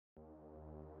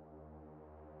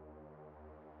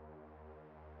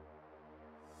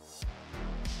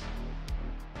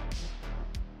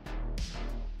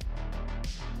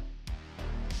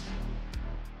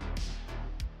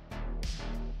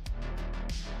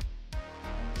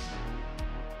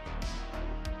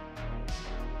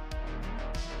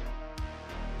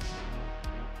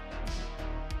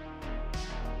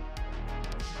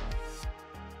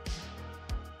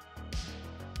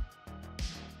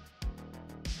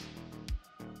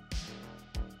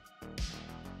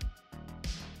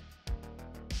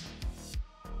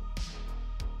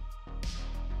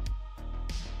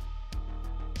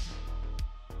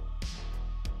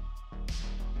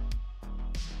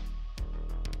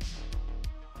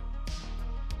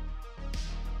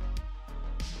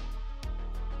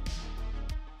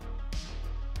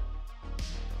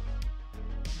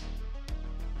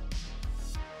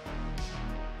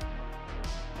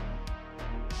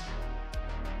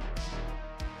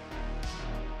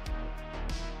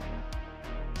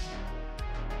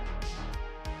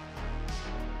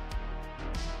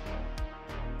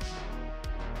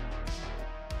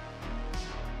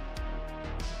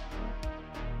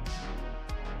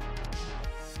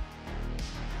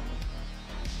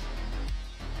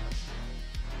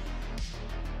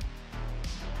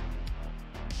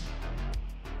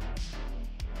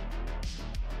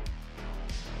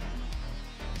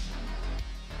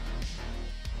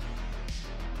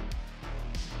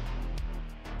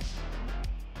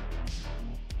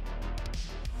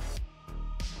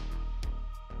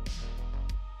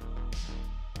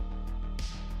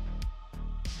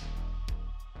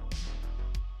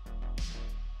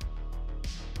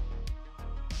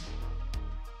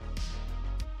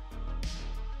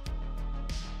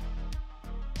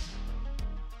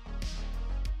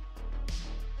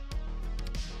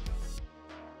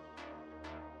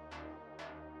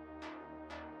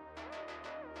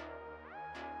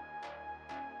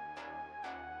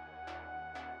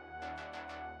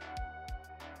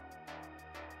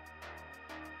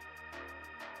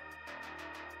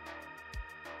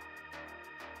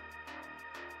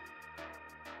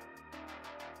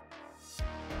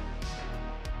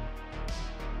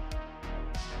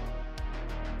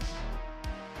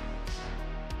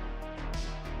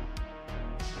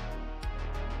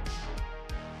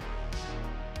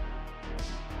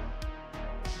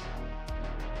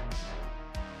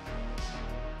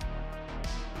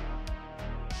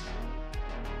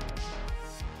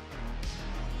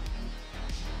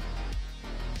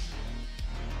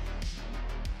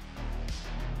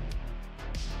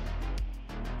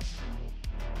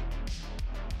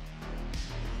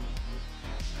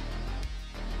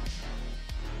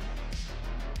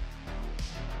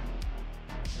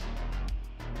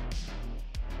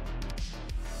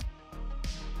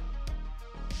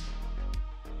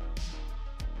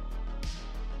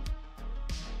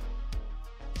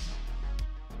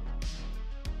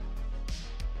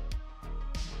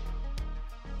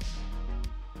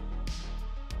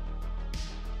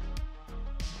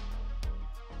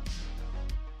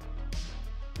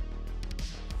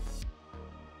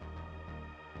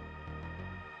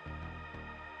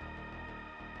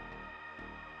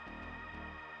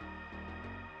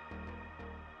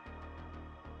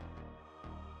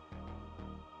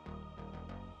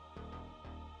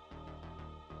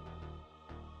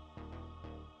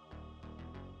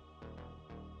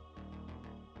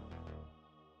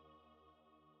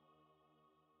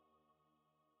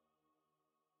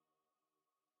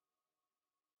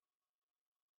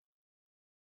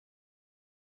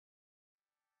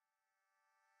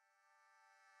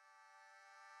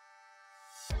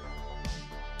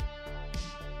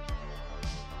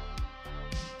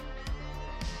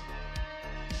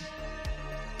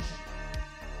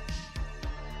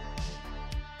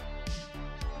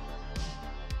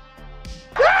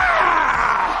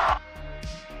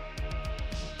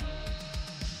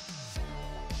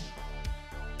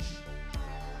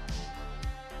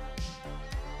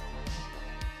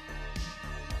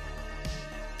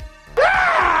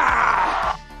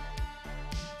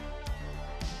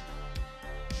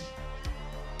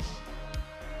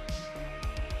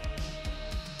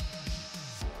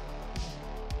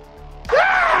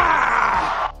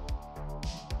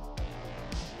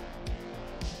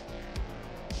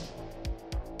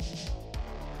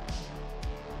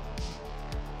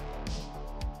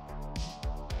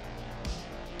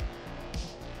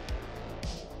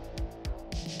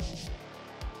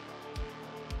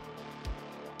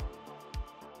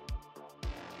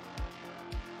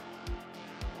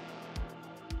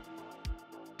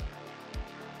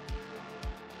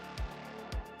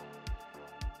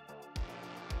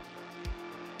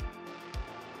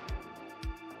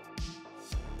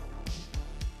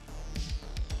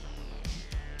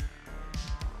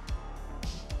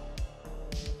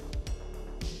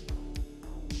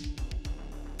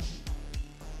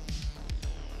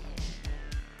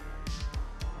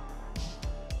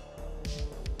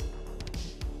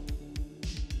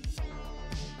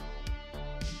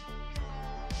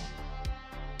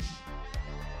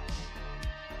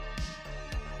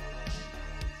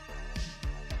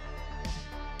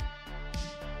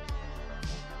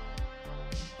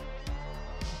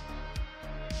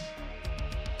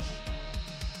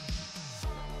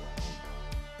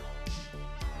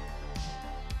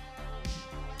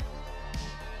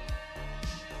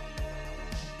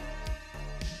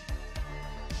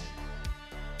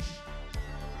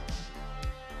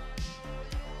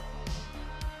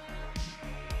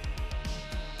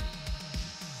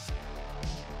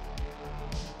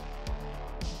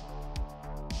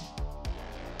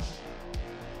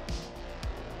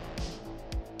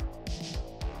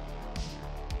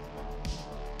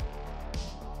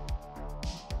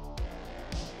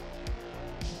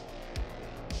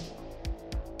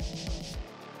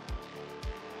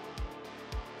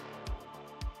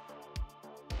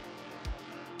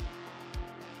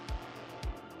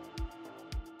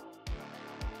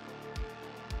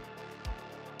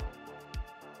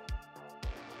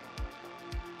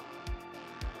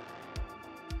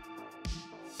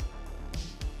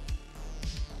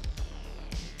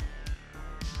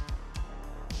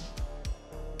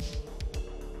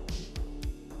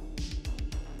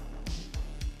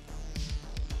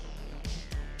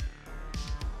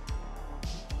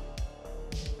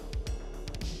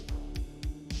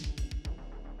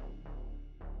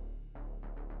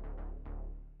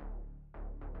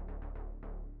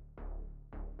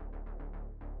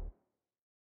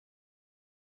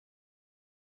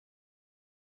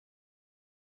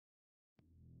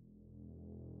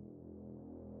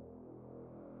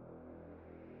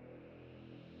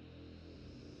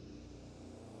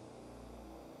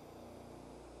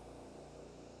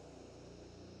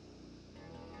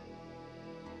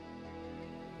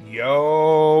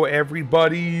Yo,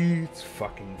 everybody. It's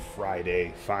fucking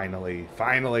Friday.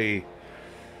 Finally.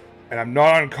 And I'm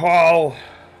not on call.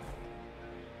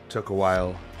 Took a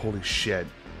while. Holy shit.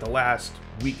 The last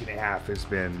week and a half has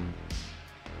been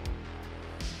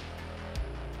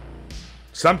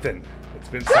something. It's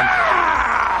been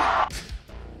something.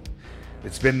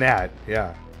 It's been that,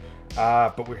 yeah.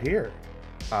 But we're here.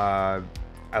 I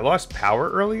lost power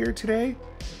earlier today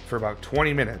for about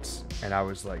 20 minutes, and I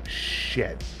was like,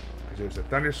 shit. Because there was a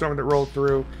thunderstorm that rolled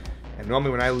through, and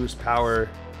normally when I lose power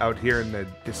out here in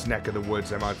this neck of the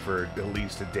woods, I'm out for at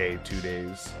least a day, 2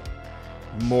 days.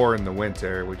 More in the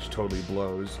winter, which totally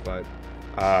blows, but,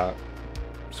 so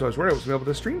I was worried I wasn't able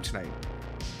to stream tonight.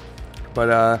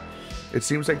 But, it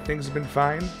seems like things have been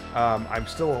fine. I'm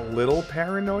still a little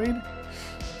paranoid.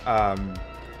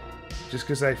 Just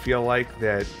because I feel like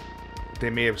that they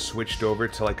may have switched over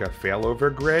to like a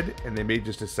failover grid, and they may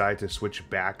just decide to switch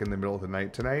back in the middle of the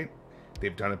night tonight.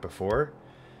 They've done it before.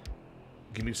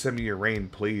 Give me some of your rain,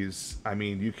 please. I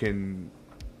mean, you can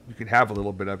have a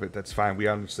little bit of it. That's fine. We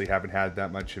honestly haven't had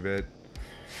that much of it.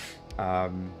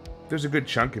 There's a good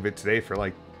chunk of it today for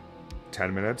like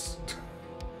 10 minutes.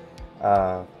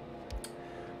 But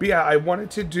yeah, I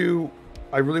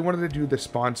really wanted to do the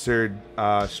sponsored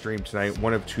stream tonight.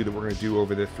 One of two that we're going to do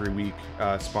over the 3-week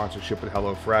sponsorship with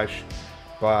HelloFresh.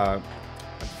 But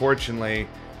unfortunately,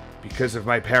 because of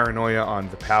my paranoia on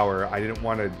the power, I didn't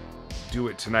want to do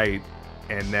it tonight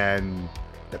and then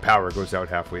the power goes out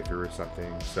halfway through or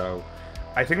something. So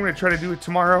I think I'm going to try to do it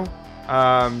tomorrow.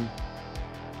 Either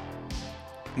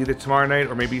tomorrow night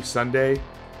or maybe Sunday.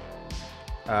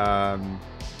 And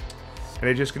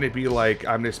it's just going to be like,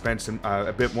 I'm going to spend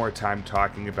a bit more time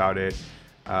talking about it.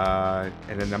 And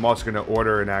then I'm also going to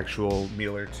order an actual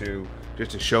meal or two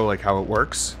just to show like how it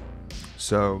works.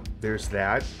 So there's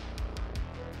that.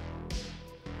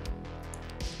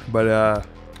 But,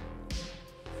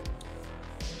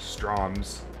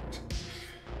 Stroms.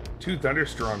 2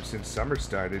 thunderstorms since summer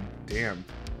started. Damn.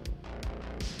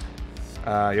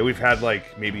 Yeah, we've had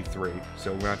like maybe 3,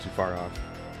 so we're not too far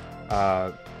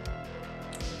off.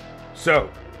 So,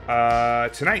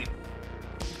 tonight,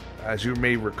 as you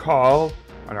may recall,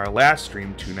 on our last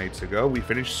stream 2 nights ago, we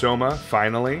finished Soma,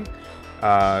 finally.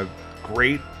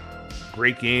 Great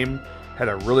game. Had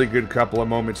a really good couple of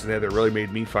moments in there that really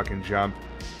made me fucking jump.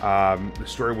 The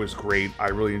story was great. I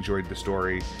really enjoyed the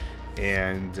story.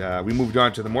 And we moved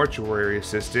on to the Mortuary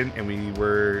assistant, and we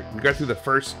got through the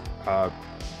first, so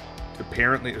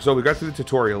we got through the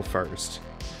tutorial first.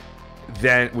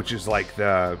 Then, which is like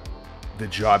the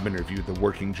job interview, the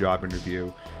working job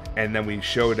interview, and then we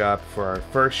showed up for our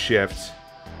first shift,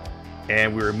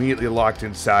 and we were immediately locked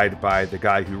inside by the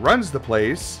guy who runs the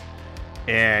place,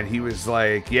 and he was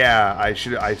like, yeah, I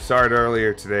saw it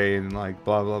earlier today, and like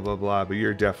blah blah blah blah, but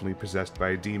you're definitely possessed by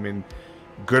a demon.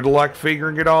 Good luck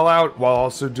figuring it all out while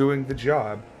also doing the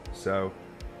job. So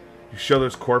you show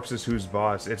those corpses who's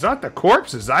boss. It's not the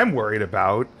corpses I'm worried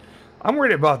about. I'm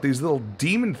worried about these little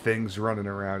demon things running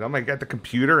around. I'm like at the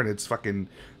computer and it's fucking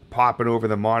popping over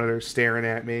the monitor, staring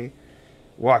at me.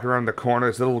 Walking around the corner,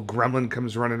 this little gremlin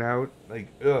comes running out. Like,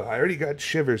 ugh, I already got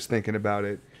shivers thinking about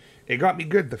it. It got me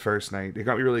good the first night. It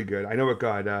got me really good. I know it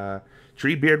got,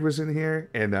 Treebeard was in here,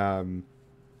 and,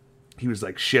 he was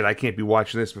like, shit, I can't be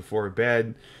watching this before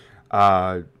bed.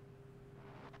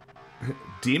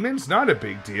 Demons? Not a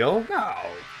big deal. No.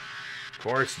 Of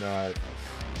course not.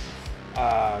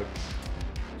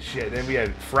 Shit, then we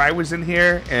had Fry was in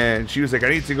here, and she was like, I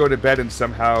need to go to bed and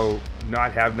somehow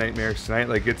not have nightmares tonight.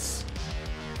 Like, this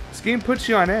game puts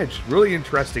you on edge. Really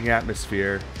interesting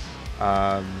atmosphere.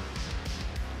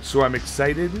 So I'm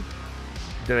excited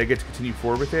that I get to continue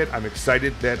forward with it. I'm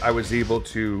excited that I was able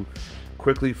to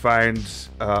quickly find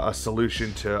a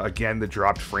solution to, again, the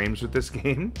dropped frames with this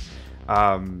game.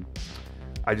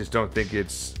 I just don't think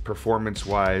it's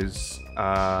performance-wise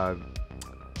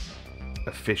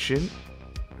efficient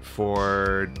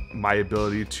for my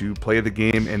ability to play the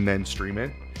game and then stream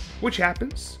it, which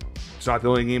happens. It's not the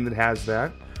only game that has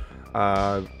that.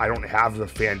 I don't have the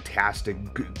fantastic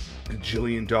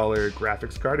gajillion-dollar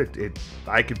graphics card.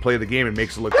 I can play the game and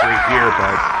makes it look great here,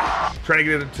 but trying to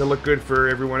get it to look good for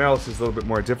everyone else is a little bit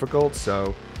more difficult.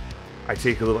 So I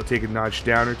take a notch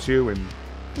down or two, and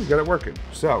we got it working.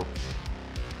 So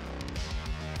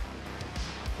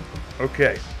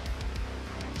okay.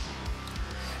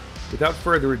 Without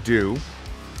further ado,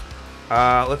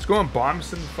 let's go and bomb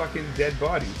some fucking dead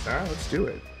bodies, huh? Let's do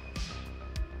it.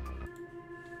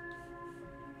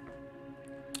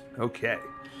 Okay.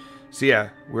 So yeah,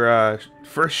 we're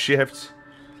first shift.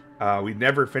 We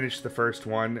never finished the first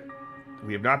one.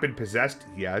 We have not been possessed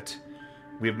yet.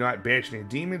 We have not banished any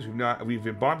demons. We've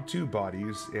embalmed 2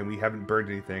 bodies, and we haven't burned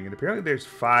anything. And apparently there's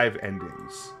 5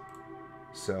 endings.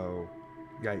 So,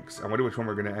 yikes. I wonder which one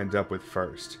we're going to end up with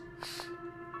first.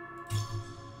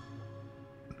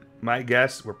 My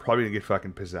guess, we're probably going to get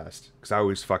fucking possessed. Because I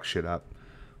always fuck shit up.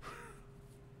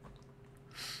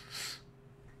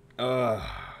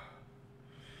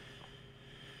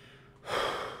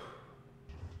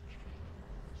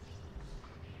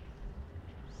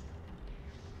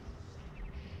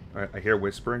 Alright, I hear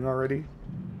whispering already.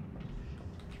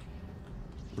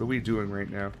 What are we doing right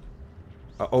now?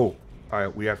 Oh,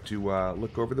 alright, we have to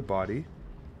look over the body.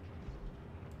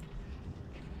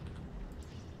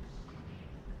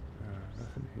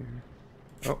 Nothing here.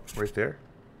 Oh, right there.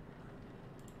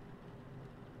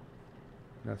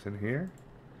 Nothing here.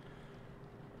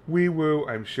 Wee woo,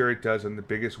 I'm sure it does. I'm the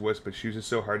biggest wuss, but Shoes is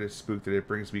so hard to spook that it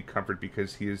brings me comfort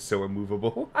because he is so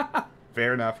immovable.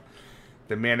 Fair enough.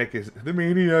 The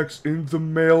maniac's in the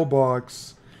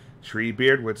mailbox.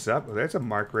 Treebeard, what's up? Oh, that's a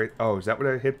mark right. Oh, is that what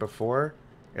I hit before?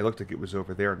 It looked like it was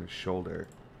over there on his shoulder.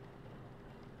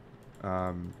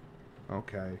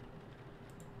 Okay.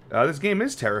 This game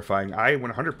is terrifying. I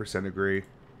 100% agree.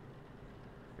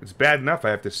 It's bad enough I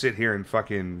have to sit here and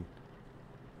fucking,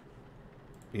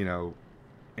 you know,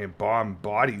 embalm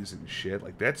bodies and shit.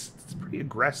 Like, it's pretty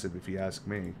aggressive if you ask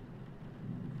me.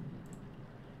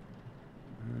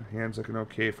 Hands looking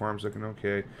okay, forearms looking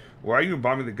okay. Why are you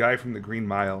embalming the guy from the Green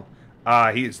Mile?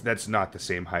 That's not the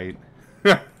same height.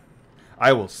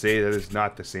 I will say that is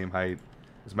not the same height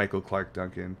as Michael Clark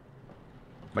Duncan.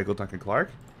 Michael Duncan Clark?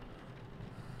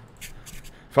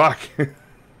 Fuck.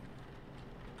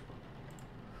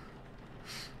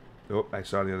 Oh, I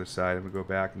saw the other side. I'm gonna go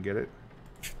back and get it.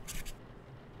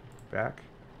 Back.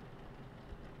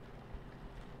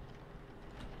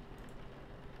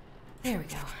 There we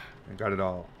go. I got it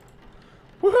all.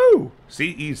 Woohoo! See?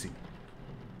 Easy.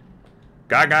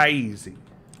 Gaga easy.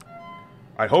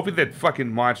 I hope that fucking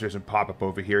monster doesn't pop up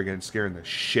over here again, scaring the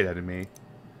shit out of me.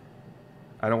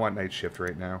 I don't want night shift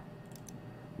right now.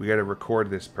 We gotta record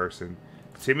this person.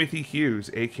 Timothy Hughes,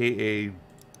 a.k.a.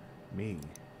 me.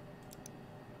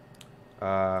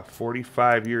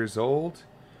 45 years old.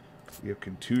 We have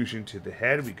contusion to the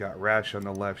head. We got rash on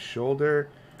the left shoulder.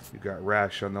 We got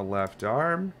rash on the left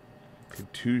arm.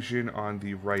 Contusion on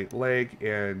the right leg.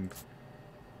 And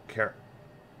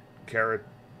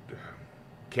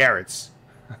carrots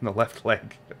on the left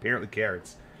leg. Apparently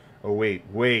carrots. Oh, wait.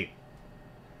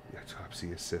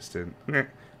 Autopsy assistant.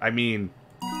 I mean,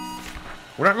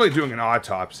 we're not really doing an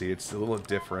autopsy. It's a little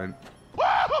different.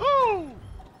 Woo-hoo-hoo!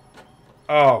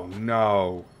 Oh,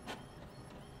 no.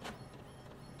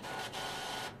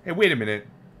 Hey, wait a minute.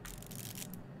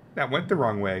 That went the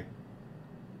wrong way.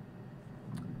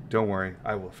 Don't worry.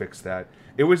 I will fix that.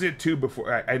 It was at 2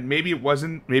 before. And maybe it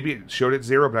wasn't. Maybe it showed at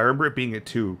 0, but I remember it being at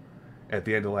 2 at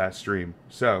the end of last stream.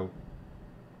 So,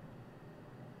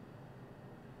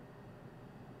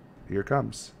 here it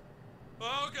comes.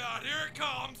 Oh, God. Here it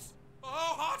comes. Oh,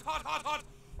 hot, hot, hot, hot.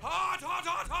 Hot, hot,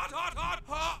 hot, hot, hot, hot,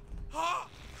 hot,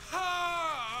 hot.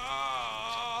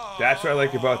 That's what I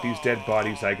like about these dead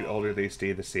bodies. As I get older, they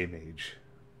stay the same age.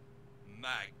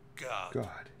 My God.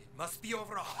 God. It must be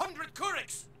over 100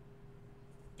 Kuriks.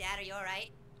 Dad, are you alright?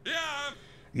 Yeah.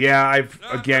 Yeah,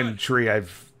 good. Tree,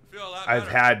 I've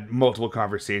had multiple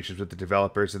conversations with the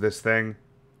developers of this thing,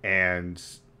 and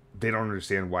they don't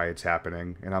understand why it's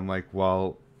happening. And I'm like,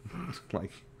 well,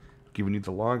 like, giving you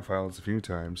the log files a few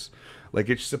times. Like,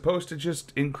 it's supposed to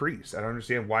just increase. I don't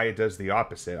understand why it does the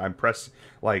opposite.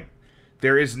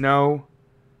 There's no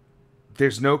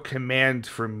command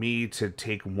for me to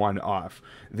take one off.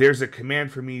 There's a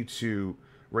command for me to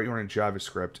write one in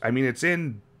JavaScript. I mean, I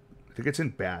think it's in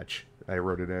batch. I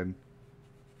wrote it in.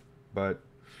 But,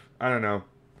 I don't know.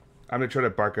 I'm going to try to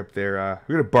bark up their,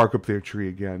 we're going to bark up their tree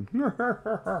again.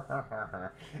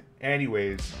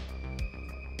 Anyways.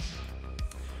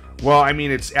 Well, I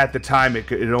mean, it's, at the time,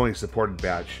 it only supported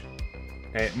batch.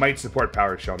 And it might support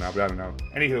PowerShell now, but I don't know.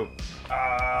 Anywho.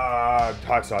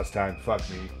 Hot sauce time. Fuck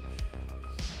me.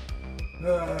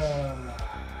 I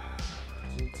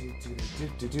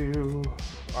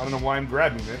don't know why I'm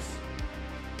grabbing this.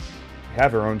 We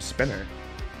have our own spinner,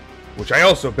 which I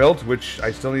also built, which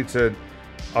I still need to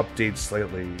update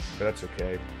slightly, but that's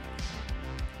okay.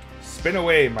 Spin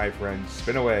away, my friend.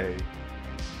 Spin away.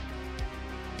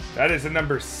 That is a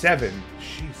number 7.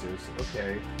 Jesus.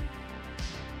 Okay.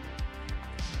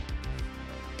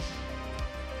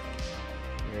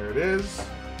 There it is.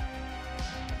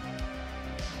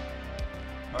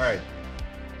 Alright.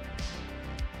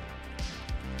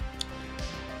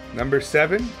 Number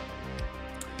 7.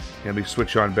 And we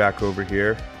switch on back over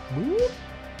here. Whoop.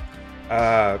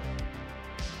 I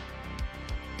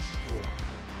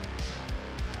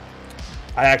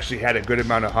actually had a good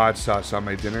amount of hot sauce on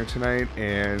my dinner tonight,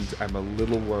 and I'm a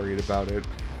little worried about it.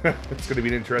 It's going to be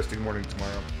an interesting morning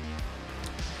tomorrow.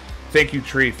 Thank you,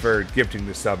 Tree, for gifting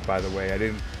the sub, by the way. I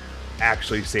didn't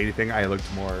actually say anything. I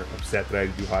looked more upset that I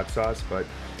had to do hot sauce, but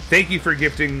thank you for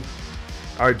gifting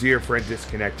our dear friend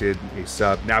Disconnected a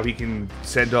sub. Now he can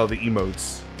send all the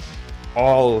emotes.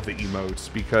 All of the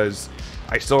emotes, because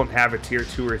I still don't have a tier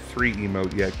 2 or 3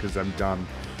 emote yet, because I'm dumb.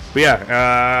 But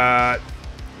yeah,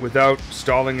 without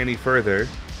stalling any further,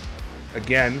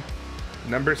 again,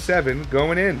 number 7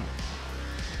 going in.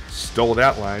 Stole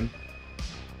that line.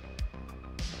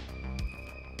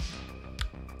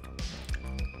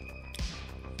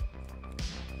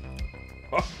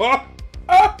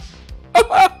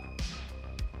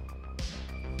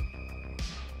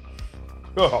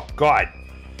 Oh, God.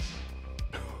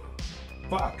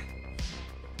 Fuck.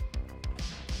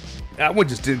 That one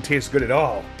just didn't taste good at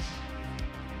all.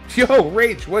 Yo,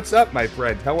 Rach, what's up, my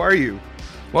friend? How are you?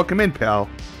 Welcome in, pal.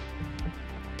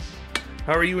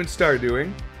 How are you and Star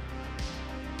doing?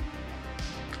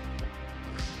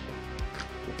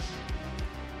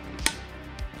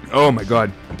 Oh, my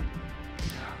God.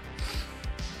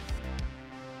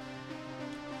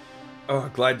 Oh,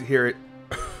 glad to hear it.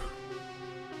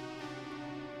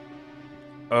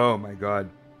 Oh, my God.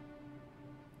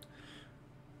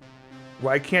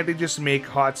 Why can't they just make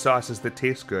hot sauces that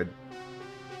taste good?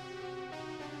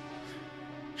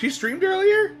 She streamed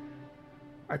earlier?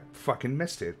 I fucking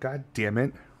missed it. God damn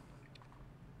it.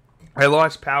 I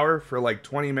lost power for like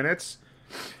 20 minutes.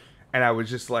 And I was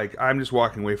just like, I'm just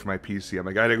walking away from my PC. I'm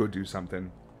like, I gotta go do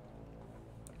something.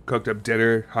 Cooked up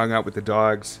dinner, hung out with the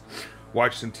dogs,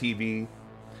 watched some TV.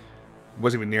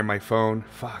 Wasn't even near my phone.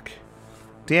 Fuck.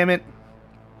 Damn it.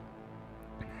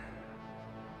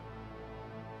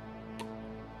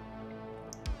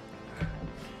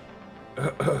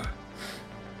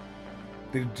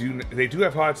 They do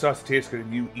have hot sauce that tastes good,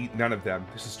 and you eat none of them.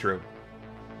 This is true.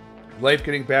 Life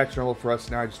getting back to normal for us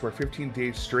now. I just worked 15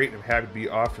 days straight and I'm happy to be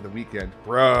off for the weekend.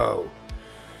 Bro.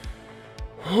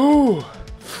 Whew.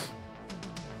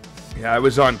 Yeah, I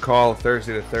was on call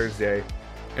Thursday to Thursday,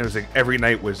 and it was like every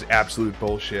night was absolute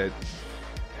bullshit.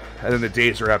 And then the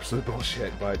days were absolute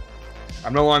bullshit, but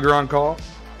I'm no longer on call.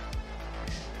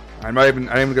 I'm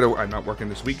not working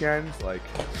this weekend. Like,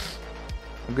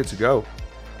 I'm good to go.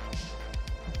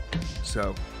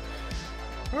 So,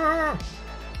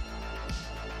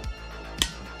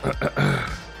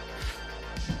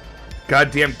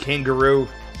 goddamn kangaroo.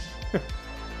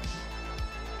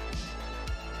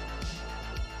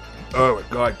 Oh my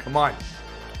God, come on.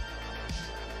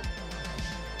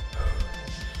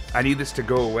 I need this to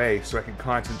go away so I can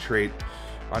concentrate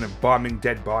on embalming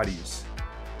dead bodies.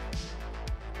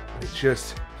 It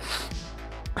just...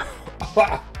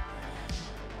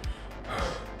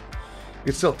 You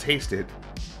can still taste it.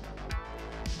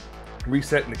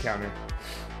 Resetting the counter.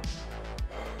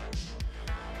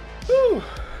 Whew.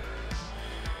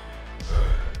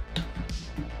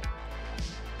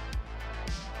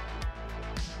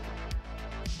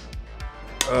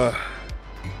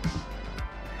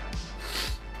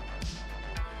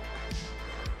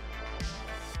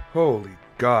 Holy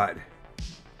God.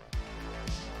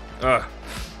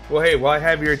 Well, hey, while I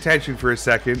have your attention for a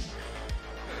second,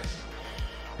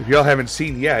 if y'all haven't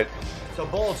seen yet... It's a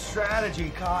bold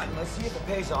strategy, Cotton. Let's see if it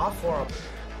pays off for him.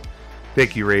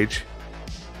 Thank you, Rage.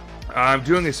 I'm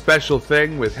doing a special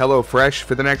thing with HelloFresh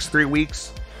for the next 3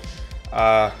 weeks.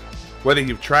 Whether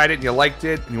you've tried it and you liked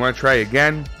it and you want to try it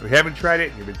again, or you haven't tried it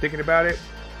and you've been thinking about it,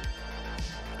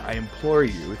 I implore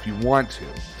you, if you want to,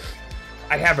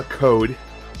 I have a code.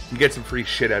 You get some free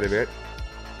shit out of it.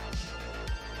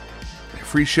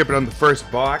 Free shipping on the first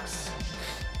box.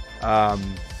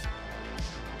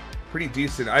 Pretty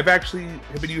decent. I've actually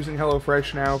been using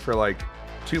HelloFresh now for like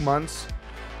 2 months.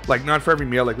 Like, not for every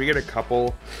meal. Like, we get a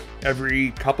couple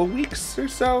every couple weeks or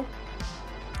so.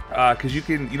 Because you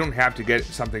don't have to get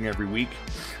something every week.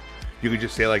 You can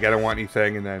just say, like, I don't want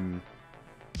anything, and then,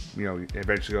 you know,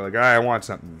 eventually go like, I want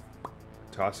something.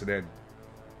 Toss it in.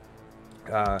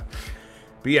 But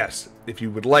yes, if you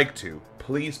would like to,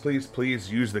 please, please,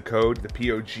 please use the code, the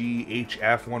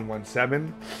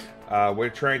POGHF117. We're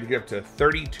trying to get up to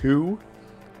 32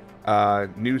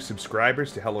 new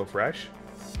subscribers to HelloFresh.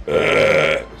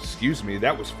 Excuse me,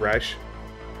 that was fresh.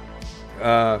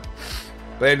 By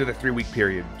the end of the 3-week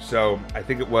period. So I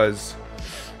think it was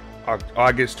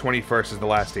August 21st is the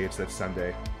last day. It's that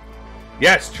Sunday.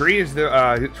 Yes, Tree is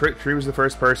the Tree was the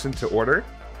first person to order,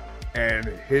 and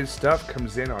his stuff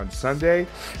comes in on Sunday.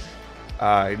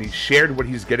 And he shared what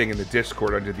he's getting in the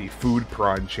Discord under the Food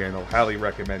Prawn channel. Highly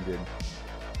recommended.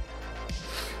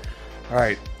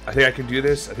 Alright, I think I can do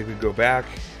this. I think we go back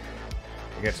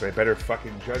against my better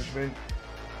fucking judgment.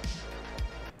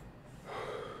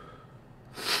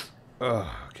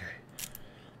 Oh, okay.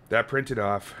 That printed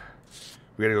off.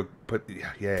 We gotta go put...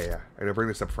 Yeah. I gotta bring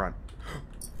this up front.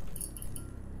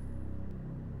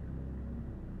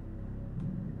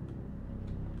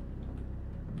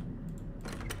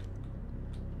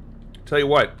 Tell you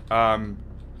what,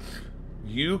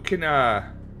 you can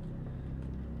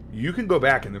go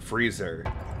back in the freezer.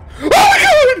 Oh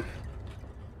my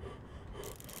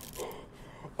god!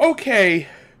 Okay.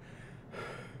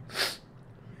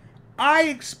 I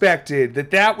expected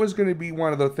that was going to be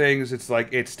one of the things. It's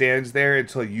like it stands there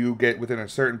until you get within a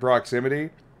certain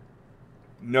proximity.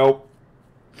 Nope.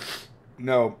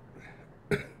 No.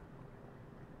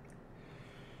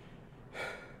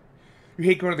 You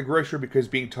hate going to the grocery store because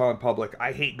being tall in public.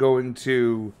 I hate going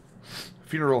to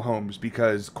funeral homes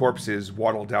because corpses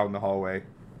waddle down the hallway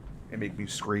and make me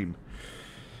scream.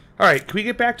 Alright, can we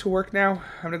get back to work now?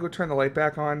 I'm going to go turn the light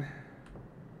back on.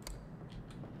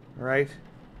 Alright.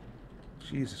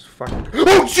 Jesus fucking...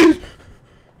 Oh, shit!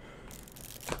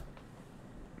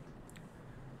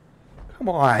 Come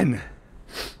on.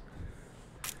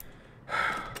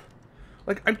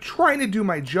 Like, I'm trying to do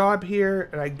my job here,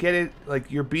 and I get it.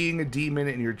 Like, you're being a demon,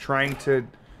 and you're trying to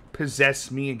possess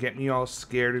me and get me all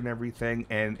scared and everything.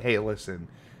 And, hey, listen.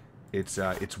 It's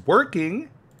working,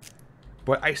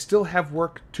 but I still have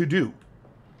work to do.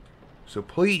 So,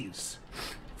 please,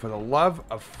 for the love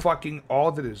of fucking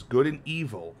all that is good and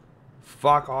evil,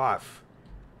 fuck off.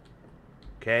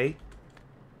 Okay?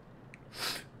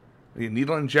 I need a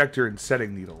needle injector and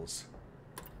setting needles.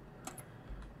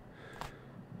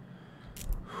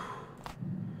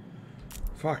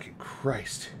 Fucking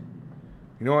Christ.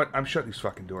 You know what? I'm shutting these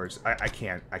fucking doors. I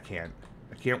can't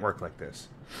work like this.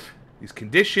 These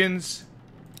conditions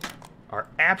are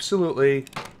absolutely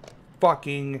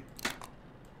fucking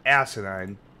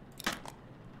asinine.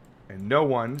 And no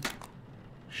one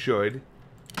should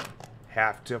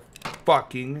have to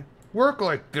fucking work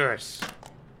like this.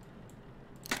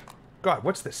 God,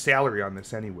 what's the salary on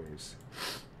this anyways?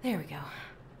 There we go.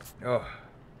 Oh.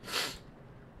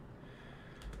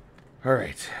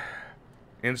 Alright.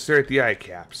 Insert the eye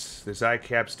caps. There's eye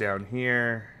caps down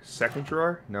here. Second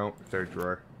drawer? No, third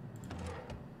drawer.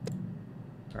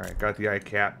 Alright, got the eye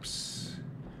caps.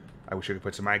 I wish I could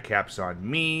put some eye caps on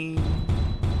me.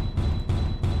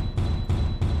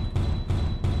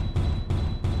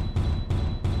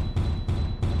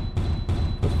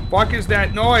 The fuck is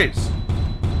that noise?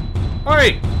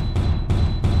 Oi!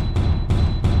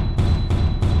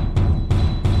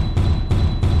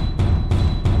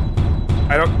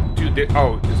 I don't... Dude,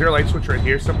 oh, is there a light switch right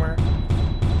here somewhere?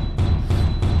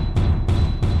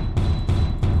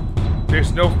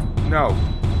 There's no... No.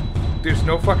 There's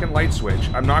no fucking light switch.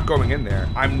 I'm not going in there.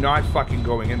 I'm not fucking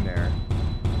going in there.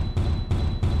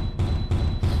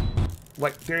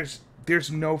 Like, there's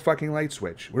no fucking light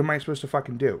switch. What am I supposed to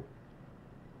fucking do?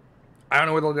 I don't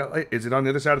know where the light... Is it on the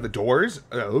other side of the doors?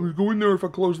 Let me go in there if I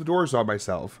close the doors on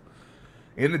myself.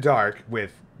 In the dark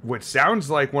with... what sounds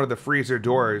like one of the freezer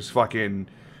doors fucking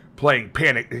playing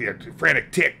frantic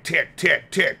tick, tick, tick, tick,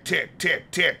 tick,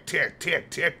 tick, tick, tick, tick,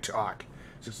 tick, tock.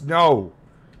 Just no.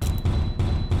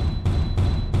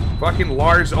 Fucking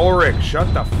Lars Ulrich,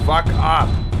 shut the fuck up.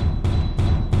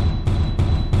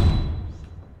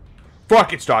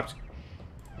 Fuck, it stopped.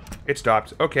 It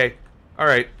stopped. Okay.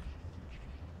 Alright.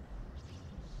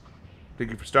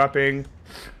 Thank you for stopping.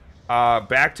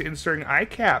 Back to inserting eye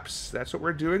caps. That's what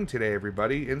we're doing today,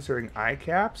 everybody. Inserting eye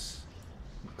caps.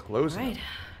 Closing. Right.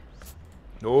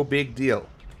 No big deal.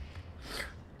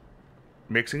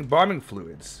 Mixing bombing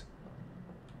fluids.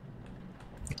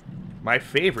 My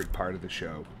favorite part of the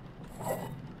show.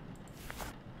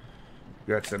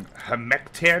 We got some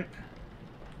humectant.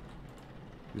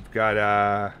 We've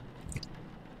got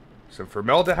some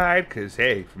formaldehyde, because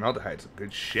hey, formaldehyde's some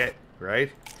good shit,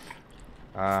 right?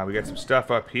 We got some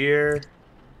stuff up here.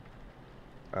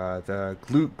 The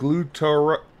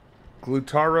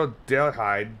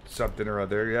glutaroaldehyde, something or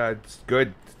other. Yeah, it's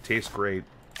good. It tastes great.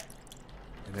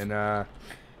 And then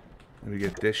we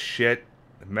get this shit,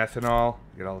 methanol.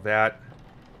 Get all that.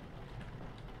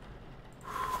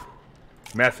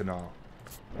 Methanol.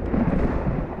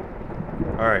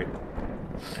 Alright.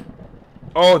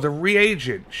 Oh, the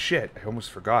reagent. Shit, I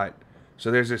almost forgot.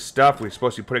 So there's this stuff we're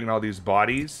supposed to be putting in all these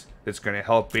bodies that's going to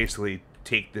help basically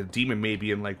take the demon maybe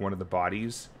in like one of the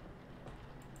bodies.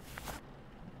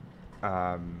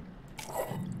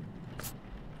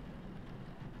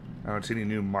 I don't see any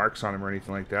new marks on him or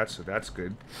anything like that, so that's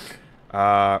good.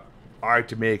 Alright,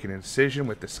 to make an incision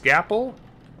with the scalpel.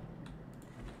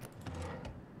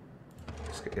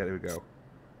 Yeah, there we go.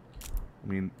 I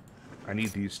mean, I need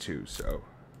these two, so.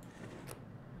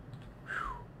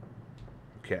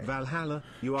 Okay. Valhalla,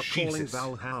 you are calling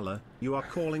Valhalla. You are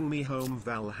calling me home,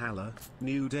 Valhalla.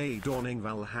 New day dawning,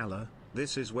 Valhalla.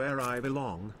 This is where I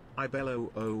belong. I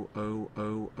bellow, oh, oh,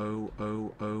 oh, oh,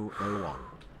 oh, oh, oh, on.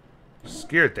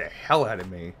 Scared the hell out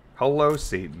of me. Hello,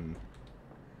 Satan.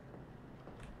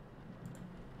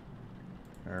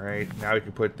 Alright, now we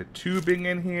can put the tubing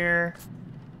in here.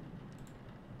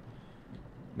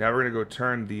 Now we're going to go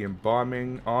turn the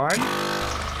embalming on.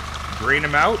 Drain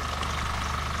them out.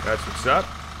 That's what's up.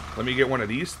 Let me get one of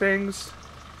these things.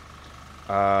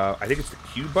 I think it's the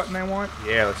Q button I want.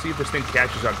 Yeah, let's see if this thing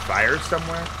catches on fire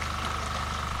somewhere.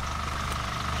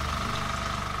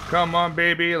 Come on,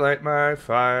 baby, light my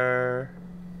fire.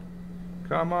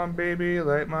 Come on, baby,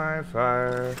 light my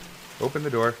fire. Open the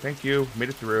door. Thank you. Made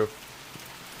it through.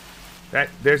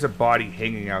 There's a body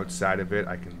hanging outside of it.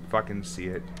 I can fucking see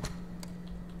it.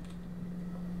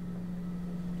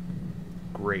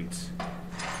 Great.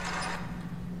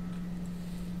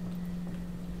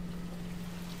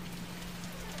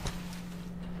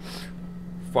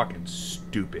 Fucking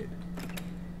stupid.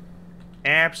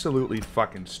 Absolutely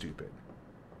fucking stupid.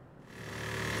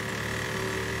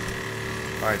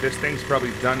 Alright, this thing's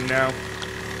probably done now.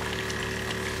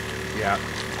 Yeah.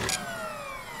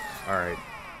 Alright.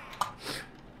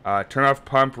 Turn off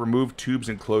pump, remove tubes,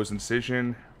 and close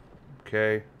incision.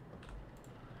 Okay.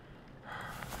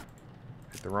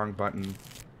 Hit the wrong button.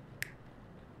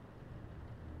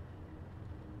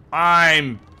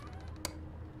 I'm...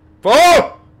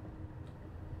 Oh!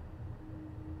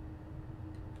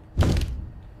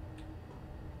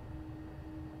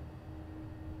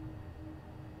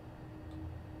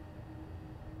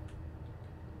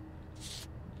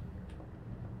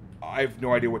 I have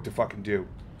no idea what to fucking do.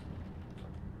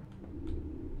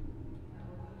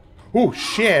 Oh,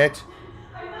 shit!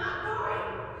 I'm not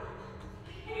going!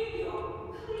 I hate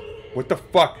you! Please! What the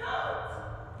fuck?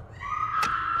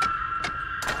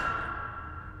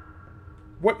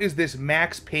 What is this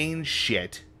Max Payne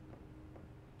shit?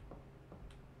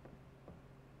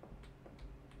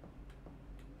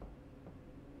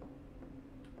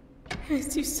 I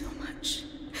miss you so much.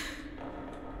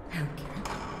 I don't care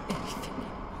about anything.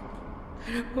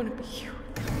 I don't want to be here.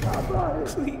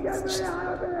 Please. Get me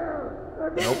out of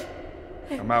here! Nope.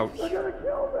 I'm out. They're gonna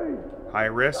kill me! High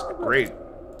risk? Great.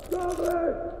 Stop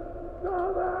it!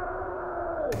 Stop it!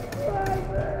 Let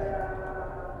me out!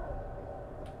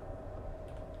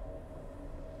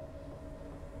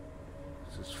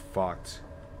 This is fucked.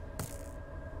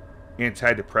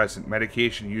 Antidepressant.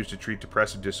 Medication used to treat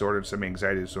depressive disorder and some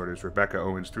anxiety disorders. Rebecca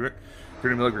Owens.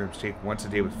 300 milligrams take once a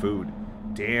day with food.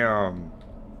 Damn.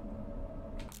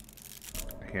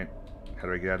 I can't... How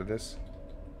do I get out of this?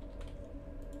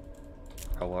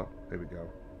 Hello? There we go.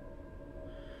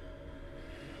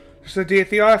 Just a day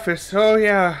at the office. Oh,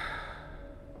 yeah.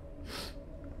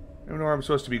 I don't know where I'm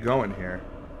supposed to be going here.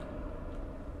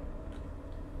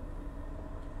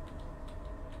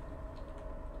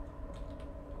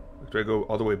 Do I go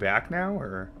all the way back now,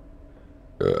 or?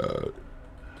 You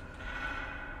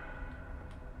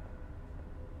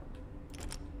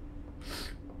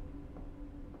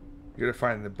gotta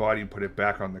find the body and put it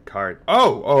back on the cart.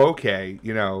 Oh, okay.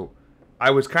 You know,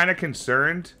 I was kind of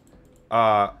concerned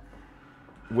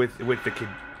with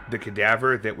the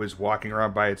cadaver that was walking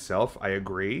around by itself. I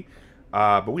agree,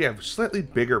 but we have slightly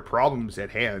bigger problems at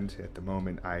hand at the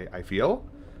moment. I feel.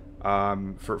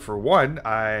 For one,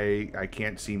 I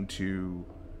can't seem to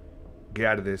get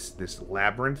out of this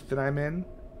labyrinth that I'm in.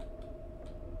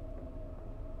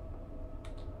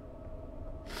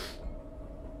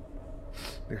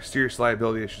 There's serious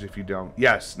liability issues if you don't.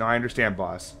 Yes, no, I understand,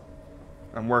 boss.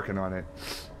 I'm working on it.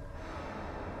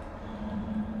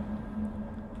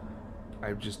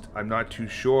 I'm not too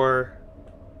sure.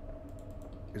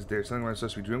 Is there something I'm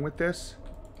supposed to be doing with this?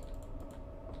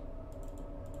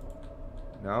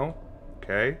 No?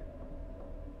 Okay.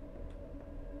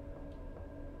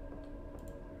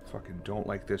 Fucking don't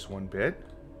like this one bit.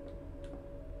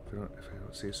 If I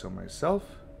don't say so myself.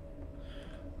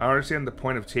 I don't understand the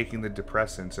point of taking the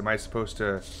depressants. Am I supposed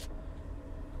to...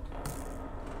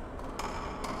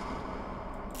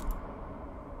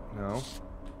 No?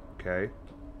 Okay.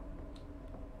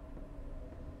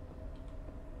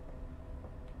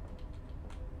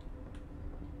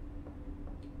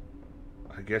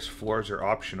 I guess floors are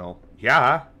optional.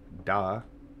 Yeah, duh.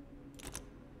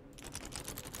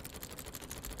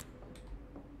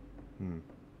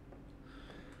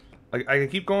 Like, I can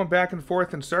keep going back and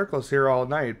forth in circles here all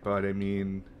night, but I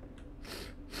mean,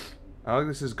 I don't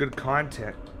think this is good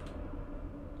content.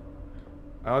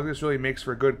 I don't think this really makes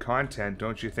for good content,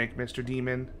 don't you think, Mr.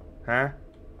 Demon? Huh?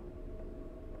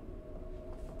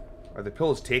 Are the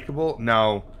pills takeable?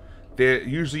 No.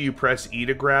 Usually you press E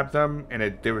to grab them,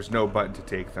 and there was no button to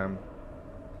take them.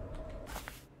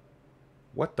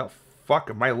 What the fuck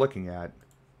am I looking at?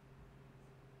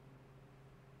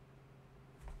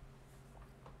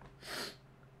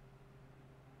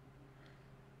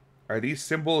 Are these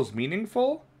symbols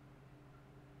meaningful?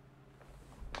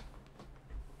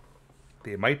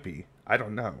 They might be. I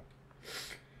don't know.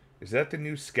 Is that the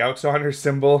new Scouts Honor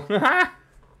symbol?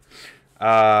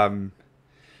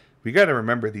 We got to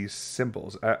remember these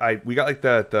symbols. We got like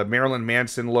the Marilyn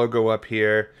Manson logo up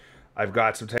here. I've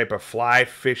got some type of fly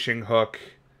fishing hook.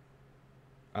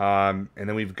 And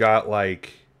then we've got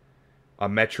like a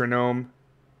metronome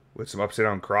with some upside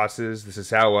down crosses. This is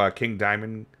how King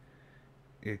Diamond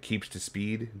keeps to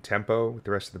speed and tempo with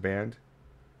the rest of the band.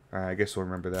 I guess we'll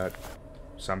remember that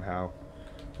somehow.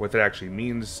 What that actually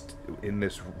means in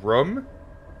this room,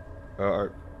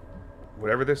 or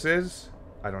whatever this is,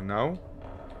 I don't know.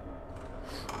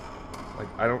 Like,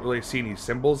 I don't really see any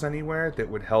symbols anywhere that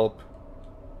would help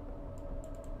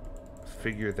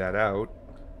figure that out.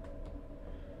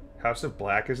 House of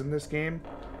Black is in this game?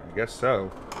 I guess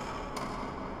so.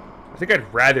 I think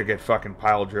I'd rather get fucking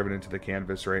pile driven into the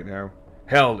canvas right now.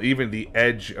 Hell, even the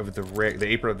edge of the ring, the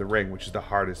apron of the ring, which is the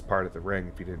hardest part of the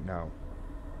ring, if you didn't know.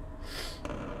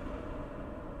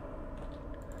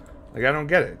 Like, I don't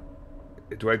get it.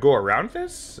 Do I go around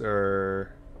this?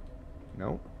 Or...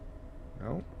 No.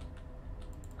 No.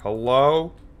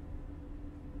 Hello?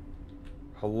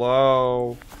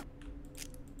 Hello?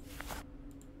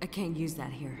 I can't use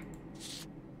that here.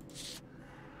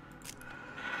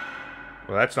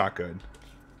 Well, that's not good.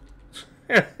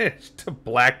 It's just a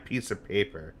black piece of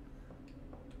paper.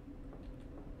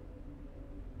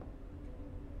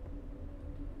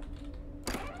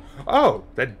 Oh,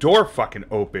 that door fucking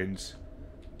opens.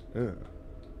 Ugh.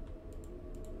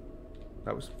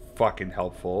 That was fucking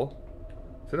helpful.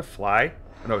 Is it a fly?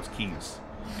 Oh, no, it's keys.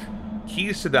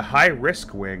 Keys to the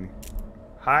high-risk wing.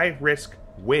 High-risk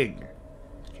wing.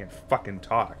 Can't fucking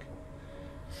talk.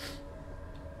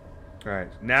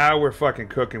 Alright, now we're fucking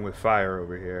cooking with fire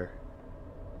over here.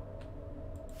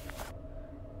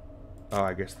 Oh,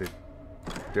 I guess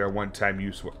they're one-time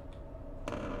use.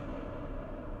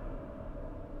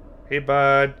 Hey,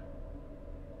 bud.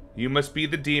 You must be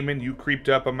the demon. You creeped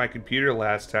up on my computer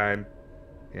last time.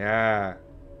 Yeah.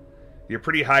 You're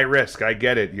pretty high risk. I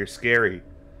get it. You're scary.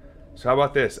 So how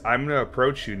about this? I'm going to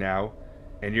approach you now,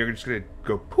 and you're just going to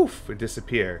go poof and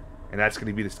disappear. And that's going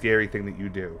to be the scary thing that you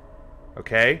do.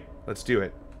 Okay? Let's do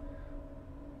it.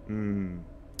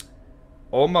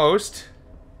 Almost.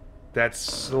 That's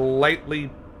slightly...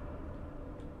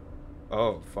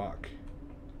 Oh, fuck.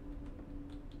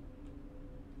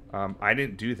 I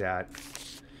didn't do that.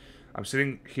 I'm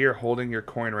sitting here holding your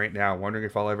coin right now, wondering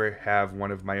if I'll ever have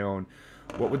one of my own.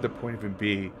 What would the point of it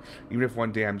be? Even if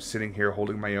one day I'm sitting here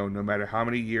holding my own, no matter how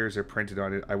many years are printed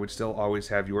on it, I would still always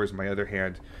have yours in my other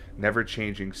hand, never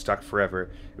changing, stuck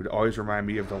forever. It would always remind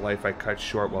me of the life I cut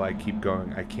short while I keep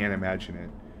going. I can't imagine it.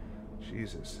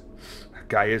 Jesus. That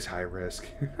guy is high risk.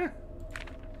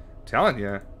 Telling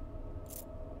you.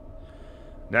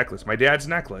 Necklace. My dad's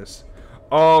necklace.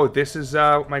 Oh, this is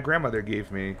what my grandmother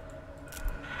gave me.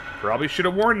 Probably should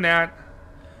have worn that.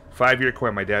 5-year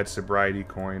coin. My dad's sobriety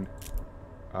coin.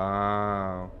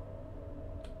 Oh.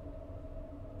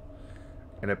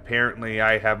 And apparently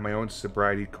I have my own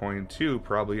sobriety coin too.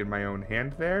 Probably in my own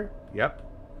hand there. Yep.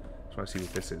 Just want to see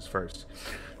what this is first.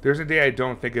 There's a day I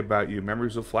don't think about you.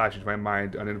 Memories will flash into my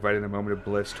mind, uninvited in a moment of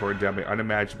bliss, torn down by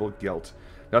unimaginable guilt.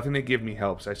 Nothing they give me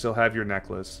helps. I still have your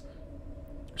necklace.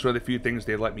 It's one of the few things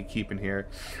they let me keep in here.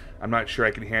 I'm not sure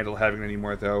I can handle having it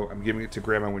anymore, though. I'm giving it to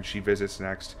Grandma when she visits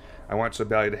next. I want so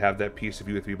badly to have that piece of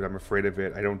you with me, but I'm afraid of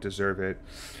it. I don't deserve it.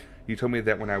 You told me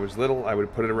that when I was little, I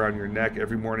would put it around your neck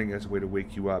every morning as a way to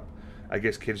wake you up. I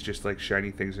guess kids just like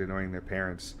shiny things annoying their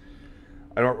parents.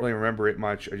 I don't really remember it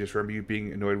much. I just remember you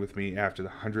being annoyed with me after the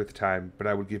 100th time, but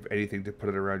I would give anything to put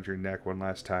it around your neck one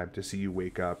last time to see you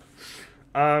wake up.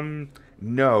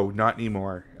 No, not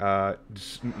anymore.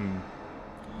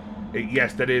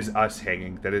 Yes, that is us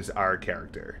hanging. That is our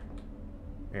character.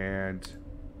 And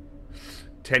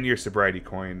 10-year sobriety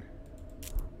coin.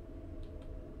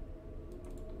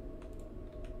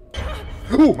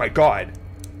 Oh my god!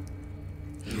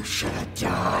 You should have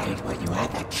died when you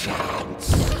had the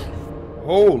chance.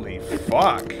 Holy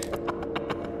fuck.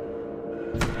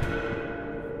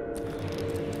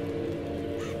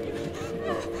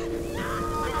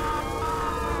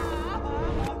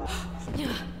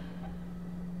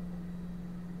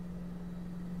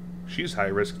 She's high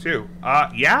risk too.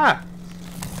 Yeah.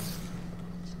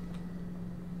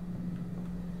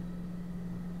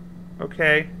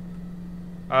 Okay.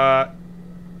 No?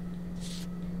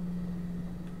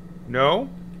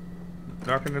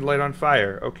 Not gonna light on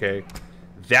fire. Okay.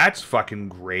 That's fucking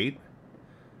great.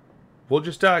 We'll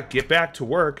just, get back to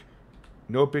work.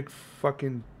 No big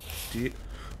fucking deal.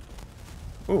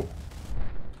 Oh.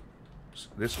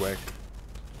 This way.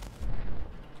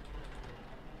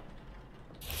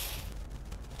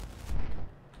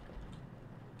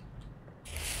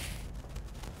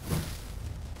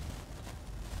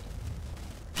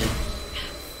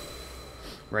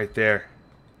 Right there.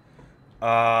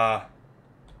 What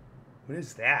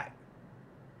is that?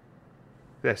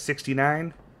 Is that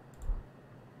 69?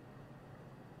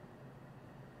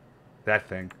 That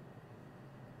thing.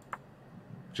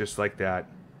 Just like that.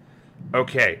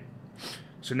 Okay.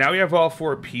 So now we have all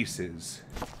 4 pieces.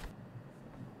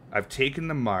 I've taken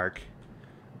the mark.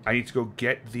 I need to go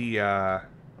get the,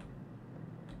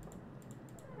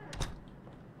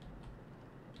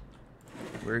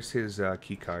 where's his,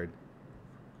 key card?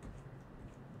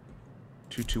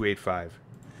 2285.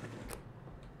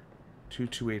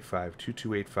 2285.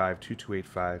 2285.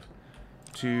 2285.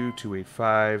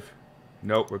 2285.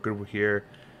 Nope, we're good here.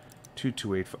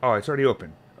 2285. Oh, it's already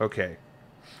open. Okay.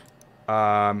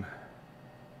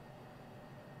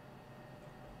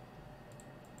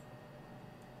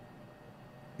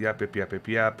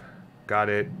 Yep. Got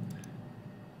it.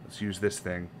 Let's use this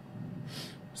thing.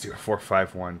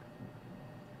 0451.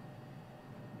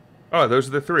 Oh, those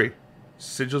are the 3.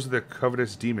 Sigils of the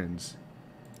covetous demons.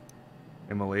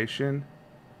 Immolation.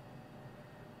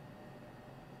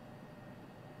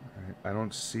 I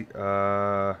don't see,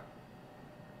 I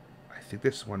think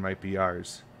this one might be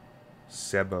ours.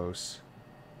 Sebos.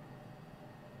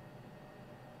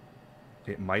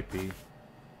 It might be.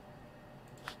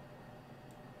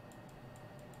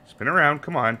 Spin around,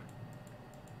 come on.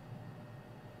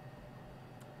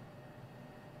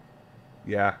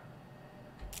 Yeah.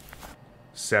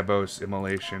 Sebos,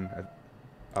 Immolation.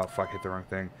 Oh, fuck, hit the wrong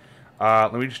thing.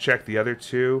 Let me just check the other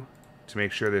 2 to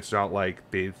make sure that it's not like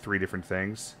the 3 different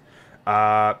things.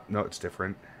 No, it's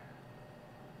different.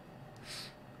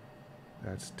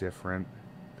 That's different.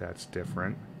 That's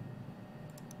different.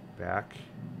 Back.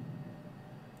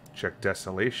 Check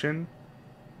Desolation.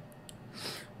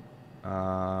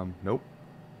 Nope.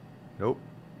 Nope.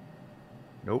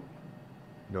 Nope.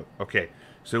 Nope. Okay,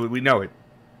 so we know it.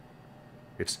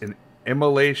 It's an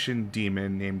immolation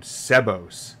demon named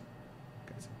Sebos.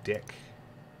 Guy's a dick.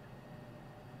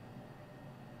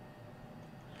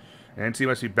 An entity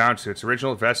must be bound to its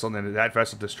original vessel, and then that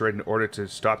vessel destroyed in order to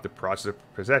stop the process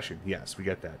of possession. Yes, we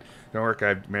get that. The work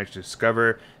I've managed to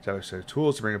discover establish set of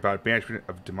tools to bring about banishment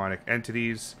of demonic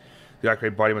entities. The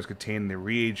occupied body must contain the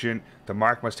reagent. The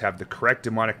mark must have the correct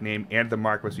demonic name, and the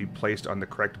mark must be placed on the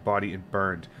correct body and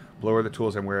burned. Below are the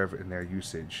tools I'm aware of in their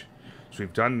usage. So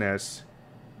we've done this.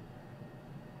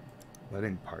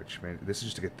 Letting parchment. This is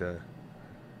just to get the...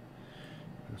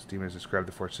 This demon has described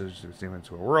the 4 sigils of this demon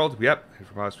into a world. Yep. And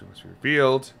from us, we must be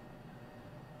revealed.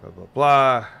 Blah, blah,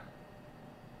 blah.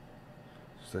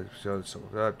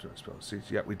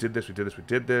 Yeah, we did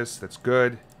this. That's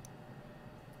good.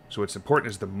 So what's important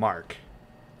is the mark.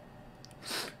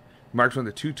 Mark's one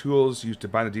of the 2 tools used to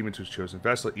bind the demon to his chosen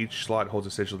vessel. Each slot holds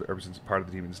a sigil that represents part of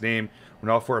the demon's name. When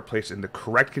all 4 are placed in the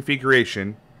correct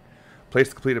configuration, place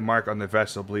the completed mark on the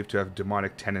vessel believed to have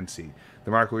demonic tendency.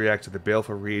 The mark will react to the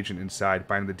baleful reagent inside,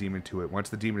 binding the demon to it. Once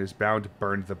the demon is bound,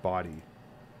 burn the body.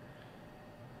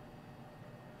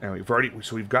 And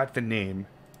we've got the name.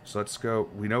 So let's go.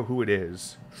 We know who it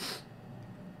is.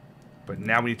 But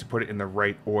now we need to put it in the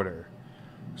right order.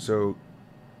 So,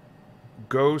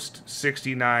 Ghost,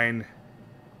 69,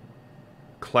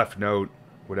 Clef Note,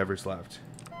 whatever's left.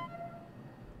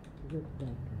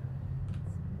 Rebecca,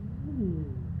 it's me.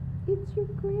 It's your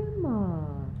grandma.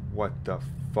 What the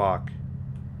fuck?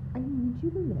 I need you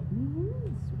to let me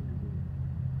in, sweetie.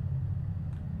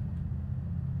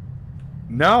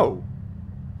 No.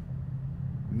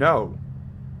 No.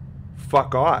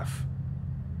 Fuck off.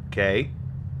 Okay?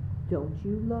 Don't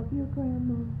you love your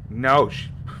grandma? No.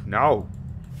 No.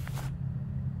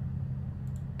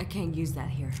 I can't use that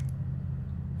here.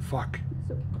 Fuck. It's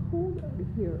so cold out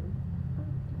here.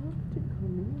 I'd love to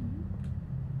come in.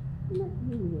 Let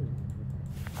me in.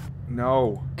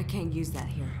 No. I can't use that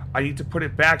here. I need to put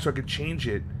it back so I can change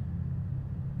it.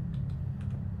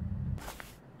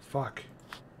 Fuck.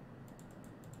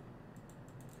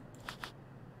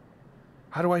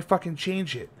 How do I fucking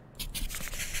change it?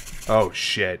 Oh,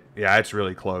 shit. Yeah, it's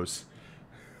really close.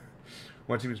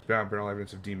 One team is bound, burn all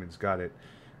evidence of demons. Got it.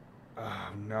 Oh,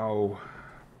 no.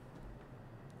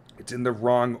 It's in the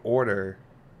wrong order.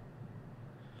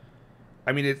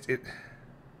 I mean, it...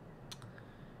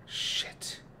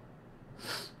 Shit.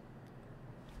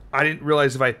 I didn't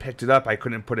realize if I picked it up, I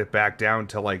couldn't put it back down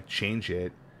to, like, change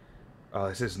it. Oh,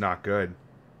 this is not good.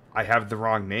 I have the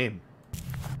wrong name.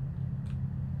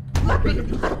 Let me in,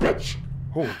 you little bitch!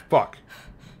 Holy fuck.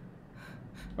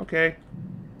 Okay.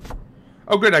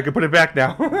 Oh, good, I can put it back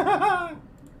now.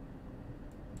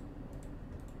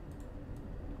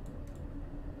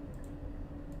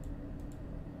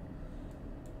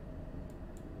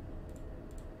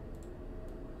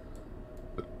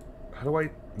 How do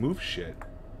I move shit?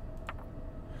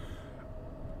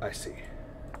 I see.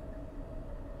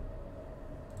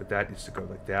 But that needs to go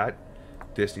like that.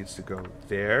 This needs to go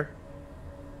there.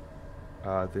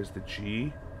 There's the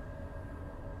G.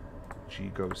 G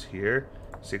goes here.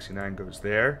 69 goes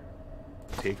there.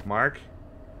 Take mark.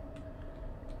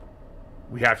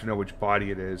 We have to know which body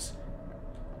it is.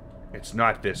 It's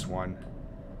not this one.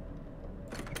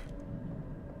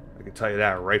 I can tell you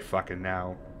that right fucking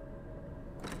now.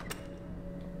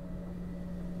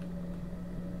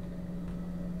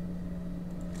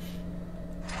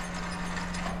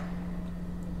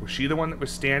 Was she the one that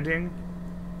was standing?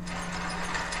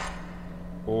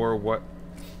 Or what?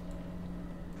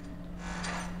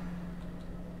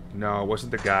 No, it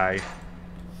wasn't the guy.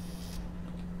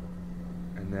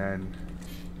 And then...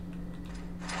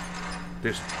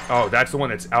 this... oh, that's the one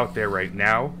that's out there right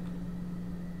now.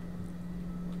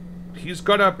 He's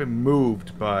got up and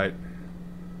moved, but...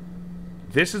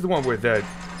 this is the one where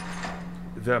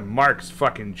the marks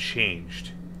fucking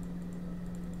changed.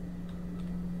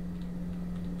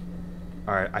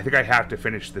 Alright, I think I have to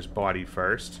finish this body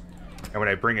first. And when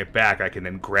I bring it back, I can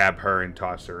then grab her and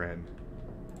toss her in.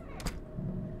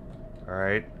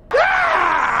 Alright.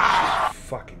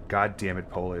 Fucking goddamn it,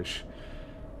 Polish.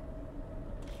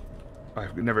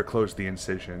 I've never closed the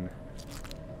incision.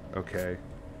 Okay.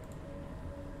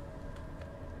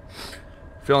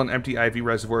 Fill an empty IV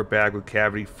reservoir bag with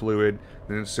cavity fluid,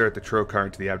 then insert the trocar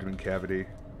into the abdomen cavity.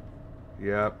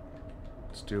 Yep.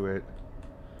 Let's do it.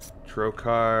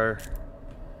 Trocar.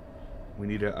 We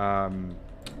need a, oh,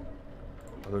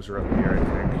 those are up here, I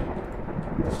think.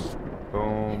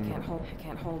 Boom. I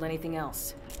can't hold anything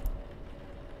else.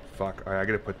 Fuck. Alright, I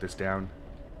gotta put this down.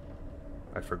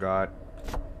 I forgot.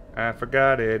 I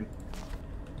forgot it.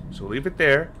 So leave it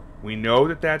there. We know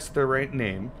that that's the right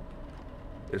name.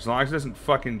 As long as it doesn't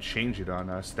fucking change it on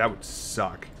us. That would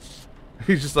suck.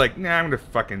 He's just like, nah, I'm gonna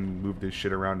fucking move this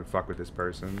shit around and fuck with this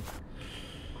person.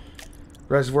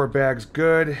 Reservoir bag's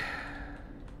good.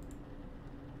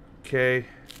 Okay.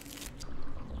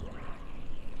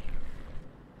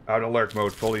 Out alert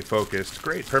mode, fully focused.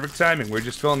 Great, perfect timing. We're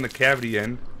just filling the cavity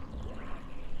in.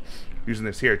 Using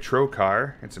this here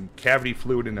trocar and some cavity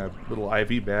fluid in a little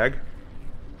IV bag.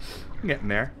 I'm getting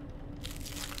there.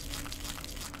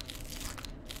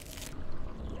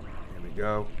 There we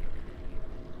go.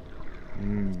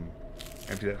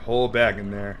 Empty that whole bag in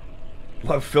there.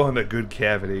 Love filling a good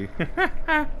cavity.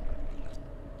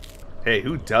 Hey,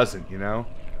 who doesn't, you know?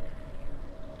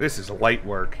 This is light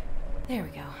work. There we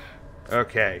go.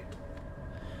 Okay.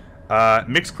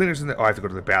 Mix cleaners in the... oh, I have to go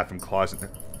to the bathroom closet.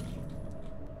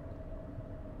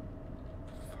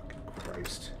 Fucking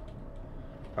Christ.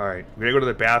 Alright, we gotta go to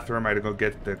the bathroom. I gotta go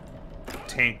get the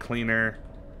tank cleaner.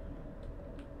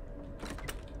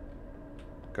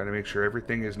 Gotta make sure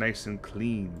everything is nice and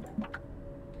clean.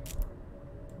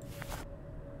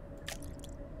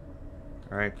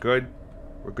 Alright, good.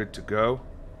 We're good to go.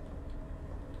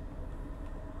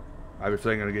 I have a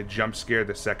feeling I'm gonna get jump scared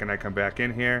the second I come back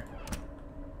in here.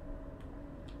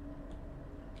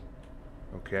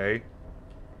 Okay.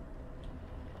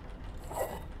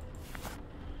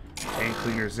 Tank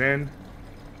cleaner's in.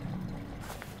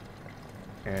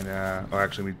 And, oh,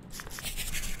 actually,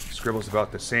 Scribble's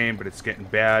about the same, but it's getting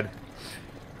bad.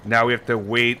 Now we have to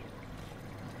wait.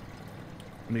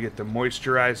 Let me get the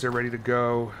moisturizer ready to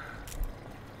go.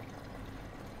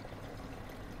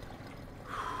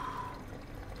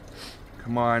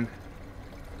 Come on.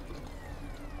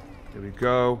 There we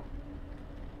go.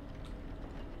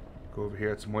 Go over here.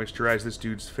 Let's moisturize this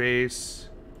dude's face.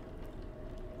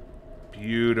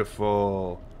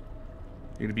 Beautiful.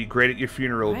 You're gonna be great at your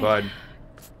funeral, bud.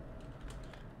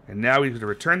 And now we have to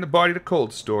return the body to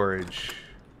cold storage.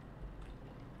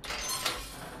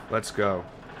 Let's go.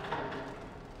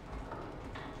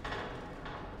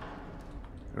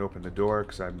 Open the door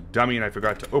because I'm a dummy and I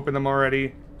forgot to open them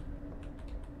already.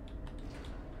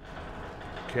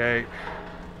 Okay.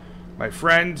 My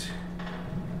friend,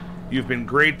 you've been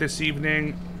great this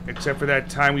evening. Except for that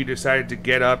time we decided to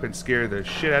get up and scare the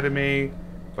shit out of me.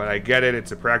 But I get it,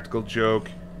 it's a practical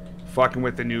joke. Fucking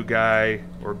with the new guy,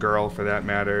 or girl for that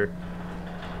matter.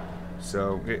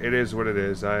 So, it is what it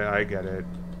is. I get it.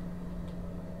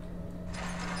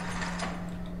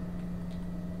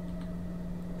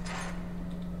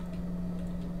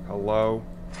 Hello?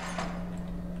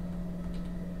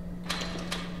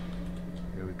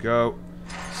 Here we go.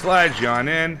 Slide you on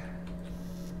in.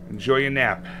 Enjoy your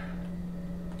nap.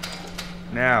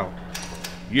 Now,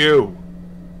 you,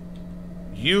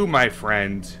 my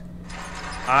friend,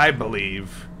 I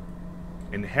believe,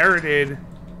 inherited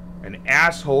an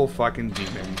asshole fucking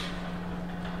demon.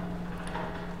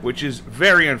 Which is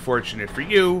very unfortunate for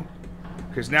you,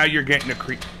 because now you're getting a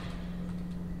creep.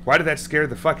 Why did that scare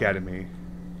the fuck out of me?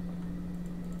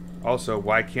 Also,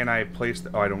 why can't I place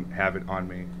the... Oh, I don't have it on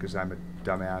me, because I'm a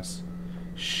dumbass.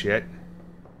 Shit.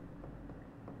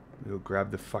 We'll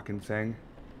grab the fucking thing.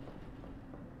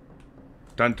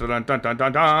 Dun dun dun dun dun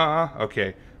dun dun.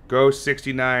 Okay. Go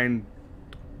 69.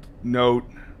 Note.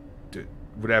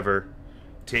 Whatever.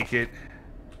 Take it.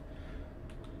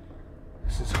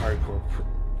 This is hardcore.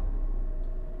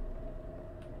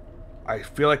 I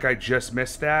feel like I just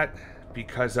missed that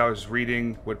because I was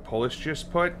reading what Polish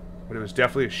just put, but it was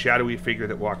definitely a shadowy figure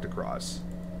that walked across.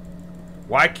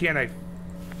 Why can't I...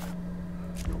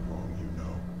 You're wrong, you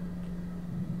know.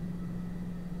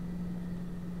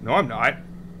 No, I'm not.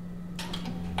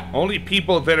 Only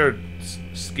people that are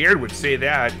scared would say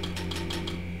that.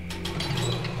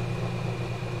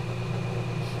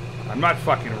 I'm not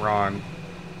fucking wrong.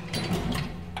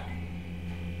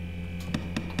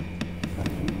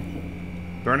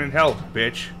 Burn in hell,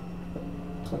 bitch.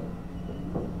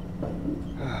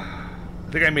 I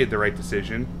think I made the right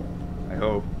decision. I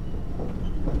hope.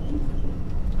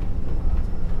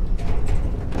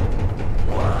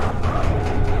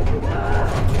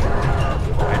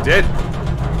 I did.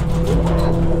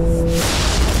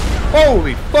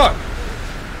 Holy fuck!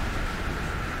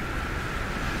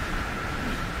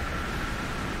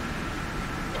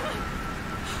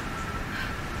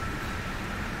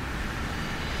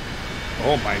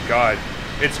 Oh my god.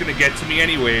 It's gonna get to me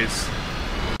anyways.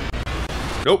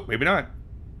 Nope, maybe not.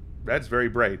 That's very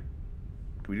bright.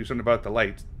 Can we do something about the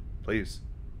light? Please.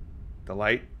 The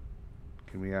light?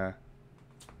 Can we,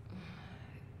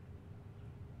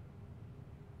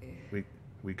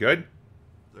 We good?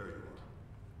 There you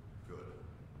are. Good.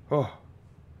 Oh.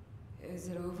 Is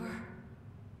it over?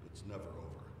 It's never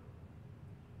over.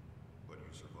 But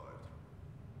you survived.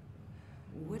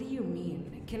 What do you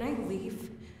mean? Can I leave?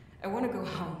 I want to go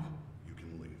home. You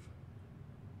can leave.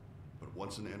 But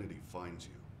once an entity finds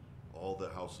you, all the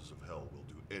houses of hell will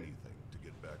do anything to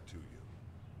get back to you.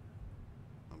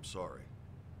 I'm sorry,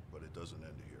 but it doesn't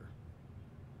end here.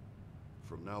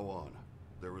 From now on,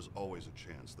 there is always a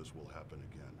chance this will happen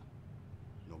again,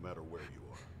 no matter where you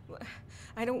are.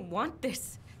 I don't want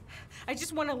this. I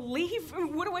just want to leave.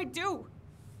 What do I do?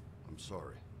 I'm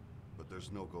sorry, but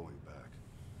there's no going back.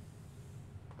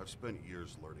 I've spent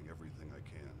years learning everything I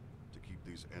can to keep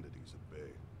these entities at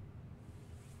bay.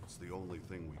 It's the only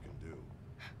thing we can do.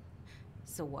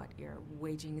 So what, you're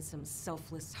waging some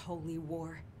selfless holy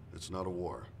war? It's not a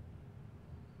war.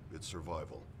 It's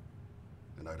survival.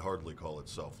 And I'd hardly call it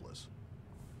selfless.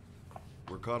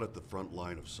 We're caught at the front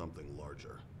line of something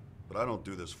larger. But I don't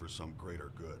do this for some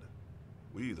greater good.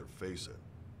 We either face it,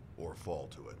 or fall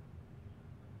to it.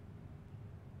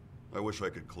 I wish I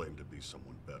could claim to be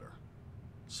someone better,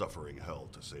 suffering hell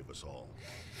to save us all.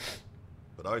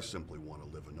 But I simply want to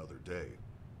live another day,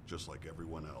 just like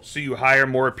everyone else. So you hire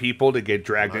more people to get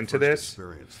dragged into this?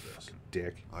 Experienced this. Fucking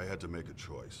dick. I had to make a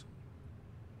choice.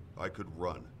 I could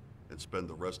run and spend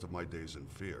the rest of my days in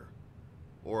fear,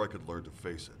 or I could learn to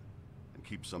face it and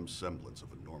keep some semblance of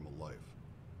a normal life.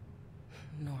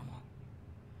 Normal.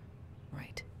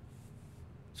 Right.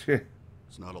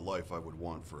 It's not a life I would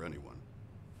want for anyone,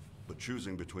 but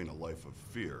choosing between a life of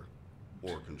fear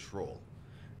or control.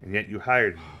 And yet you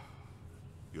hired me.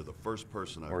 You're the first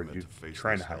person I've Or met you to face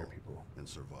trying this to hire hell people. and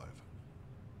survive.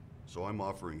 So I'm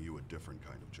offering you a different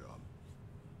kind of job.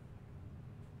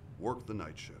 Work the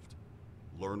night shift.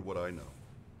 Learn what I know.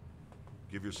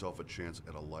 Give yourself a chance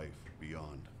at a life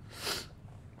beyond.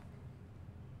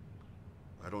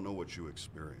 I don't know what you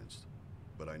experienced,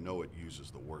 but I know it uses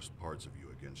the worst parts of you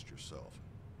against yourself.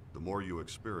 The more you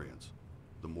experience,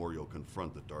 the more you'll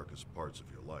confront the darkest parts of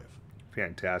your life.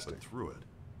 Fantastic. But through it,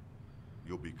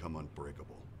 you'll become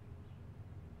unbreakable.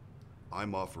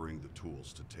 I'm offering the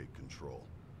tools to take control.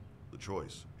 The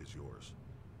choice is yours.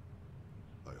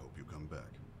 I hope you come back.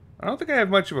 I don't think I have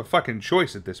much of a fucking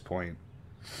choice at this point.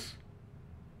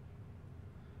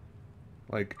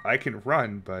 Like, I can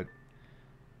run, but...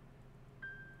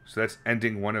 So that's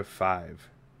ending 1 of 5.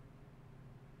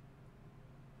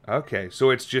 Okay, so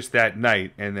it's just that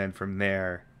night, and then from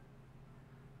there...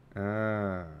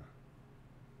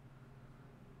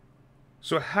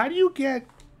 So how do you get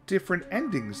different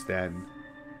endings, then?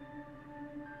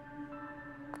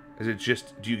 Is it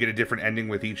just... Do you get a different ending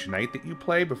with each night that you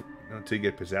play before, until you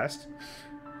get possessed?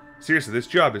 Seriously, this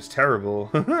job is terrible.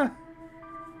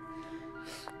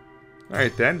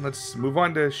 Alright then, let's move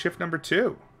on to shift number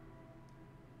 2.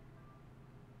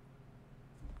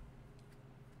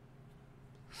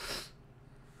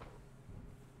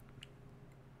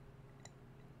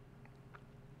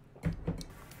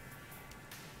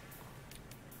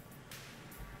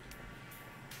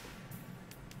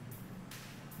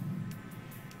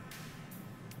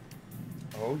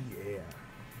 Oh yeah.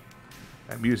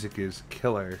 That music is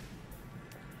killer.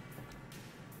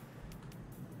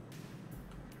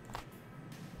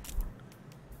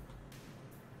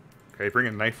 Can I bring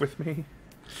a knife with me?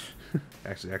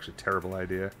 actually, terrible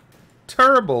idea.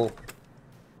 Terrible!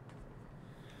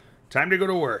 Time to go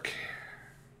to work.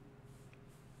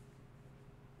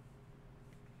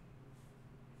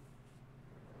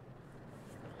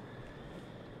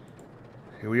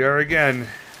 Here we are again.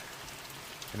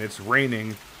 And it's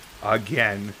raining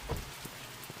again.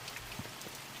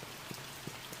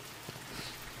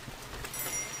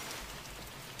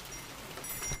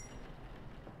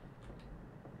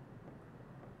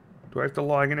 Do I have to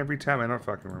log in every time? I don't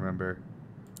fucking remember.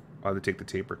 Oh, I have to take the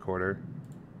tape recorder.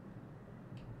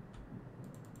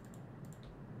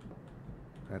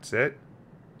 That's it.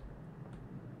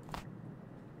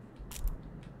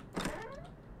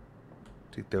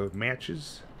 Take those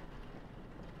matches.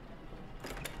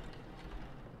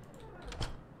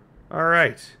 All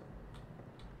right.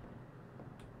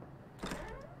 At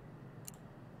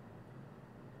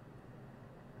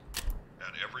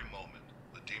every moment,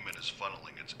 the demon is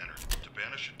funneling its energy to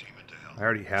banish a demon to hell. I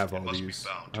already have all these.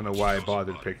 I don't know why I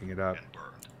bothered picking it up.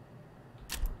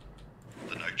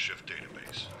 The Night Shift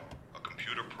database, a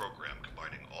computer program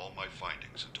combining all my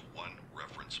findings into one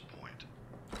reference point.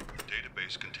 The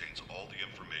database contains all the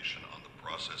information on the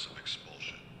process of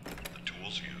expulsion, the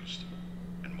tools used,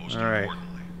 and most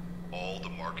importantly, all the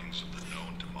markings of the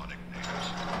known demonic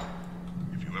names.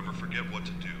 If you ever forget what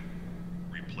to do,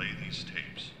 replay these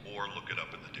tapes or look it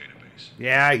up in the database.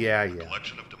 Yeah. The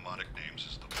collection of demonic names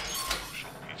is the most crucial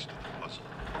piece to the puzzle.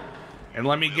 And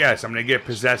let me guess, I'm gonna get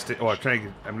possessed. Oh,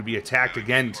 I'm gonna be attacked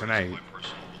again tonight.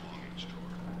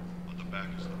 On the back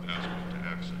is the password to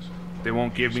access it. They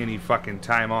won't give me any fucking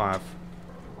time off.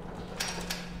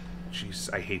 Jeez,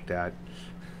 I hate that.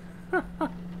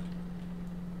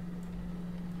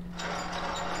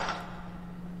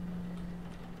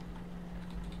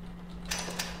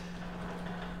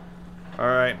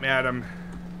 Alright, madam.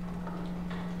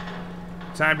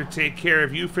 Time to take care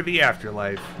of you for the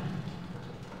afterlife.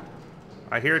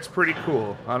 I hear it's pretty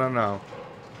cool. I don't know.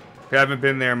 Haven't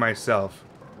been there myself.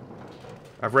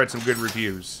 I've read some good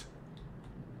reviews.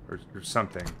 Or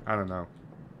something. I don't know.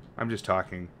 I'm just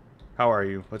talking. How are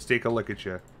you? Let's take a look at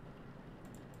you.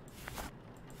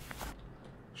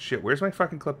 Shit, where's my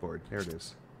fucking clipboard? There it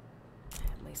is.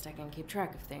 At least I can keep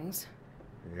track of things.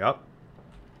 Yep.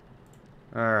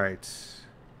 Alright.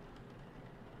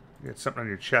 You got something on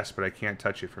your chest, but I can't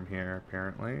touch it from here,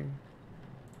 apparently.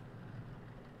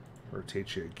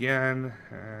 Rotate you again.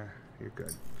 You're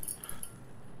good.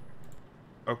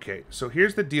 Okay, so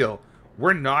here's the deal.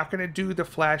 We're not going to do the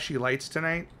flashy lights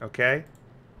tonight, okay?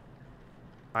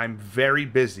 I'm very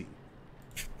busy.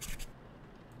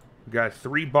 We got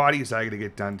 3 bodies I got to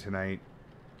get done tonight.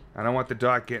 I don't want the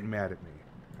doc getting mad at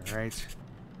me. Alright?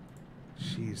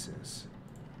 Jesus.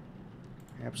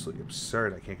 Absolutely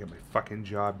absurd. I can't get my fucking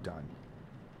job done.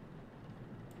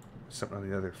 Something on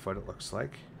the other foot, it looks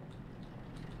like.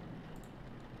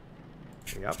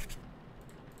 Yep.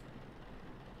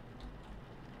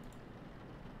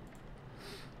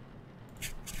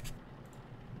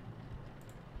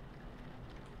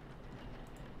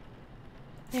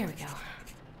 There we go.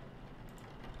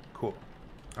 Cool.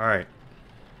 Alright.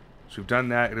 So we've done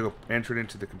that. It'll enter it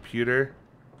into the computer.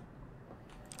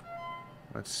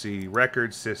 Let's see.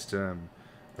 Record system.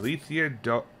 Alethea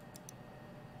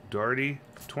Doherty.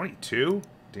 22?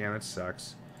 Damn, it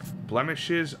sucks.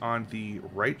 Blemishes on the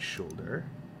right shoulder.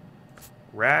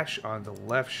 Rash on the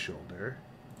left shoulder.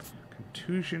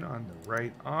 Contusion on the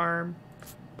right arm.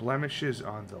 Blemishes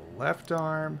on the left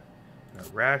arm. And a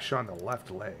rash on the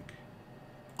left leg.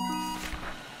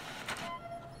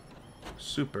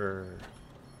 Super.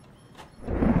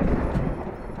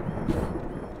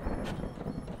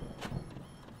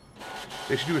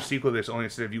 They should do a sequel to this, only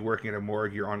instead of you working at a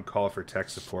morgue, you're on call for tech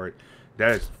support.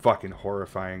 That is fucking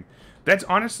horrifying. That's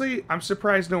honestly, I'm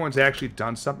surprised no one's actually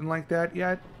done something like that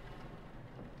yet.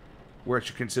 Where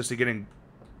you're consistently getting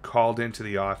called into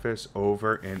the office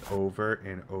over and over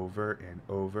and over and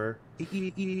over.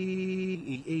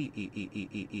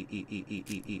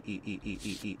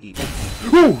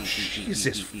 Oh,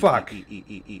 Jesus, fuck.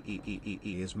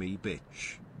 Here's me,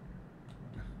 bitch.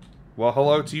 Well,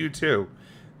 hello to you, too.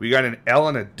 We got an L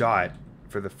and a dot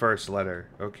for the first letter.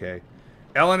 Okay.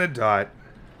 L and a dot.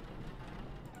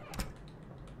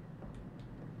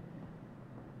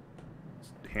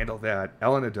 Handle that.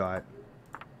 L and a dot.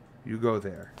 You go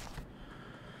there.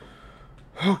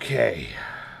 Okay.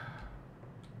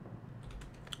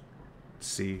 Let's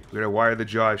see. We're going to wire the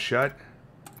jaws shut.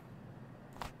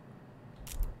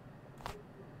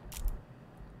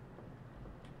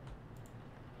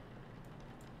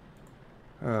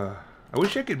 I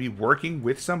wish I could be working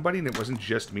with somebody and it wasn't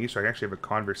just me, so I could actually have a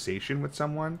conversation with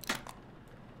someone.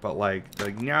 But like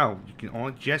no, you can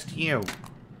only just you.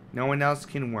 No one else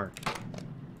can work.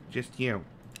 Just you.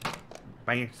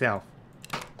 By yourself.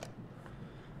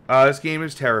 This game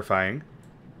is terrifying.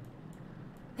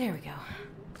 There we go.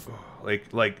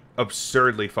 Like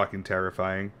absurdly fucking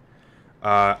terrifying.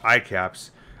 Eye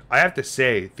caps. I have to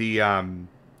say, the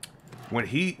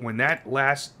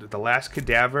last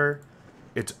cadaver,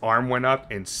 its arm went up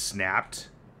and snapped.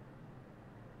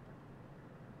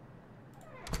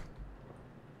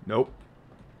 Nope.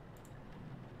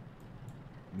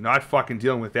 Not fucking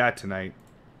dealing with that tonight.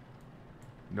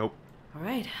 Nope.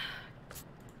 Alright.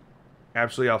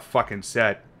 Absolutely all fucking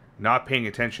set. Not paying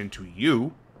attention to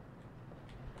you.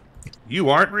 You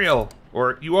aren't real.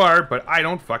 Or you are, but I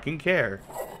don't fucking care.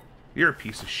 You're a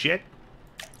piece of shit.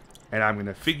 And I'm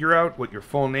gonna figure out what your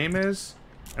full name is.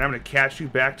 And I'm gonna catch you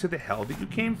back to the hell that you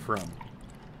came from.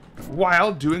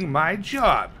 While doing my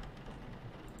job.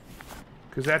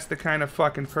 Because that's the kind of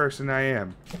fucking person I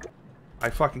am. I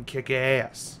fucking kick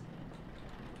ass.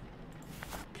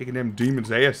 Kicking them demons'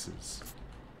 asses.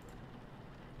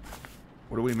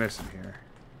 What are we missing here?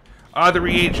 The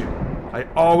reagent. I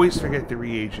always forget the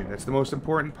reagent. That's the most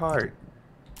important part.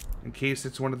 In case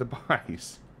it's one of the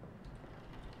bodies.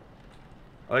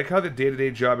 I like how the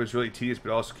day-to-day job is really tedious, but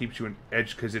also keeps you on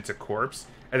edge because it's a corpse,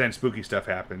 and then spooky stuff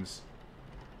happens.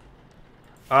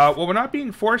 Well, we're not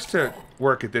being forced to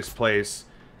work at this place.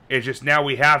 It's just now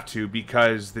we have to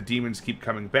because the demons keep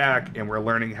coming back, and we're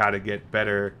learning how to get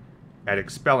better at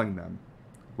expelling them,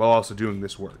 while also doing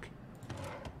this work.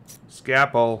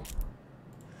 Scalpel.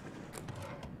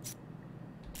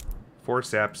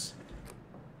 Forceps.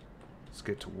 Let's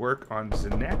get to work on the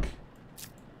neck.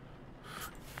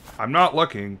 I'm not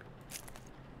looking.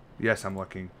 Yes, I'm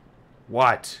looking.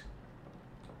 What?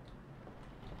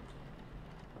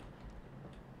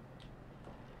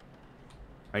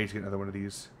 I need to get another one of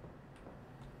these.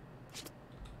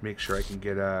 Make sure I can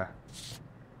get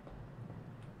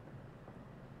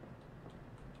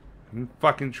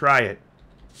fucking try it.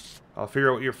 I'll figure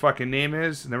out what your fucking name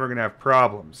is, and then we're gonna have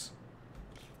problems.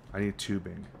 I need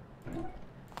tubing.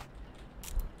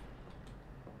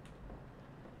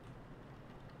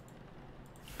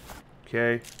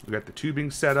 Okay, we got the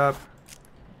tubing set up.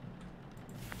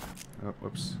 Oh,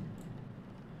 whoops.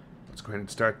 Let's go ahead and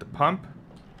start the pump.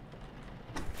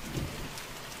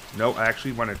 No, I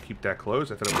actually want to keep that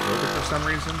closed. I thought it was open for some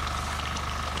reason.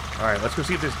 Alright, let's go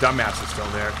see if this dumbass is still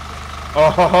there. Oh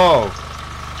ho ho!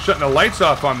 Shutting the lights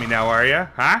off on me now, are ya?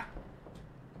 Huh?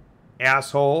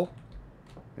 Asshole.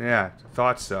 Yeah,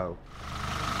 thought so.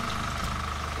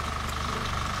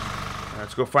 Right,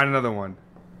 let's go find another one.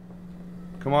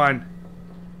 Come on.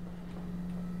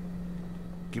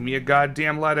 Give me a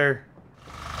goddamn letter.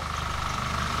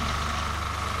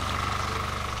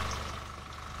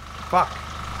 Fuck.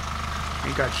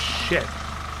 Ain't got shit.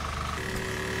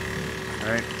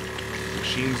 Alright.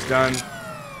 Machine's done.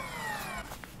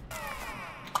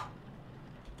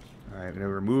 Alright, I'm gonna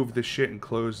remove the shit and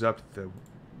close up the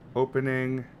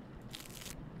opening.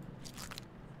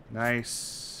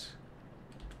 Nice.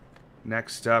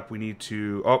 Next up, we need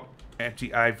to... Oh,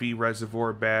 empty IV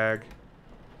reservoir bag.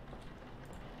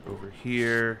 Over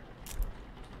here.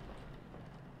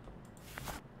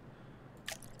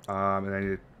 And I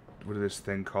need... What is this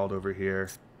thing called over here?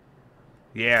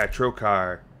 Yeah,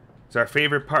 trocar. It's our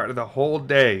favorite part of the whole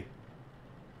day.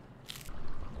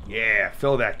 Yeah,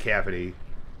 fill that cavity.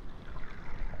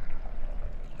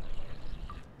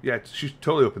 Yeah, she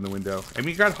totally opened the window. I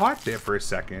mean, it got hot there for a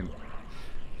second.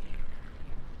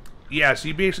 Yeah, so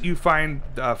you find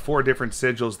 4 different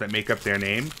sigils that make up their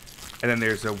name. And then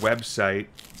there's a website.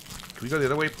 Can we go the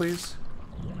other way, please?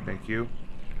 Thank you.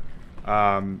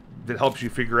 that helps you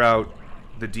figure out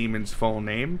the demon's full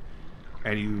name,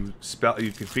 and you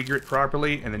configure it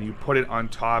properly, and then you put it on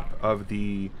top of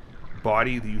the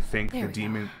body that you think the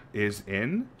demon is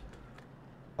in,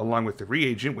 along with the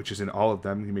reagent, which is in all of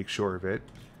them. You make sure of it,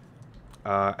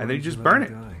 and then you just burn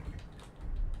it.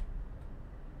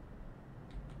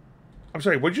 I'm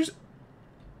sorry. What'd you?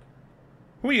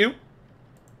 Who are you?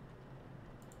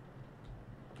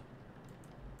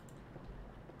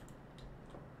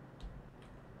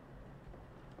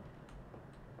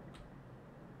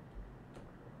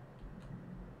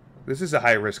 This is a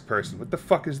high-risk person. What the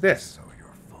fuck is this? So your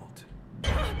fault.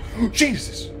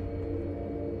 Jesus!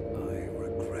 I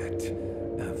regret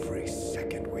every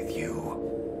second with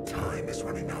you. Time is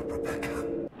running out,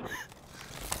 Rebecca.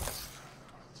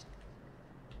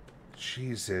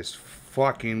 Jesus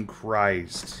fucking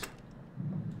Christ.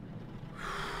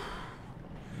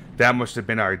 That must have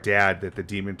been our dad that the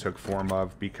demon took form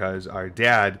of, because our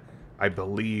dad, I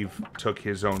believe, took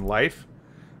his own life.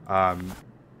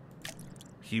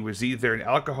 He was either an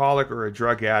alcoholic or a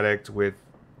drug addict with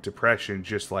depression,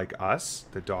 just like us,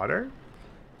 the daughter.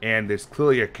 And there's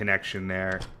clearly a connection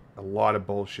there. A lot of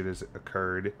bullshit has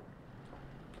occurred.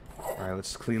 Alright,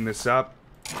 let's clean this up.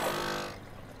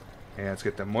 And let's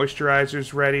get the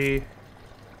moisturizers ready.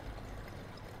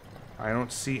 I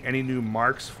don't see any new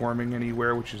marks forming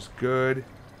anywhere, which is good.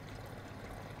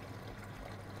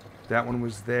 That one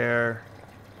was there.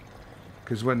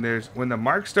 Because when the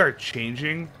marks start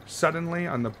changing suddenly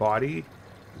on the body,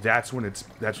 that's when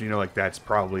you know, like, that's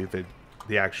probably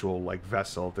the actual, like,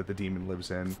 vessel that the demon lives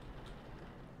in.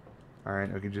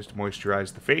 Alright, we can just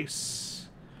moisturize the face.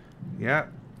 Yeah,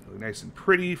 look nice and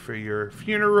pretty for your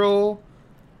funeral.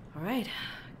 Alright.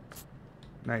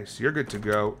 Nice, you're good to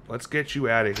go. Let's get you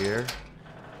out of here.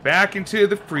 Back into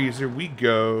the freezer we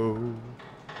go.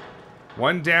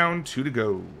 1 down, 2 to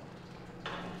go.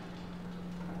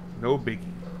 No biggie.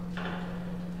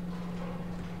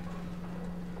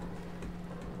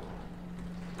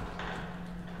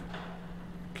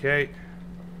 Okay.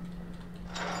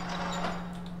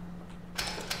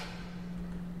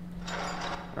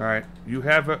 All right. You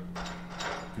have a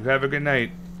good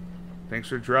night. Thanks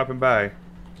for dropping by.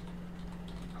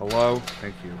 Hello.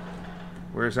 Thank you.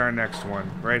 Where's our next one?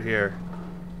 Right here.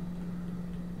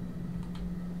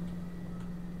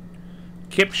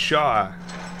 Kip Shaw.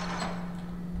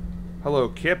 Hello,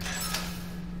 Kip.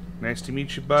 Nice to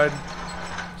meet you, bud.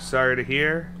 Sorry to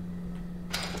hear.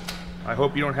 I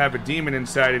hope you don't have a demon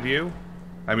inside of you.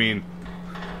 I mean,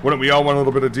 wouldn't we all want a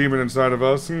little bit of demon inside of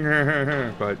us?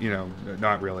 But, you know,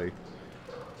 not really.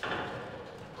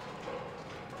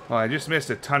 Oh, I just missed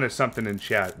a ton of something in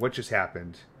chat. What just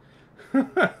happened?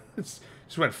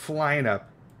 Just went flying up.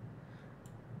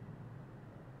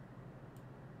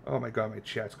 Oh my god, my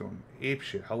chat's going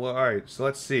apeshit. Hello, alright, so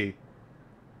let's see.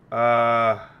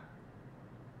 Catching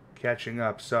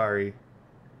up, sorry.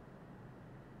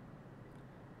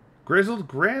 Grizzled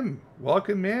Grim,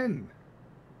 welcome in.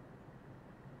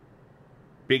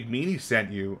 Big Meanie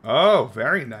sent you. Oh,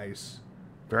 very nice.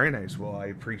 Very nice. Well, I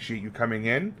appreciate you coming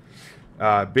in.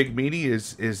 Big Meanie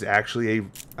is actually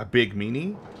a big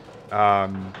meanie.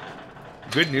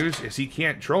 Good news is he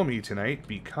can't troll me tonight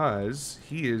because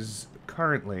he is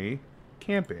currently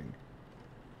camping.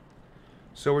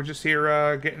 So we're just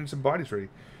here getting some bodies ready.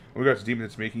 We got a demon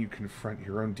that's making you confront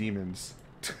your own demons.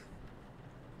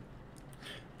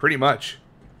 Pretty much.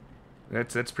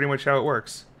 That's pretty much how it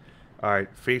works. All right,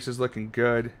 face is looking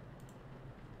good.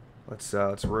 Let's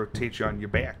rotate you on your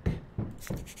back.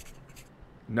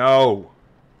 No,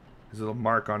 there's a little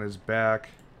mark on his back.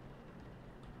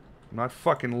 I'm not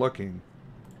fucking looking.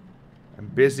 I'm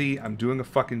busy. I'm doing a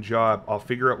fucking job. I'll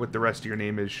figure out what the rest of your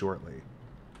name is shortly.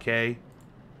 Okay?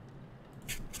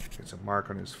 Gets a mark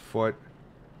on his foot.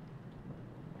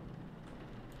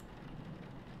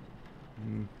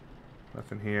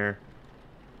 Nothing here.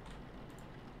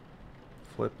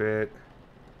 Flip it.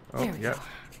 Oh, yep.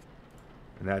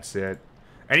 And that's it.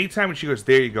 Anytime when she goes,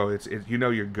 there you go, you know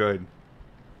you're good.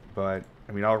 But,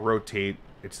 I mean, I'll rotate.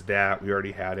 It's that. We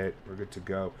already had it. We're good to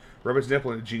go. Robot's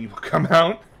nipple and the genie will come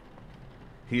out.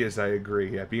 He is, I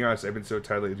agree. Yeah, being honest, I've been so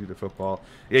tired lately due to football.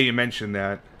 Yeah, you mentioned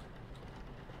that.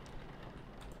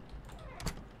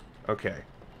 Okay.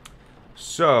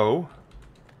 So,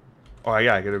 oh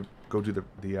yeah, I gotta go do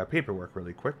the paperwork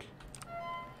really quick.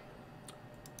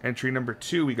 Entry number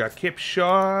 2, we got Kip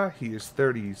Shaw. He is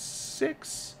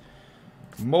 36.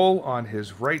 Mole on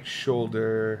his right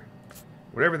shoulder.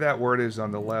 Whatever that word is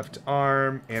on the left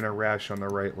arm. And a rash on the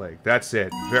right leg. That's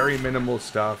it. Very minimal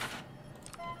stuff.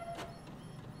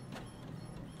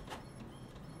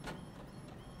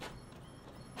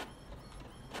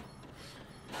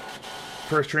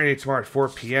 First training tomorrow at 4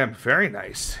 p.m. Very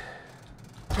nice.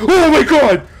 Oh my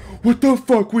god! What the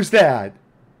fuck was that?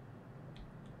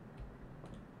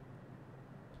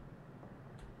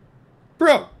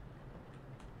 Bro!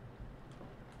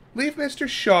 Leave Mr.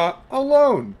 Shaw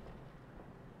alone.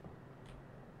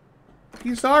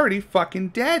 He's already fucking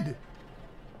dead.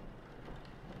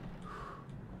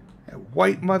 That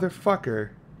white motherfucker.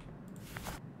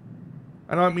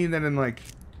 I don't mean that in, like,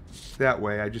 that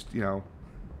way. I just, you know...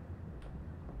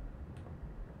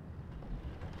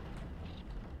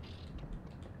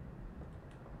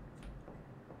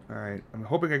 Alright, I'm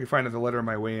hoping I can find another letter on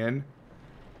my way in.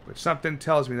 But something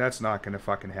tells me that's not going to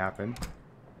fucking happen.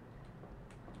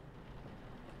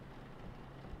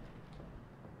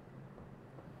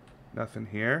 Nothing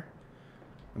here.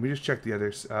 Let me just check the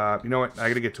others. You know what? I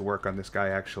gotta get to work on this guy,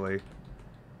 actually.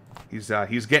 He's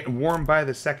getting warm by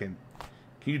the second.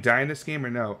 Can you die in this game or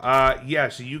no? Yeah,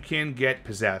 so you can get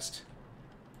possessed.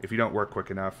 If you don't work quick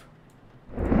enough.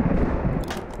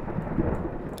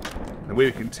 The way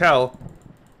we can tell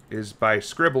is by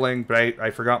scribbling, but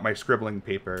I forgot my scribbling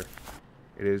paper.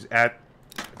 It is at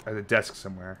the desk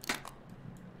somewhere.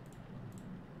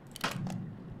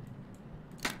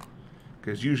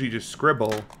 Because usually you just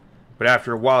scribble, but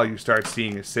after a while you start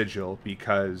seeing a sigil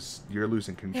because you're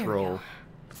losing control.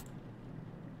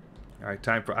 Alright,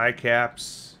 time for eye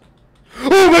caps.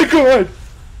 Oh my god!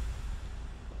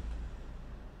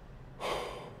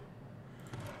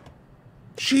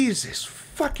 Jesus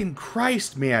fucking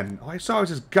Christ, man. All I saw was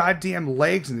his goddamn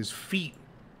legs and his feet.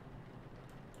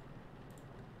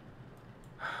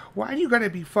 Why do you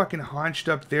gotta be fucking haunched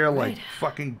up there like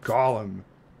fucking Gollum?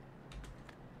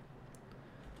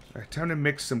 Alright, time to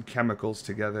mix some chemicals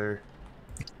together.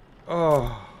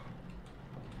 Oh.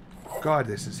 God,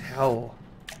 this is hell.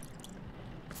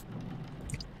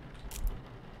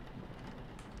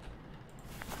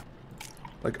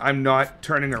 Like, I'm not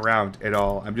turning around at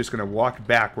all. I'm just gonna walk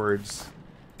backwards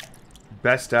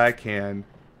best I can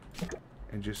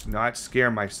and just not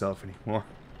scare myself anymore.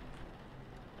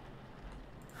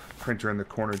 Printer in the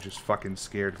corner just fucking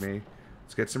scared me.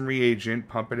 Let's get some reagent,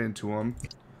 pump it into him.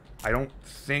 I don't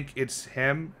think it's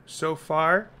him so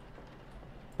far,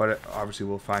 but obviously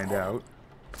we'll find out.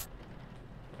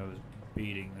 I was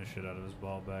beating the shit out of his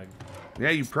ball bag.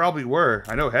 Yeah, you probably were.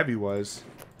 I know Heavy was.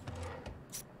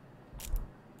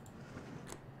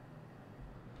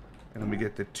 And let me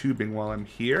get the tubing while I'm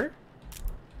here.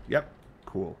 Yep,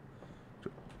 cool.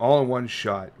 All in one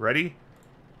shot. Ready?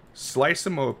 Slice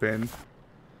them open.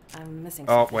 I'm missing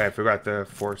Oh, something. wait, I forgot the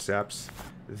forceps.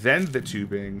 Then the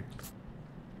tubing.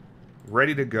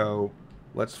 Ready to go.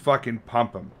 Let's fucking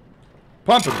pump them.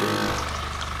 Pump them, baby.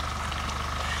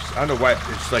 I don't know why.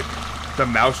 It's like the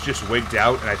mouse just wigged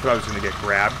out and I thought I was going to get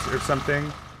grabbed or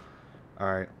something.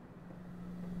 Alright.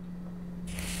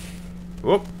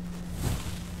 Whoop.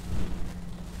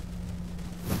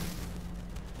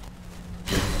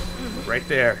 Right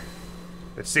there.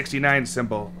 That 69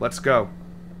 symbol. Let's go.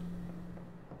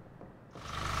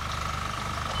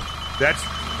 That's...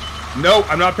 No,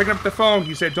 I'm not picking up the phone.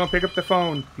 He said don't pick up the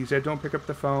phone. He said don't pick up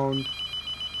the phone.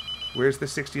 Where's the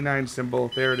 69 symbol?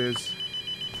 There it is.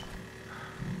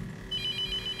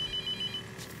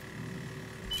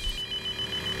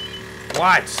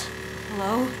 What?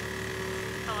 Hello?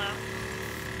 Hello?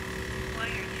 Why are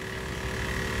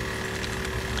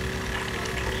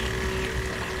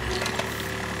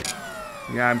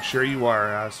you Yeah, I'm sure you are,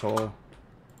 asshole.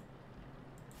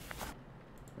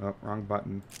 Oh, wrong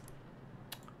button.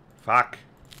 Fuck.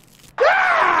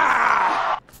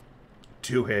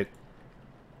 2 hit.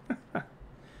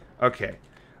 Okay.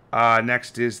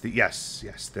 Next is the... Yes,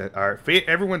 our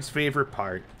everyone's favorite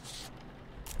part.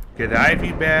 Get the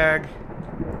IV bag.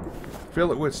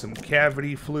 Fill it with some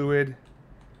cavity fluid.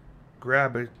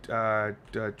 Grab a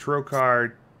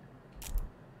trocar.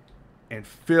 And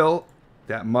fill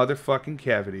that motherfucking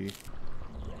cavity.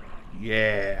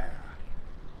 Yeah.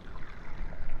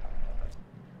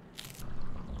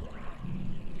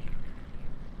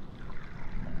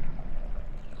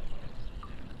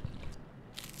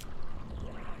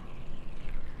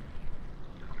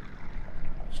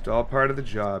 Just all part of the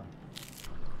job.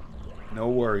 No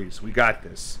worries. We got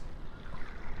this.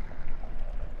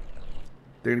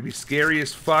 They're gonna be scary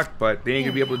as fuck, but they ain't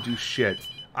gonna be able to do shit.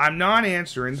 I'm not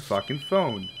answering the fucking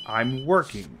phone. I'm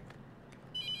working.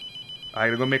 I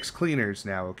gotta go mix cleaners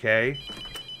now, okay?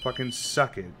 Fucking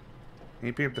suck it.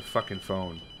 Ain't pick up the fucking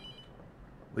phone.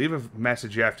 Leave a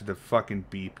message after the fucking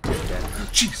beep.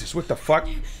 Jesus, what the fuck?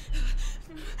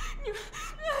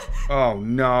 Oh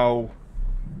no.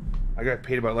 I got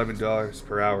paid about $11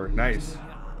 per hour. Nice.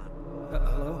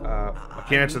 Hello? I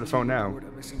can't answer the phone now.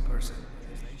 A missing person.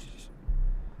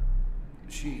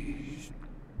 She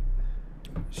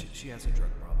has a drug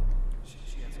problem.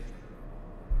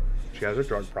 She has a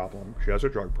drug problem. She has a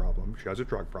drug problem. She has a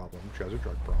drug problem. She has a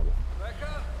drug problem.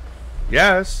 Rebecca?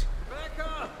 Yes.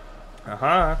 Rebecca?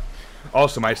 Uh-huh.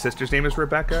 Also, my sister's name is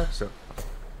Rebecca, so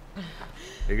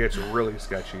it gets really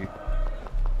sketchy.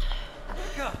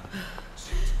 Rebecca!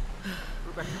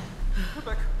 Rebecca!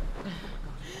 Rebecca!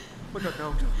 Oh my god,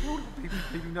 no. No,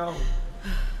 baby, no. Oh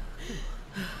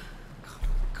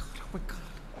my god.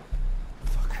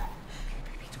 Fuck. Okay,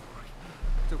 baby, don't worry.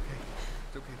 It's okay.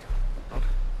 It's okay. I'll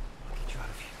get you out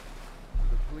of here.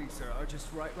 The police are just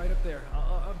right up there.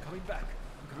 I'm coming back.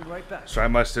 I'm coming right back. So I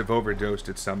must have overdosed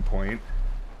at some point.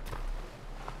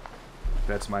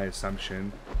 That's my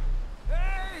assumption.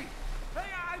 Hey! Hey,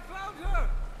 I found her!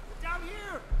 Down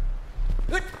here!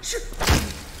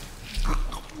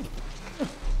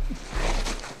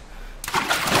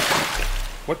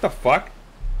 What the fuck?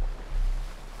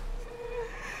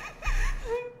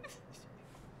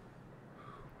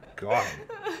 God.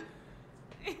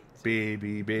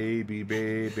 Baby, baby,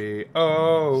 baby.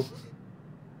 Oh.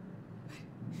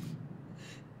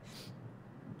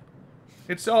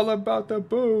 It's all about the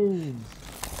boom.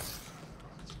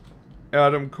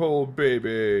 Adam Cole,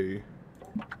 baby.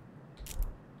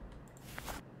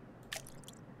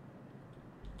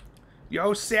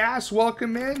 Yo, Sass,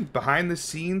 welcome in. Behind the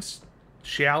scenes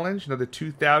challenge. Another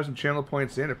 2,000 channel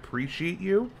points in. Appreciate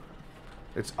you.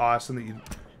 It's awesome that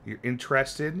you're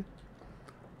interested.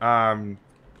 All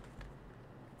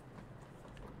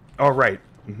right.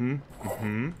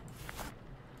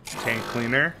 Tank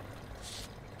cleaner.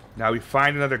 Now we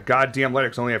find another goddamn letter,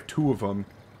 'cause I only have 2 of them.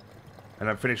 And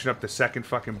I'm finishing up the second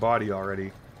fucking body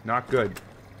already. Not good.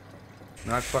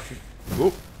 Not fucking...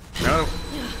 Whoop. No.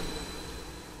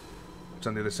 It's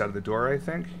on the other side of the door, I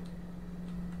think.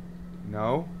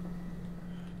 No.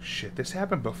 Shit, this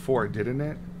happened before, didn't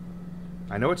it?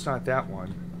 I know it's not that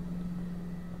one.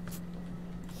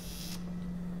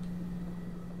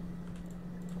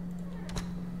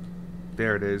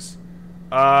 There it is.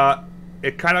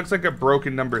 It kind of looks like a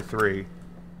broken number 3.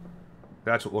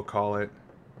 That's what we'll call it.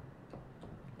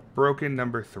 Broken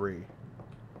number 3.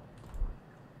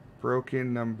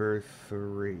 Broken number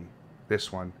 3.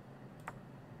 This one.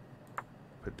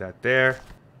 Put that there.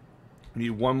 We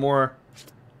need one more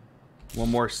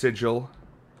sigil.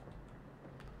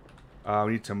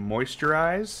 We need to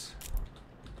moisturize.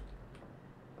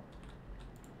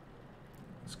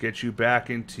 Let's get you back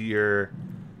into your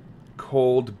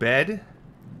cold bed.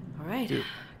 All right. Dude,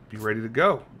 be ready to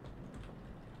go.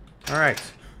 All right.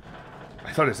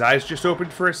 I thought his eyes just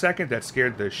opened for a second. That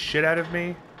scared the shit out of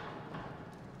me.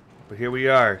 But here we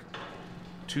are.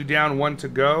 2 down, 1 to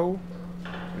go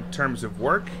in terms of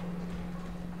work.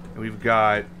 And we've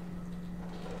got...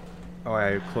 Oh,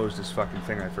 I closed this fucking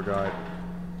thing. I forgot.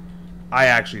 I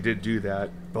actually did do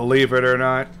that. Believe it or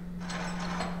not.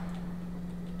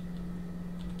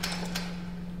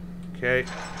 Okay.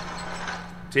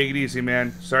 Take it easy,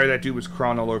 man. Sorry that dude was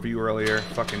crawling all over you earlier.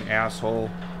 Fucking asshole.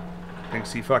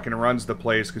 Thinks he fucking runs the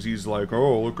place because he's like,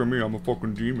 oh, look at me, I'm a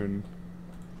fucking demon.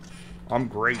 I'm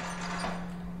great.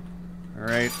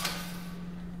 Alright.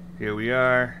 Here we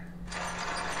are.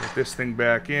 Get this thing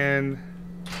back in.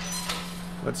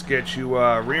 Let's get you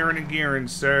rearing and gearing,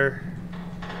 sir.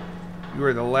 You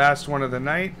are the last one of the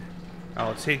night.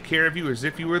 I'll take care of you as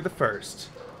if you were the first.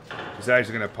 His eyes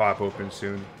are going to pop open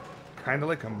soon. Kind of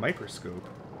like a microscope.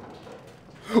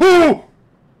 Oh!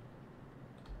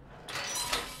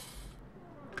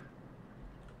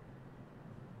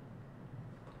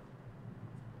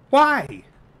 Why?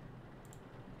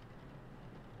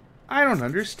 I don't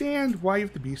understand why you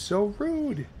have to be so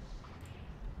rude.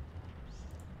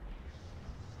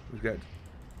 We've got...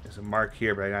 There's a mark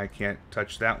here, but I can't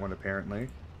touch that one, apparently.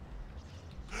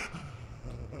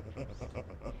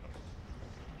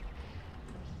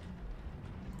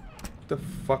 What the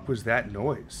fuck was that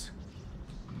noise?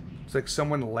 It's like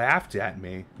someone laughed at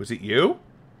me. Was it you?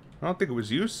 I don't think it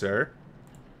was you, sir.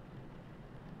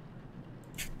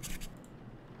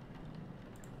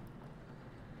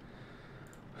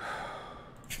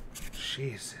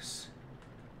 Jesus.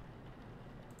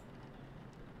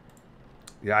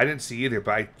 Yeah, I didn't see either,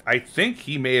 but I think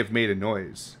he may have made a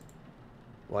noise.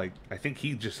 Like, I think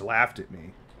he just laughed at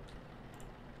me.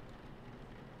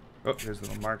 Oh, there's a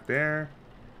little mark there.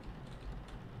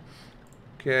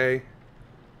 Okay.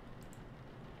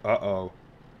 Uh-oh.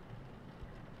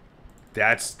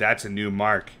 That's a new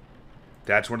mark.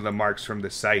 That's one of the marks from the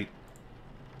site.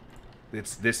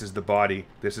 This is the body.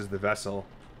 This is the vessel.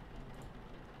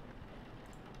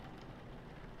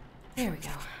 There we go.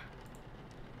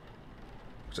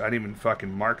 So I didn't even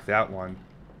fucking mark that one.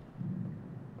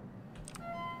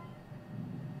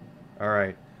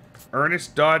 Alright.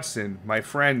 Ernest Dodson, my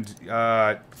friend,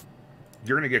 you're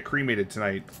gonna get cremated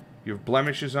tonight. You have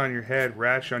blemishes on your head,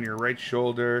 rash on your right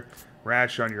shoulder,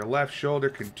 rash on your left shoulder,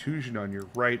 contusion on your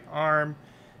right arm,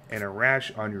 and a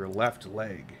rash on your left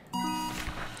leg.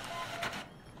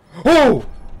 Oh!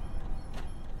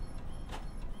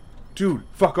 Dude,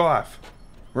 fuck off.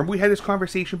 Remember we had this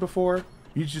conversation before?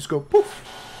 You just go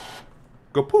poof.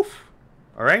 Go poof.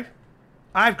 Alright?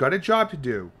 I've got a job to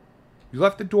do. You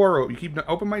left the door open. You keep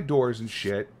open my doors and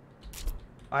shit.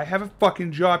 I have a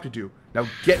fucking job to do. Now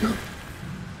get...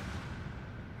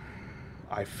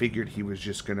 I figured he was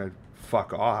just gonna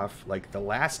fuck off like the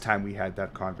last time we had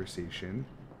that conversation.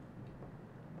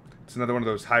 It's another one of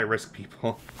those high-risk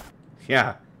people.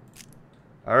 Yeah.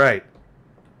 Alright.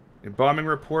 Embalming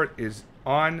report is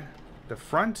on the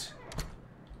front.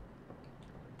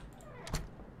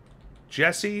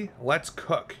 Jesse, let's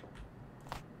cook.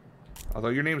 Although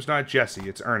your name's not Jesse,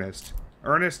 it's Ernest.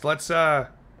 Ernest, let's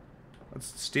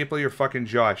staple your fucking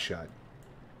jaw shut.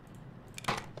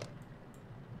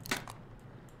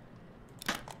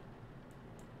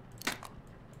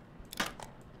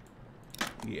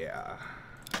 Yeah.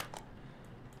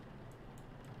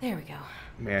 There we go.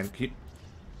 Man,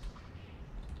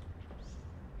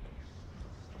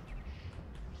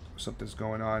 something's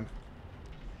going on.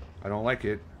 I don't like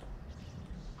it.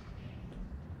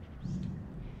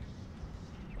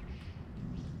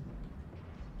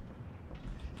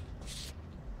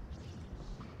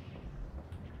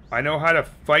 I know how to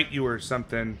fight you or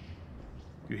something.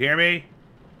 You hear me?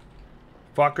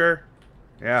 Fucker?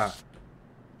 Yeah.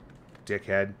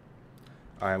 Dickhead.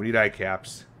 Alright, we need eye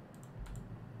caps.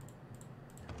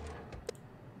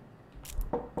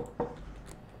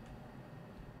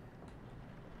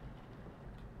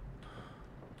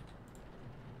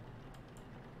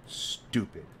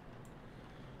 Stupid.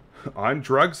 On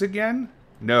drugs again?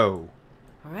 No.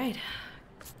 Alright.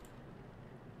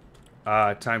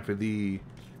 Time for the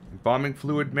embalming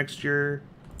fluid mixture.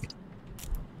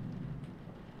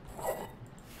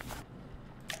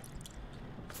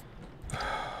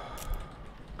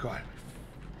 God.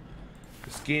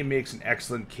 This game makes an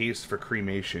excellent case for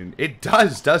cremation. It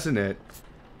does, doesn't it?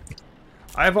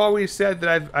 I've always said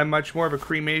that I'm much more of a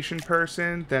cremation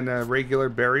person than a regular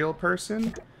burial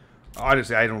person.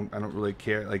 Honestly, I don't really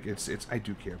care. Like I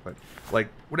do care, but like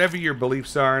whatever your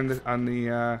beliefs are on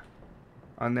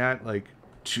that, like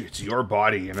it's your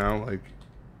body, you know, like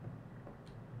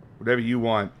whatever you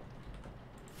want.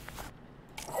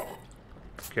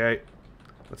 Okay,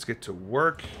 let's get to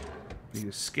work. Need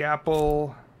a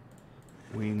scalpel.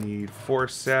 We need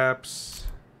forceps,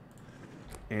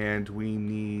 and we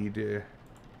need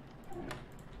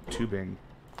tubing.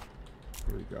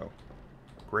 Here we go.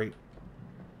 Great.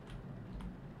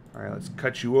 All right, let's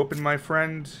cut you open, my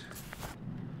friend.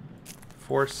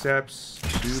 Forceps,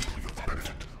 tube.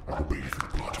 I will bathe in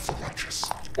the blood of the righteous.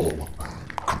 All of man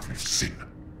could be sin.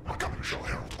 My coming shall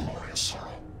herald glorious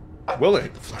sorrow. Will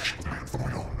it? The flesh of man for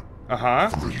my own.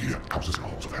 3 houses and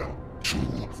halls of hell. 2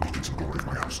 meetings and glory of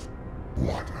my house.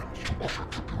 1 to usher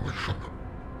tribulation.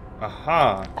 I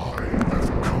have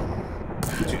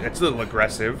come. Dude, that's a little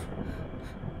aggressive.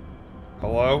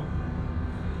 Hello?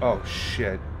 Oh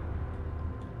shit.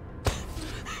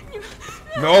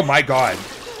 No, my God.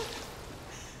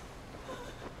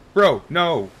 Bro,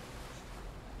 no.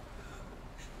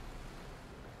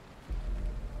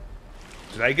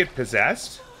 Did I get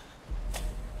possessed?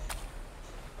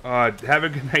 Have a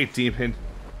good night, demon.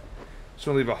 Just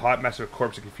want to leave a hot mess of a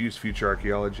corpse to confuse future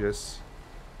archaeologists.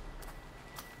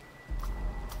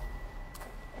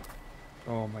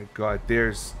 Oh my God,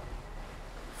 there's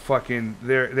fucking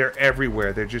they're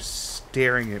everywhere. They're just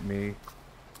staring at me.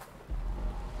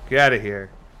 Get out of here.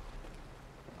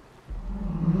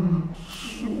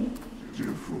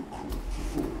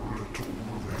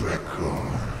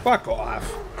 Fuck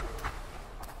off.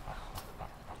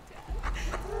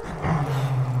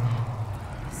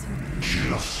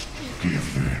 Just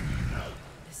give in.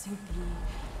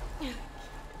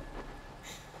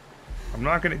 I'm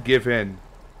not gonna give in.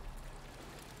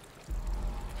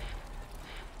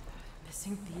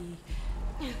 Missing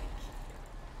the...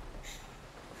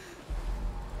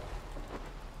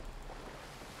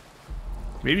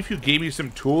 Maybe if you gave me some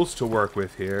tools to work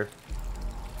with here.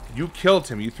 You killed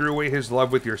him. You threw away his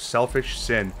love with your selfish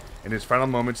sin. In his final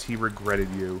moments, he regretted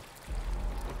you.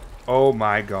 Oh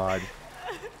my God.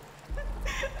 I'm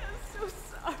so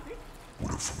sorry.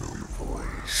 What a familiar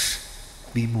voice.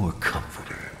 Be more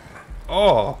comforting.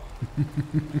 Oh.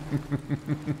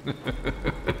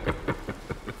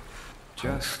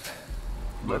 Just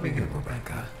let me in,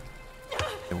 Rebecca.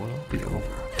 It will all be over.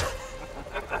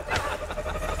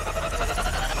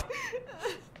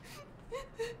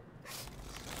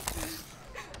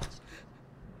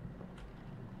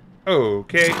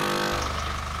 Okay.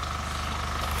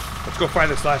 Let's go find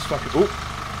this last fucking... Oop.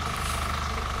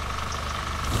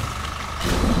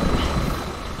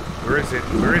 Where is it?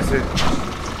 Where is it?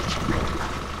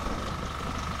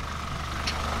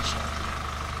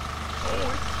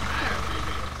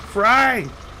 Fry!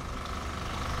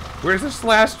 Where's this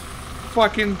last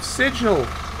fucking sigil?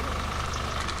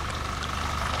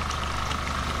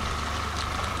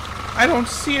 I don't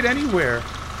see it anywhere.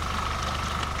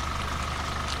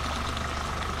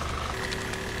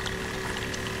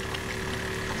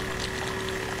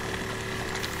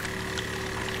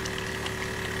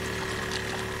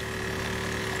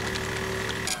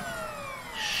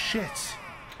 Shit.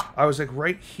 I was like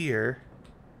right here.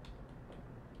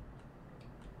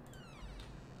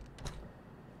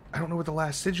 I don't know what the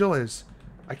last sigil is.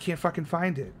 I can't fucking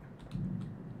find it.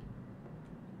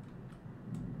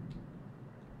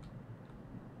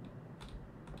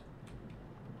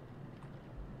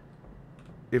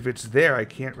 If it's there, I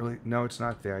can't really... No, it's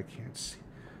not there. I can't see.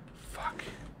 Fuck.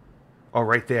 Oh,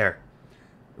 right there.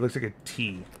 It looks like a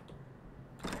T.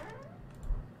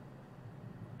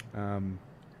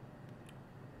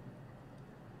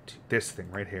 This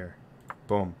thing right here.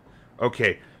 Boom.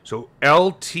 Okay, so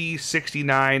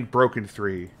LT69 broken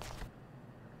 3.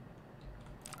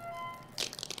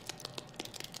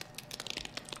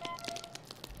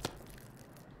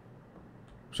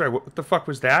 Sorry, what the fuck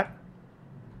was that?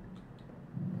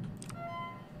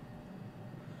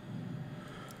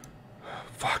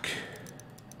 Fuck.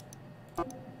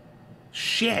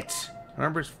 Shit. I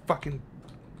remember his fucking...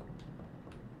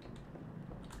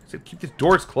 I said keep the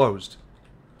doors closed.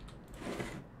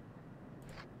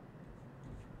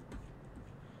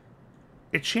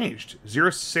 It changed.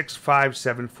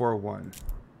 065741.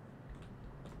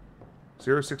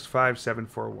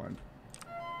 065741.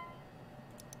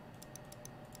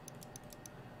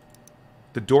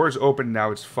 The door's open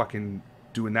now. It's fucking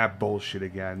doing that bullshit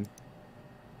again.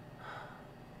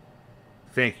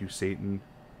 Thank you, Satan.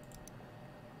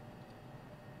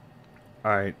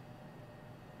 Alright.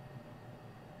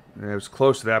 It was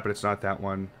close to that, but it's not that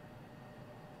one.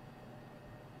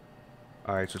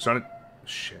 Alright, so it's not a...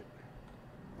 Shit.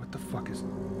 What the fuck is...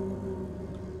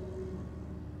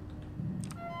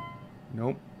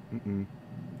 Nope. Mm-mm.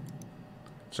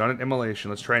 It's not an immolation.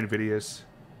 Let's try Invidious.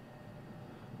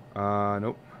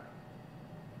 Nope.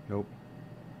 Nope.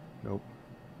 Nope.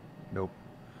 Nope.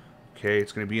 Okay,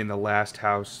 it's going to be in the last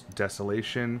house.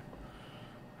 Desolation.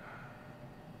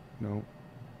 Nope.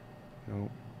 Nope.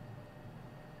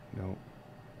 Nope.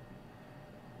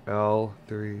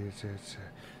 L3... It's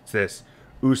this.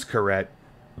 Uskaret.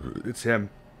 It's him.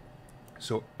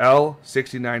 So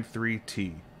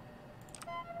L693T.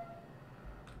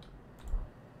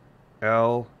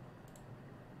 L...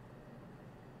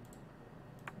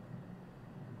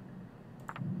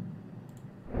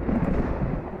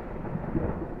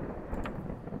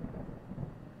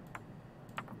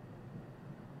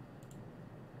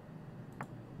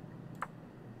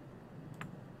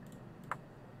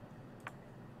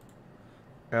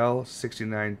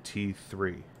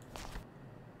 L69T3.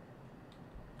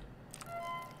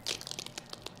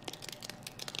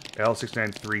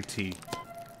 L693T.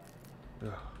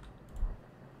 Ugh.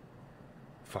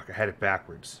 Fuck, I had it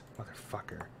backwards.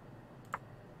 Motherfucker.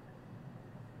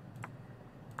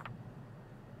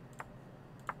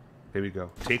 There we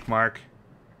go. Take mark.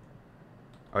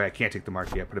 Oh, yeah, I can't take the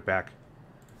mark yet. Put it back.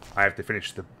 I have to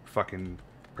finish the fucking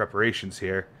preparations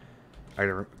here.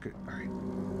 Alright.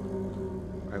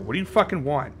 Alright, what do you fucking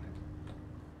want?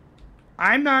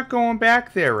 I'm not going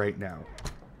back there right now.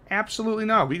 Absolutely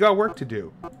not. We got work to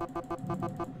do.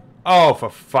 Oh, for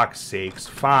fuck's sakes.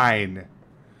 Fine.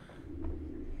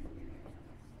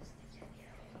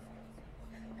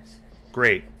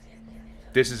 Great.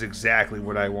 This is exactly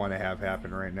what I want to have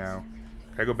happen right now.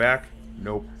 Can I go back?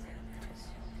 Nope.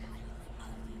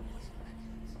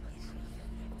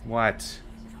 What?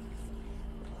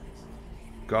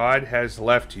 God has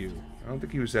left you. I don't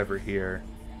think he was ever here,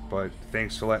 but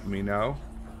thanks for letting me know.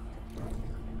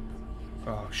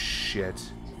 Oh,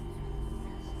 shit.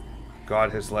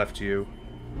 God has left you.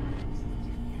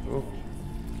 Oh.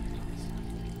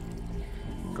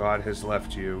 God has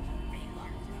left you.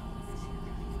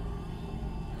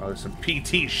 Oh, there's some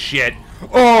PT shit.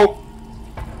 Oh!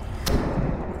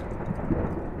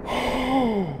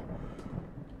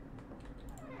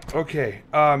 Okay,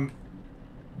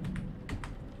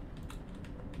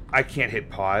 I can't hit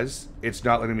pause. It's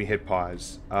not letting me hit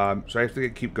pause. So I have to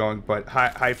keep going. But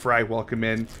hi, Fry. Welcome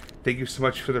in. Thank you so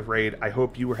much for the raid. I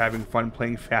hope you were having fun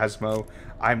playing Phasmo.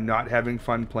 I'm not having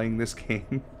fun playing this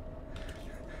game.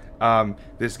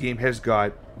 This game has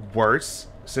got worse.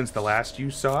 since the last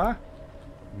you saw?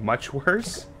 Much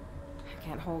worse? I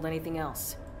can't hold anything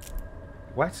else.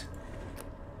 What?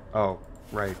 Oh,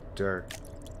 right, dirt.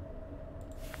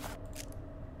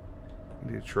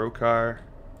 Need a trocar.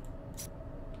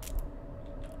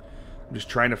 I'm just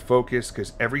trying to focus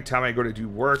because every time I go to do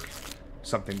work,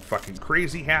 something fucking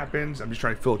crazy happens. I'm just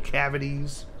trying to fill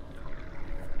cavities.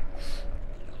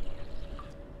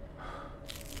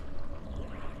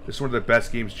 This is one of the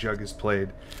best games Jugg has played.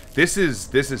 This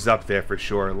is up there for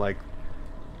sure. Like,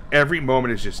 every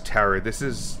moment is just terror. This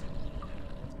is...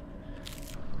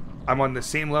 I'm on the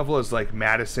same level as, like,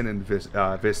 Madison and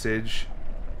Visage.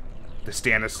 The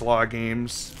Stanislaw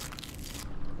games.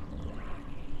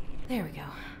 There we go.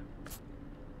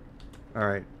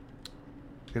 Alright.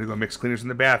 Gonna go mix cleaners in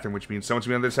the bathroom, which means someone's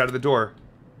gonna be on the other side of the door.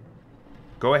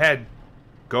 Go ahead.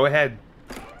 Go ahead.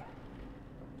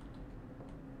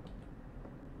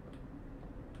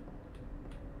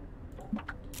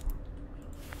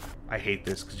 I hate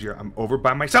this because I'm over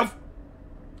by myself.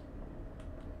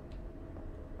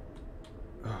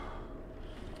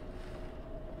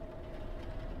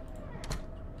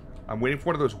 I'm waiting for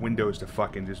one of those windows to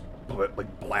fucking just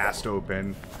like blast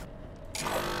open.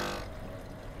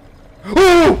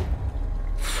 Oh!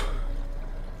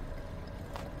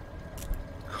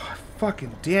 God,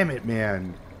 fucking damn it,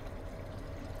 man.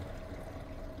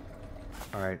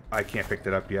 Alright, I can't pick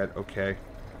that up yet. Okay.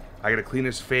 I gotta clean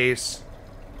his face.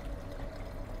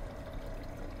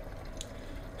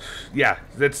 Yeah,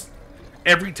 that's...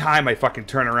 Every time I fucking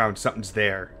turn around, something's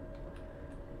there.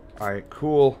 Alright,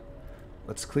 cool.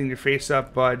 Let's clean your face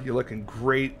up, bud. You're looking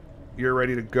great. You're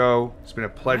ready to go. It's been a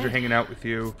pleasure hanging out with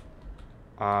you.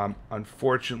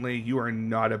 Unfortunately, you are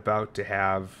not about to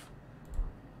have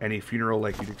any funeral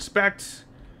like you'd expect.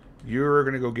 You're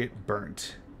gonna go get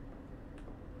burnt.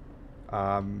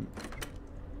 But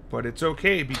it's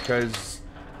okay because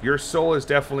your soul is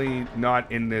definitely not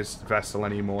in this vessel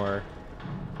anymore.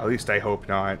 At least I hope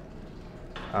not.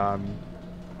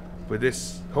 But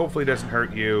this hopefully doesn't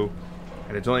hurt you.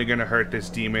 And it's only gonna hurt this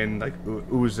demon, like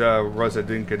Uza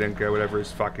Rosadinka Dinka, whatever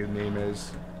his fucking name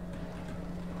is.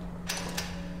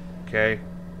 Okay.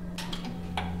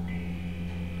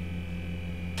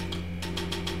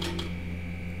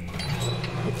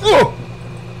 Oh!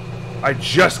 I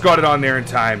just got it on there in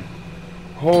time.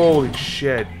 Holy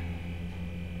shit.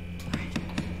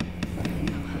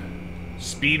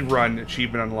 Speed run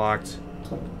achievement unlocked.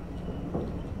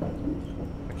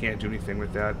 I can't do anything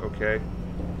with that. Okay.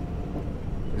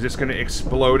 Is this gonna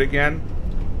explode again?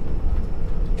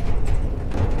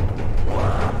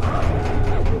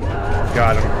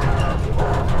 Got him.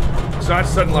 It's not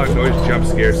sudden lock noise jump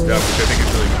scare stuff, which I think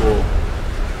is really cool.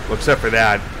 Well, except for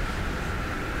that.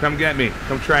 Come get me.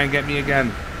 Come try and get me again.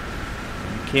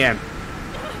 You can't.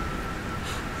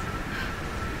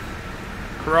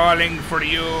 Crawling for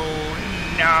you.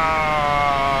 No.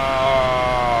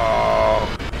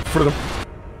 For the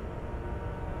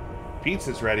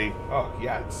pizza's ready. Oh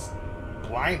yeah, it's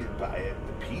blinded by it.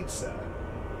 The pizza.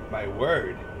 My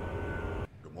word.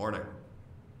 Good morning.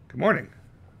 Good morning.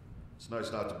 It's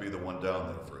nice not to be the one down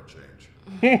there for a change.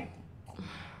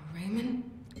 Raymond?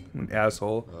 An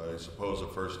asshole. I suppose a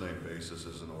first name basis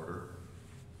is in order.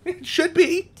 It should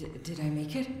be. Did I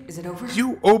make it? Is it over?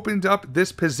 You opened up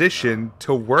this position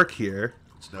to work here.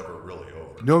 It's never really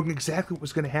over. Knowing exactly what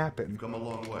was going to happen. You've come a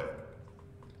long way.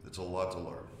 It's a lot to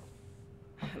learn.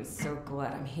 I'm so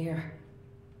glad I'm here.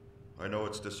 I know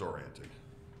it's disorienting.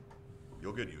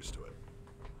 You'll get used to it.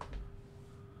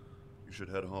 You should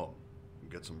head home and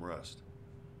get some rest.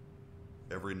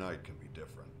 Every night can be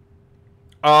different.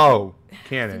 Oh,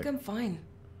 can I think it? I'm fine.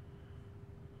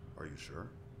 Are you sure?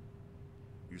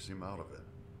 You seem out of it.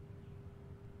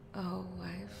 Oh,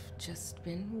 I've just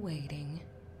been waiting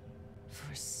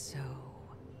for so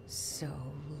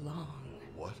long.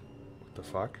 What? What the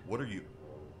fuck? What are you...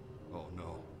 Oh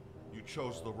no. You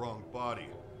chose the wrong body.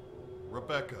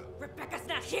 Rebecca. Rebecca's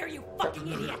not here, you fucking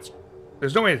idiot!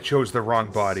 There's no way it chose the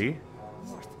wrong body.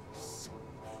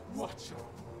 Watch your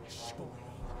flesh away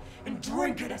and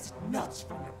drink it as it melts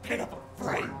from your pitiful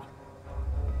frame.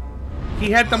 He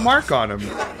had the mark on him.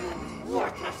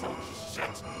 Worthless old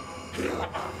shit.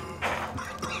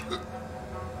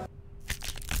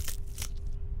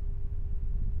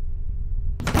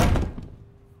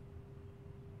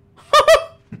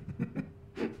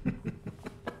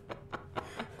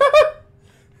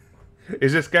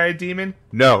 Is this guy a demon?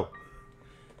 No.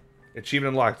 Achievement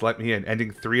unlocked. Let me in.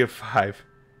 Ending 3 of 5.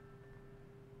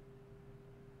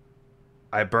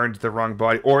 I burned the wrong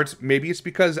body, or maybe it's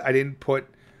because I didn't put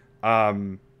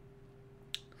the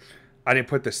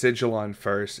sigil on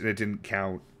first and it didn't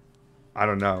count. I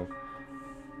don't know.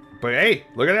 But hey,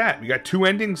 look at that. We got 2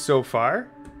 endings so far.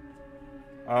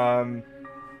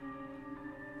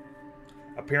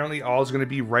 Apparently all is going to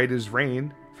be right as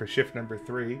rain for shift number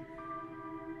 3.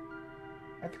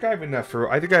 I think I have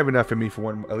enough in me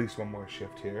for at least one more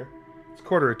shift here. It's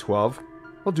 11:45.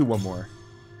 We'll do one more.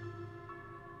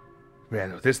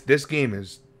 Man, this game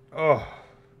is, oh,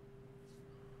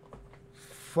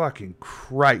 fucking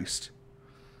Christ.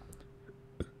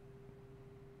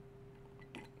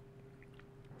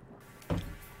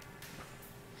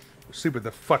 Sleep with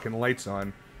the fucking lights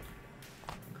on.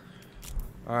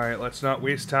 Alright, let's not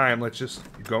waste time. Let's just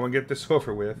go and get this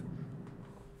over with.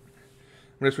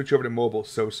 I'm gonna switch over to mobile.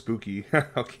 So spooky.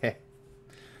 Okay.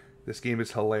 This game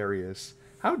is hilarious.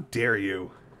 How dare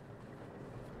you?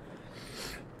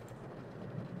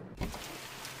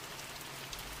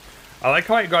 I like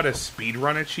how I got a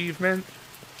speedrun achievement.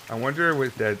 I wonder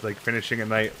with that, like, finishing a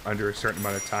night under a certain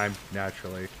amount of time,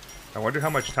 naturally. I wonder how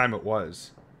much time it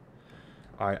was.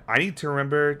 Alright, I need to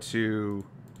remember to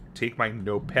take my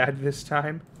notepad this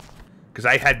time, because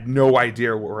I had no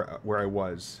idea where I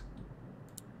was.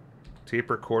 Tape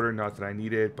recorder, not that I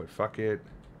need it, but fuck it.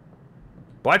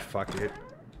 But fuck it.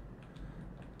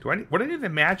 What are any of the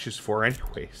matches for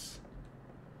anyways?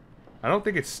 I don't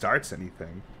think it starts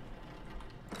anything.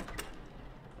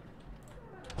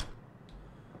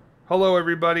 Hello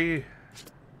everybody.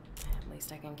 At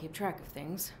least I can keep track of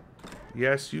things.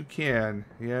 Yes you can.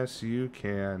 Yes you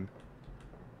can.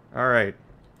 Alright.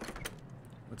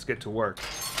 Let's get to work.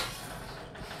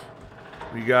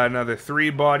 We got another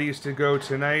 3 bodies to go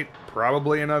tonight.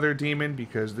 Probably another demon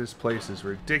because this place is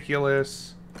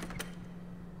ridiculous.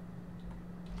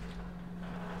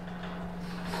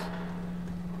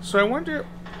 So I wonder...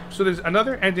 So there's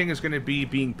another ending is going to be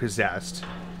being possessed.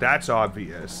 That's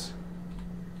obvious.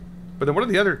 But then what are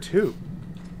the other 2?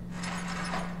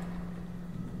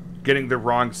 Getting the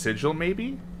wrong sigil,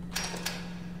 maybe?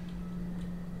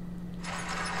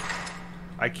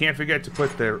 I can't forget to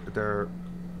put the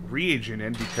reagent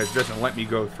in because it doesn't let me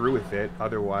go through with it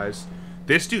otherwise.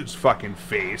 This dude's fucking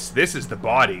face. This is the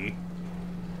body.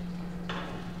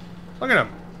 Look at him.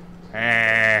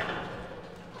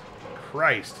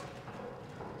 Christ.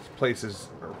 This place is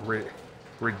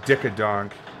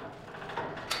ridicadonk.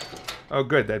 Oh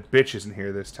good, that bitch isn't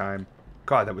here this time.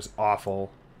 God, that was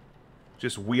awful.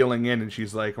 Just wheeling in and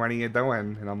she's like, what are you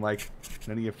doing? And I'm like,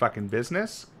 none of your fucking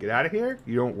business? Get out of here?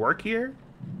 You don't work here?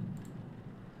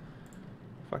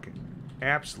 Fucking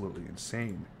absolutely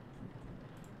insane.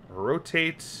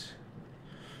 Rotate.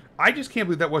 I just can't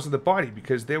believe that wasn't the body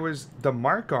because there was the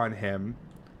mark on him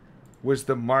was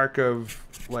the mark of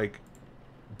like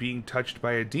being touched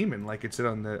by a demon, like it said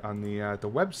on the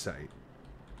website.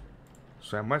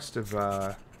 So I must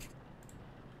have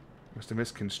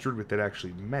misconstrued what that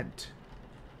actually meant.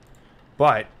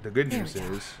 But the good news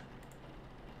is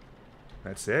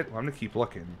that's it. Well, I'm gonna keep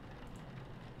looking.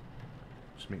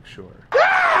 Just make sure.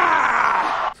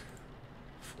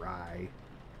 Fry.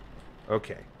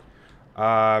 Okay.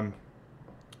 Let's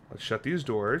shut these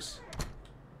doors.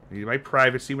 I need my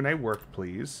privacy when I work,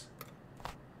 please.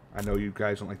 I know you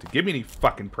guys don't like to give me any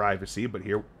fucking privacy, but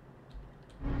here...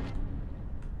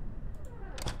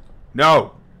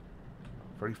 No!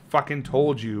 I've already fucking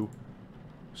told you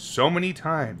so many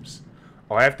times.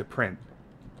 Oh, I have to print.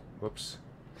 Whoops.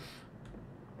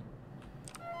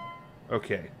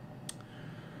 Okay.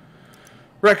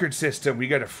 Record system. We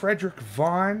got a Frederick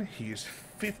Vaughn. He's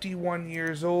 51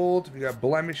 years old. We got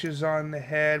blemishes on the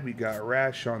head. We got a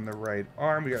rash on the right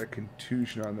arm. We got a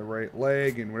contusion on the right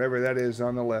leg. And whatever that is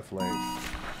on the left leg.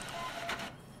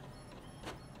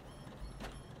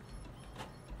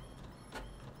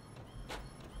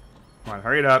 Come on,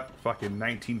 hurry it up. Fucking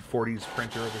 1940s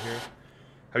printer over here.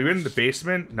 Have you been in the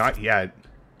basement? Not yet.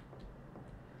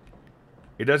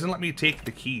 It doesn't let me take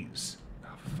the keys. Oh,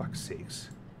 for fuck's sakes.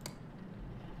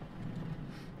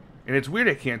 And it's weird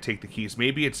I can't take the keys.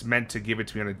 Maybe it's meant to give it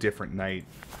to me on a different night.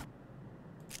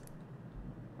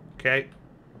 Okay.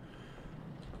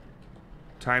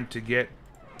 Time to get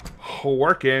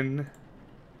working.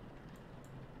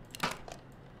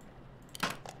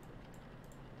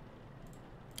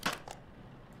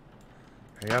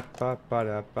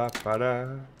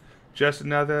 Just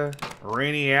another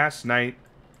rainy ass night.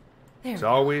 It's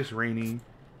always rainy.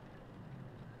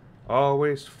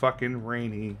 Always fucking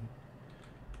rainy.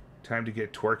 Time to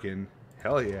get twerking.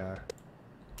 Hell yeah.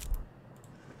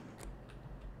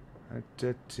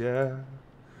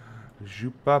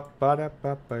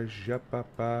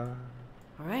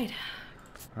 Alright.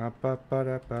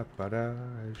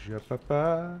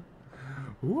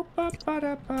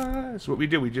 That's what we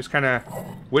do. We just kind of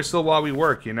whistle while we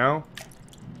work, you know?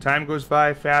 Time goes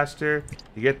by faster.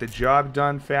 You get the job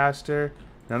done faster.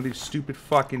 None of these stupid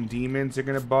fucking demons are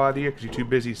gonna bother you because you're too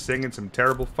busy singing some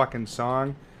terrible fucking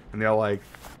song. And they're like,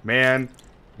 man,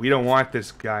 we don't want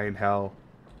this guy in hell.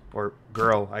 Or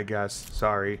girl, I guess.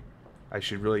 Sorry. I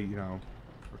should really, you know,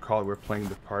 recall we're playing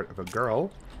the part of a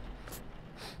girl.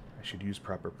 I should use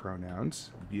proper pronouns.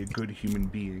 Be a good human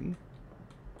being.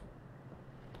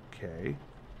 Okay.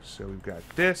 So we've got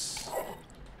this.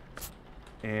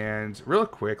 And real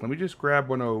quick, let me just grab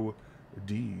one of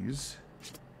these.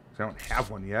 I don't have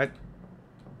one yet.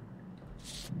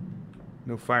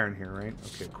 No fire in here, right?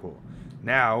 Okay, cool.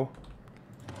 Now,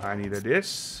 I need a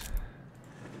this.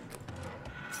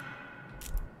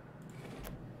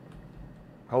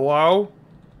 Hello?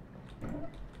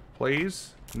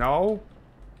 Please? No?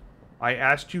 I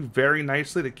asked you very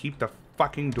nicely to keep the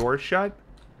fucking door shut.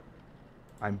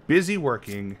 I'm busy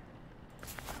working.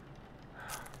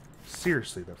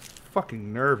 Seriously, the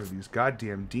fucking nerve of these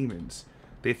goddamn demons.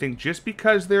 They think just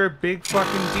because they're a big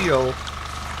fucking deal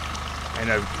in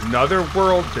another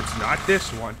world that's not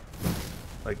this one,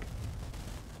 like...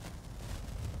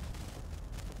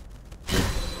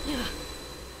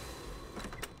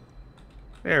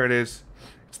 There it is.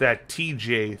 It's that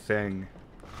TJ thing.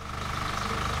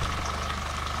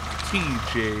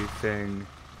 TJ thing.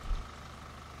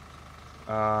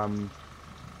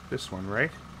 This one,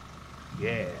 right?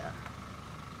 Yeah.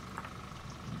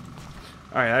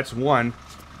 Alright, that's one.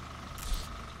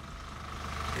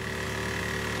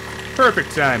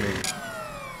 Perfect timing.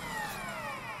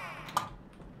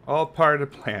 All part of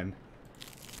the plan.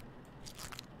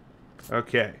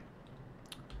 Okay.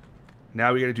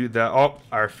 Now we gotta do the, oh,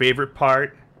 our favorite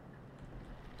part.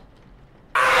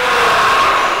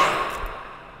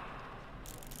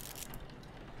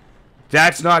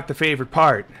 That's not the favorite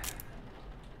part.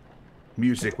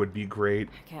 Music would be great.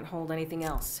 I can't hold anything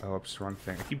else. Oh, oops, wrong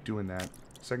thing. I keep doing that.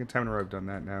 Second time in a row I've done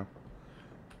that now.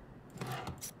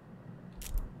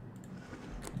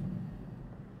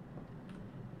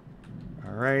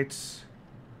 Alright.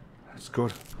 Let's go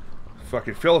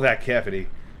fucking fill that cavity.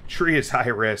 Tree is high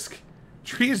risk.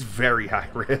 Tree is very high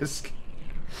risk.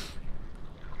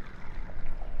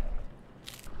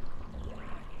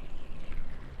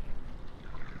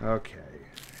 Okay.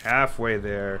 Halfway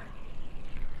there.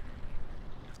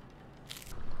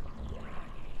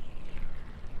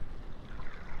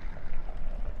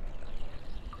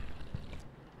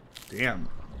 Damn.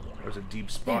 That was a deep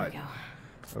spot. There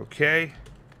we go. Okay.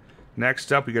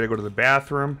 Next up, we gotta go to the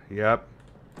bathroom. Yep.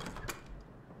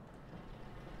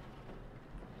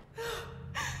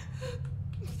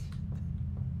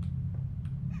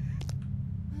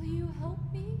 Will you help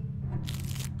me?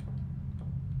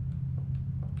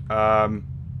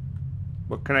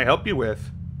 What can I help you with?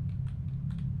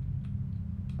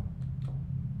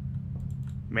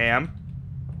 Ma'am?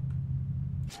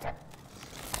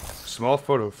 Small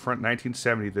photo, front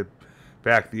 1970, the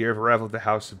back, the year of arrival of the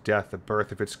House of Death, the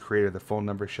birth of its creator, the phone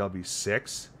number shall be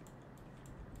 6.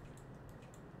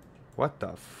 What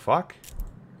the fuck?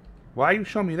 Why are you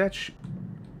showing me that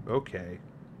Okay.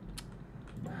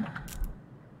 I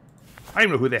don't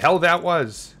even know who the hell that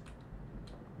was.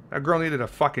 That girl needed a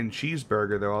fucking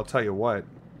cheeseburger, though, I'll tell you what.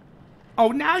 Oh,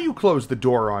 now you closed the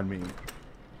door on me.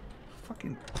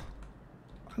 Fucking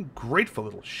ungrateful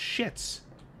little shits.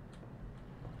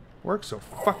 Work so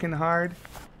fucking hard.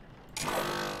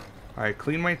 Alright,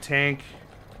 clean my tank.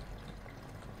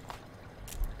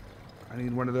 I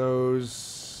need one of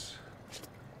those.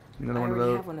 Another one of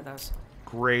those. I have one of those.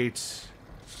 Great.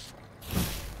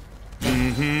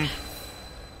 Mm-hmm.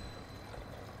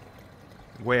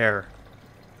 Where?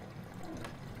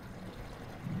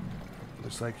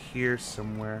 Looks like here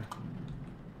somewhere.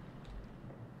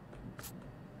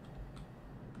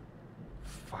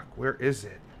 Fuck, where is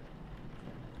it?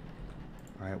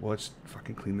 Alright, well, let's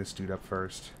fucking clean this dude up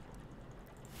first.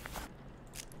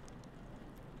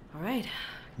 Alright.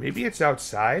 Maybe it's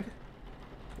outside?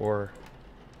 Or...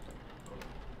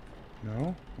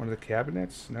 No? One of the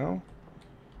cabinets? No?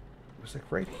 It was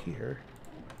like right here.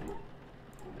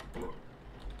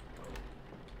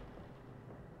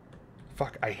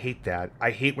 Fuck, I hate that. I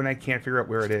hate when I can't figure out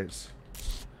where it is.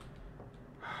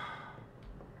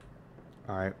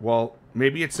 Alright, well,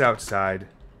 maybe it's outside.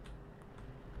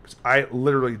 Because I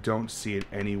literally don't see it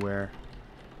anywhere.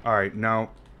 Alright, now,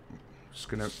 I'm just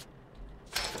gonna...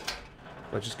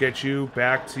 Let's just get you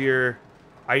back to your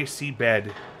icy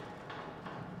bed.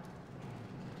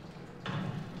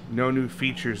 No new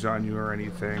features on you or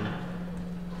anything.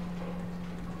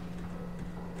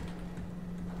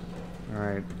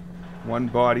 Alright. One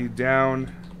body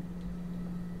down.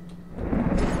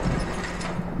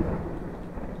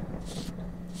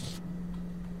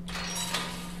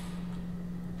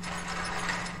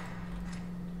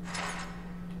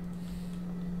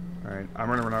 Alright, I'm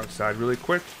gonna run outside really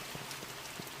quick.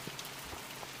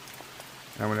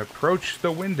 I'm gonna approach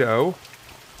the window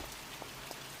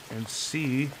and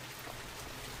see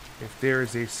if there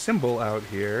is a symbol out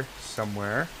here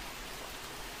somewhere.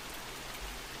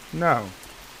 No.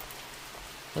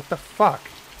 What the fuck?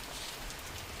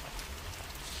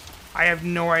 I have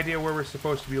no idea where we're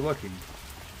supposed to be looking.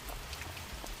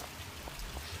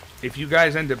 If you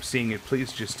guys end up seeing it,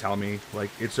 please just tell me. Like,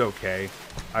 it's okay.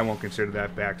 I won't consider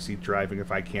that backseat driving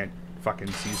if I can't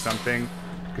fucking see something,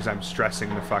 because I'm stressing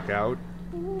the fuck out.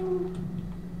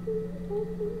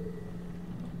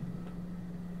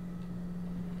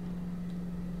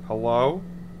 Hello?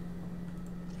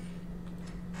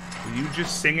 Are you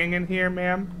just singing in here,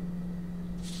 ma'am?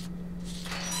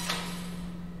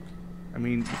 I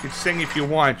mean, you can sing if you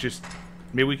want, just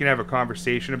maybe we can have a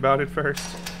conversation about it first.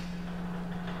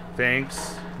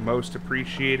 Thanks. Most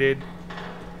appreciated.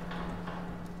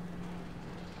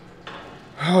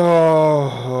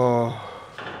 Oh.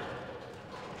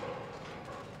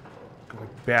 My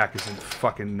back is in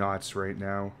fucking knots right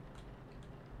now.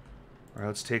 Alright,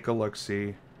 let's take a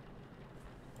look-see.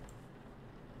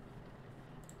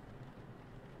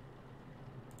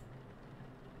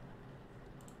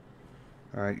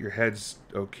 Alright, your head's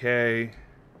okay.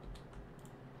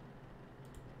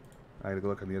 I gotta go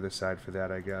look on the other side for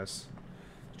that, I guess.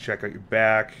 Check out your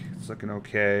back. It's looking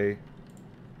okay.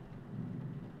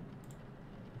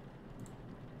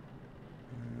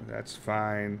 That's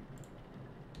fine.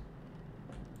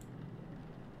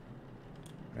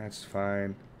 That's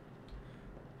fine.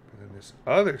 But then this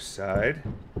other side...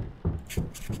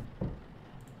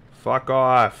 Fuck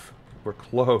off. We're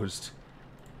closed.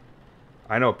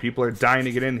 I know people are dying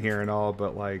to get in here and all,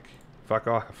 but like, fuck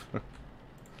off.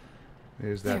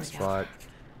 There's that spot.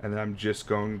 And then I'm just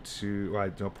going to... Well, I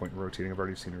have no point in rotating. I've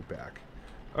already seen her back.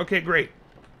 Okay, great.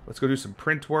 Let's go do some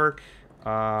print work.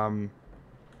 Oh,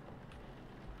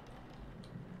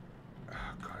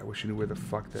 God, I wish I knew where the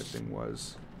fuck that thing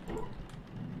was.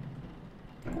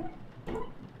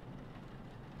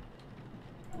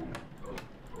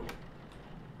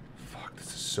 Fuck, this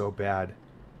is so bad.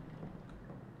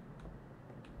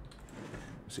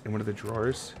 Is it in one of the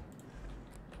drawers?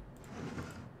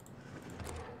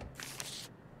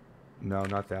 No,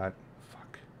 not that.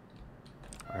 Fuck.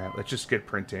 Alright, let's just get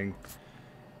printing.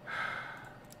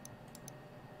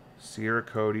 Sierra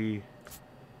Cody,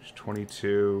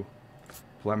 22.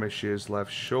 Blemishes,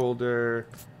 left shoulder.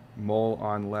 Mole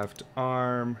on left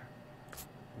arm.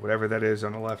 Whatever that is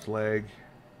on the left leg.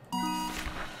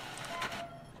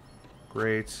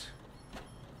 Great.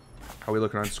 How are we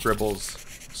looking on scribbles?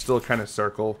 Still kind of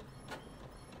circle.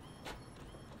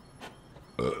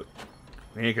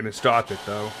 Ain't gonna stop it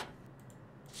though.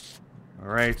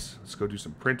 Alright, let's go do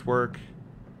some print work.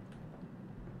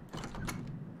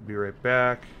 Be right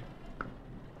back.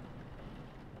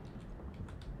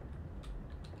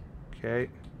 Okay.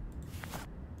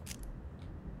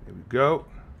 There we go.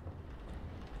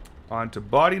 On to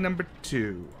body number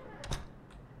 2.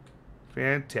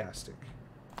 Fantastic.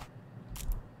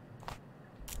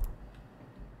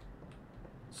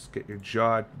 Let's get your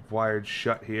jaw wired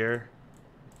shut here.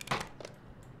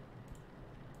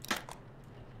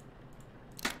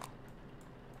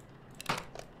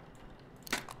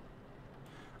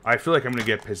 I feel like I'm going to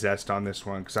get possessed on this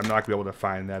one because I'm not going to be able to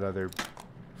find that other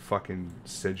fucking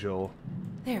sigil.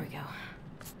 There we go.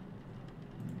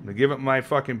 I'm going to give it my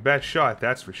fucking best shot,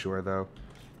 that's for sure, though.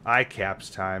 Eye caps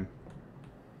time.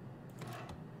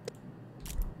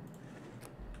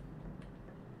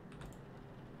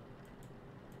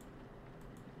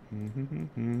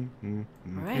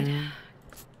 Alright.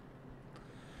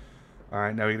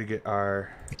 Alright, now we're going to get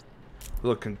our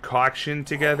little concoction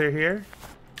together here.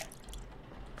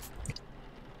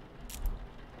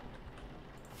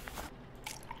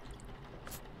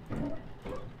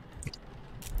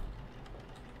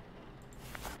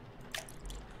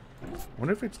 I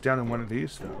wonder if it's down in one of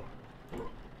these, though.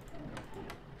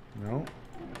 No?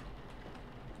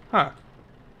 Huh.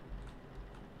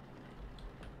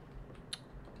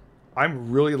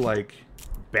 I'm really, like,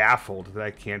 baffled that I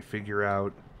can't figure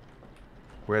out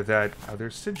where that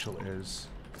other sigil is.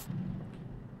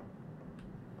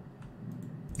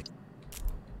 Get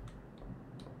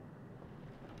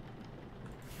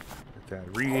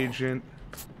that reagent.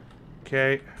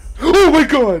 Okay. Oh my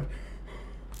god!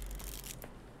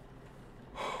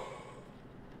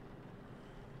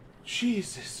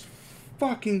 Jesus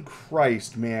fucking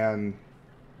Christ, man.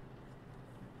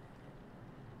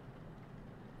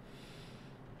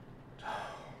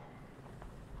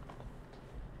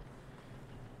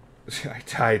 I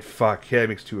died. Fuck. Yeah, that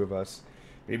makes 2 of us.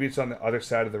 Maybe it's on the other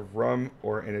side of the room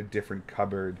or in a different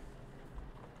cupboard.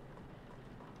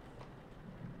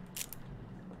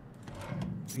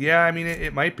 Yeah, I mean,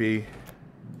 it might be.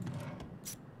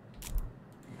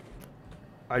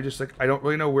 I just, like, I don't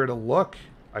really know where to look.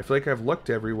 I feel like I've looked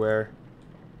everywhere.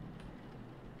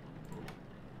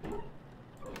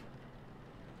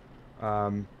 What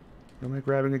am I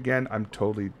grabbing again? I'm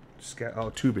totally oh,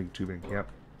 tubing, yep.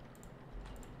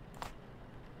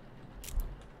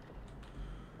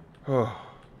 Oh.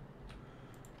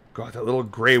 God, that little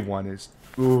gray one is...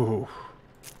 Ooh.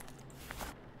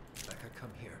 Becca, come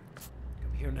here.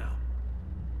 Come here now.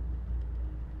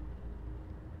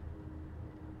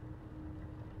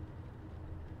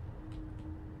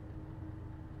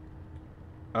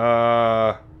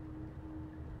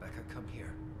 Becca, come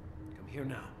here. Come here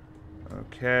now.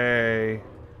 Okay.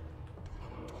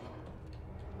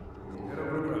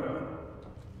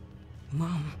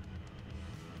 Mom.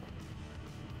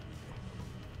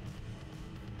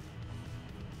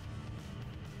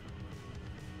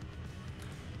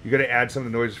 You gotta add some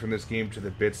of the noises from this game to the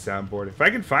bit soundboard. If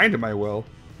I can find them, I will.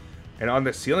 And on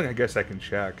the ceiling, I guess I can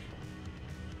check.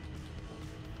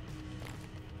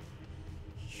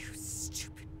 You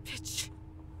stupid bitch.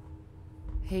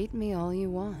 Hate me all you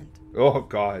want. Oh,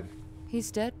 God. He's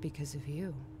dead because of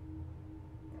you.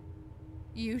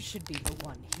 You should be the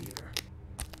one here.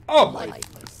 Oh, my...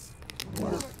 Lifeless.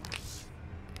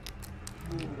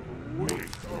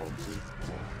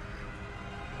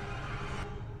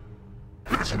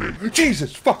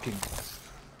 Jesus fucking...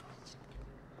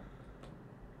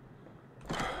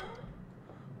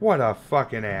 What a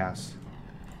fucking ass.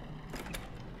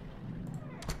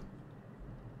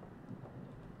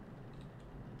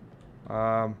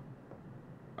 I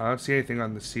don't see anything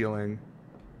on the ceiling.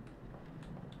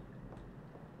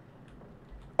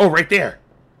 Oh, right there!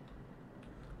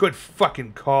 Good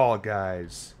fucking call,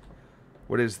 guys.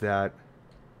 What is that?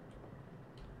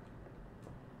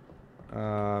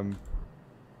 I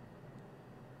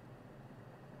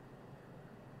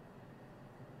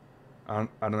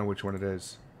don't know which one it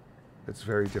is. It's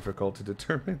very difficult to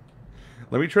determine.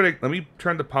 Let me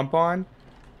turn the pump on.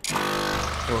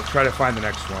 We'll try to find the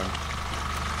next one.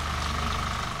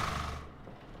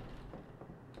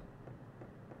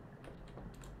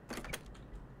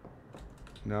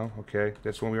 No? Okay.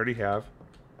 This one we already have.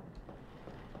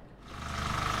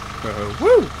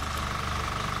 Woo!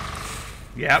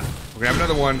 Yep. We're gonna have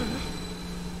another one.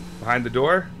 Behind the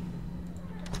door.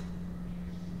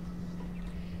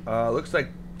 Looks like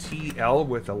TL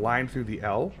with a line through the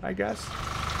L, I guess.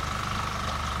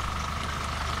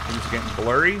 Things are getting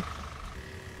blurry.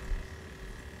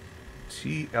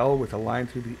 TL with a line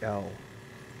through the L.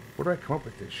 Where do I come up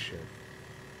with this shit?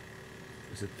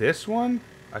 Is it this one?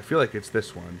 I feel like it's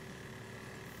this one.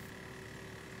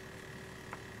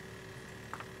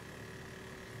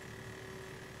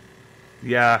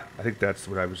 Yeah, I think that's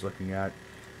what I was looking at.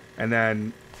 And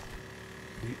then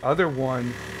the other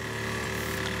one...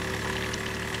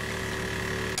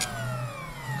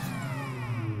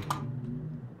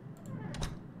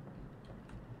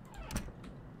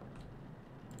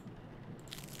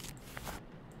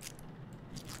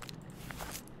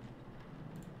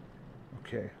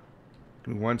 Okay.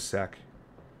 Give me one sec.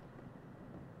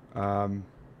 I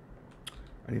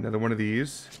need another one of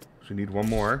these. So we need one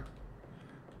more.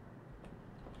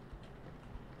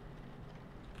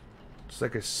 It's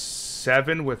like a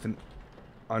 7 with an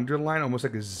underline, almost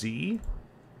like a Z.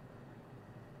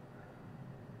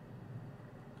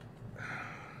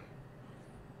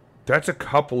 That's a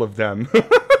couple of them.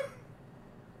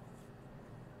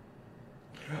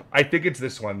 I think it's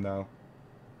this one, though.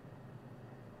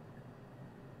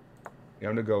 Yeah,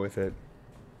 I'm gonna go with it.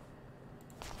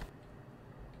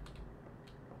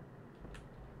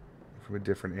 From a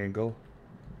different angle.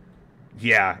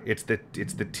 Yeah, it's the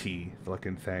T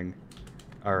looking thing.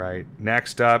 All right,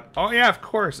 next up. Oh yeah, of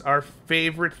course, our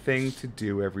favorite thing to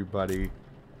do, everybody.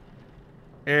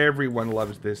 Everyone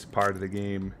loves this part of the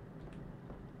game.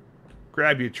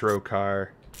 Grab your trocar,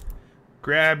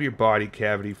 grab your body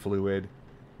cavity fluid,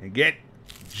 and get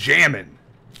jamming.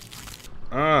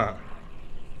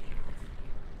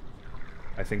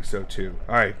 I think so too.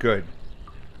 All right, good.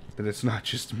 Then it's not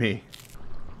just me.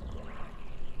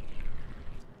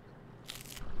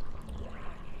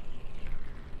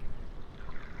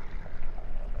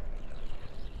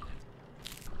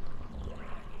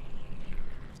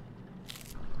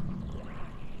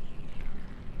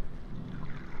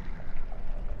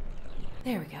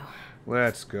 There we go.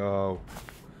 Let's go.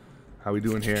 How we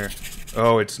doing here?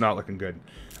 Oh, it's not looking good.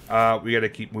 We gotta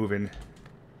keep moving.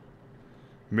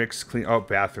 Mix, clean. Oh,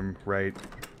 bathroom, right.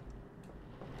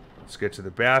 Let's get to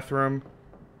the bathroom.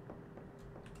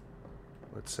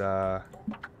 Let's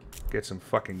get some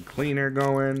fucking cleaner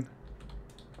going.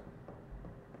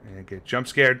 And get jump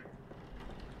scared.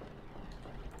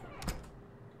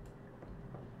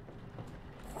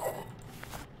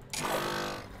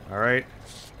 Alright.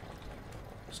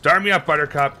 Start me up,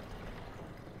 Buttercup.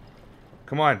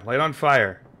 Come on, light on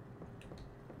fire.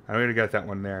 I already got that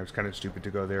one there. It was kind of stupid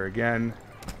to go there again.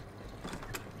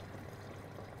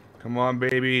 Come on,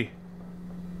 baby.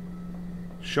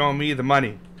 Show me the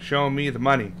money. Show me the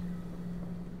money.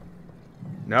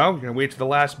 No? You're gonna wait to the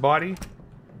last body?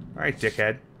 Alright,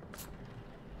 dickhead.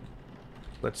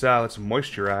 Let's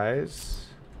moisturize.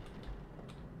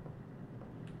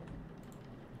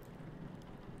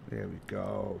 There we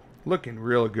go. Looking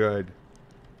real good.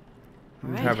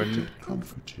 Right. Having To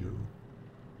comfort you.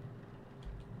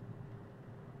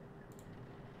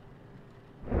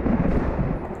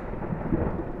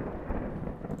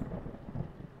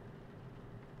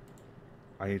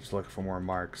 I need to look for more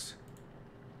marks.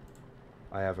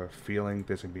 I have a feeling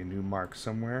there's gonna be a new mark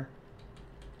somewhere.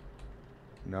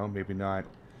 No, maybe not.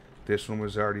 This one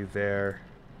was already there.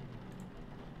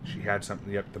 She had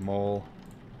something. Yep, the mole.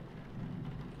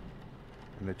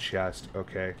 And the chest.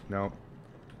 Okay, no.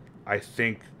 I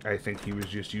think he was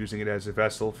just using it as a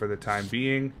vessel for the time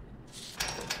being.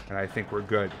 And I think we're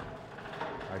good.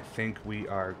 I think we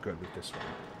are good with this one.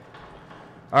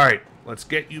 Alright, let's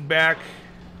get you back.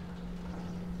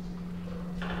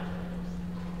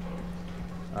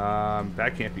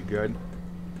 That can't be good.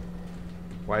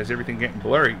 Why is everything getting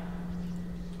blurry?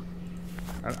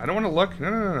 I don't want to look.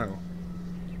 No.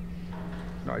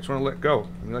 No, I just want to let go.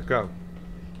 Let me let go.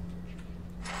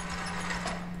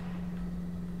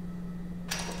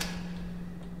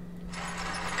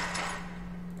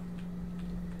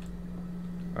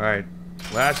 Alright.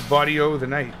 Last body of the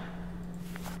night.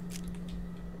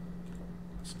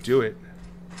 Let's do it.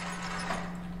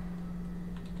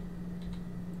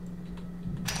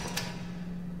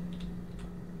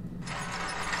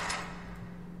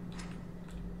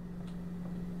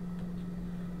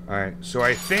 Alright, so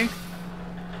I think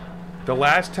the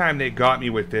last time they got me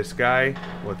with this guy,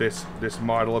 well, this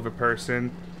model of a person,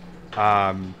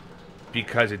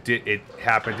 because it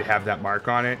happened to have that mark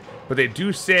on it, but they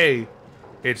do say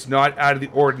it's not out of the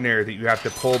ordinary that you have to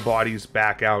pull bodies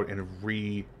back out and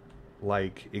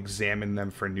examine them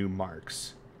for new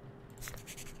marks.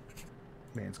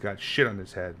 Man's got shit on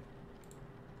his head.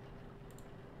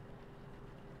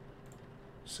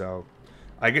 So,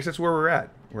 I guess that's where we're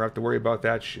at. We don't have to worry about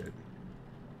that shit.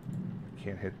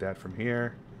 Can't hit that from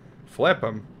here. Flip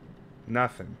him.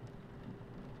 Nothing.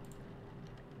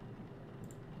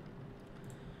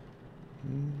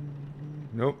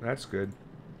 Nope, that's good.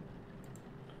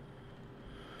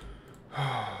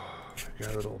 Got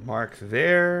a little mark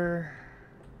there.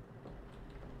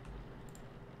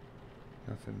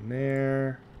 Nothing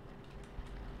there.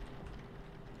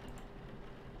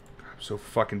 I'm so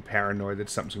fucking paranoid that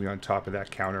something's gonna be on top of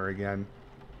that counter again.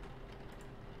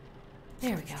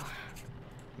 There we go.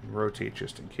 Rotate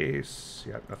just in case.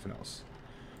 Yep, nothing else.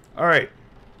 Alright.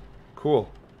 Cool.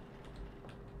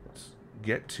 Let's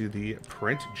get to the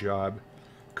print job.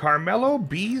 Carmelo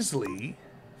Beasley,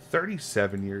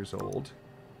 37 years old.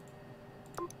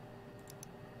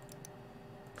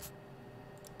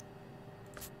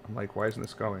 I'm like, why isn't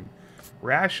this going?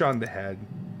 Rash on the head.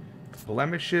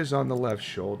 Blemishes on the left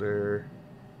shoulder.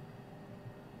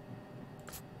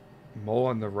 Mole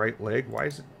on the right leg. Why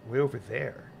is it way over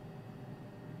there?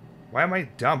 Why am I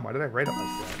dumb? Why did I write it like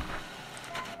that?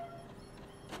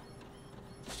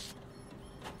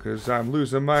 Because I'm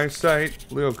losing my sight.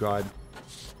 Oh, God.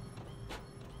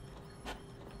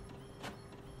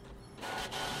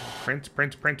 Print,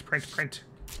 print, print, print, print.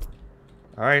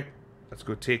 Alright. Let's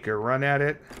go take a run at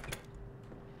it.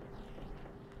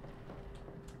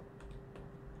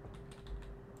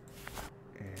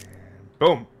 And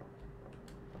boom.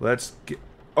 Let's get...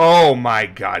 Oh, my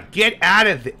God. Get out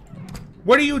of there.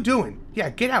 What are you doing?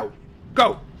 Yeah, get out.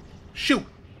 Go. Shoot.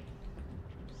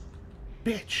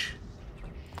 Bitch.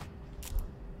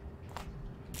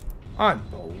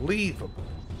 Unbelievable.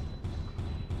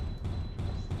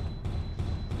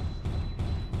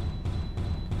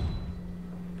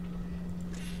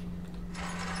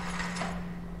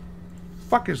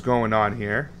 Fuck is going on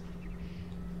here?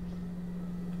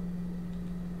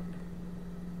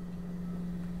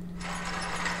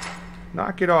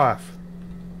 Knock it off.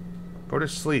 Go to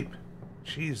sleep.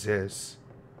 Jesus.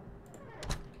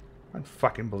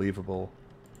 Unfucking believable.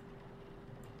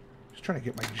 Just trying to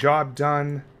get my job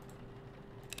done.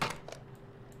 These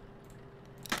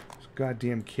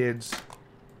goddamn kids.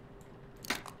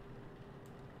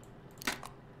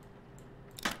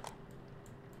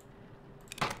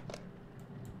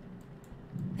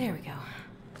 There we go.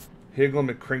 Higgle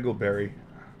McCringleberry.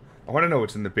 I want to know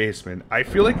what's in the basement. I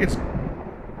feel like it's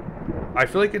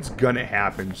gonna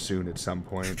happen soon at some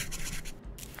point.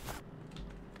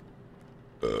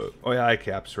 Oh yeah,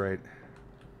 iCap's right.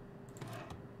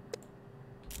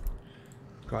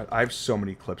 God, I have so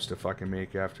many clips to fucking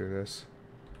make after this.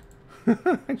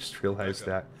 I just realized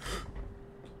that.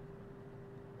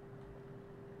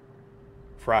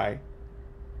 Fry.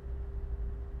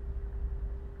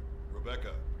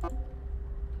 Rebecca.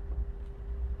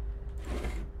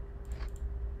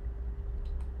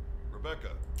 Rebecca,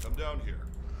 come down here.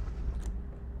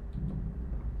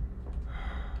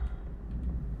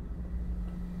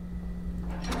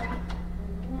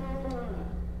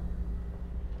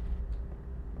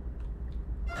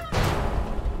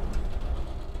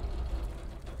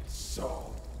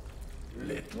 So,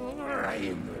 little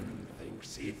Raymond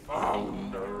thinks he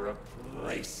found a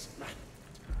replacement.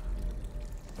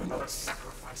 Another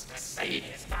sacrifice to save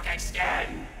his fucking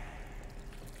skin.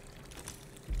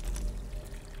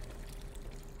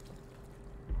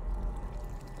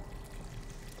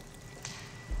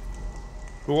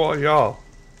 Who are y'all?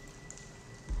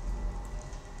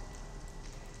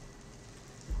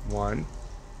 One.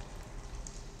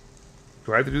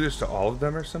 Do I have to do this to all of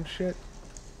them or some shit?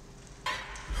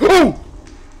 Oh!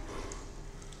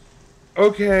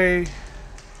 Okay.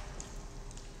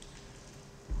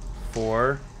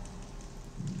 4.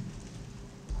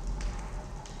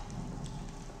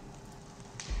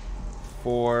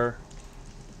 Four.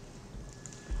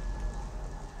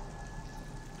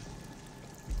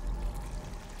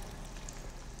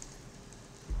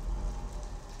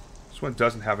 This one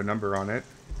doesn't have a number on it.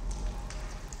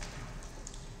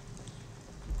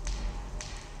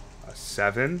 A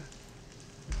 7.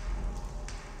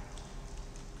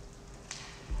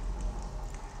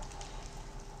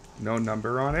 No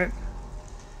number on it.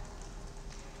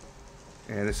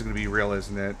 And this is going to be real,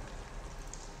 isn't it?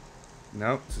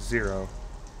 Nope, it's a 0.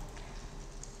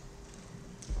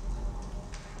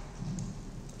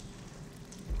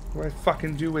 What do I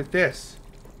fucking do with this?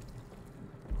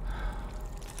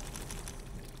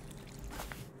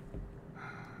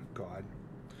 God.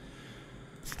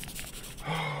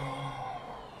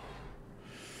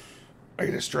 I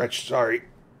gotta stretch, sorry.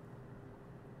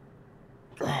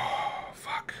 Oh,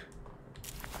 fuck.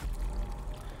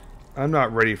 I'm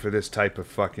not ready for this type of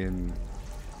fucking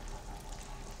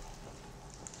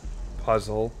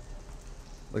puzzle.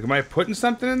 Like, am I putting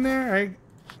something in there?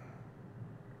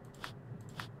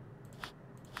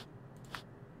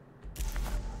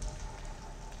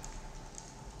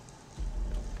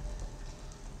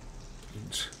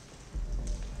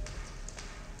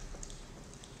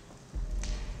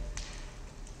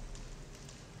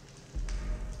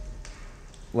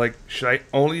 Like, should I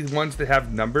only ones that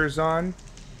have numbers on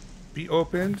be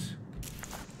opened?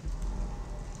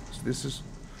 So this is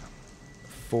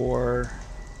 4,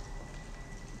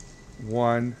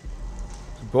 1.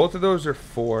 So both of those are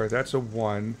 4. That's a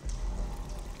 1.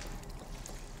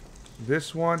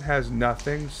 This one has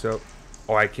nothing, so...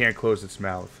 Oh, I can't close its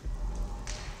mouth.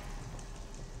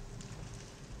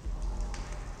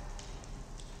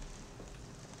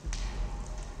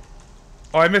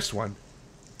 Oh, I missed one.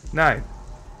 9.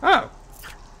 Oh.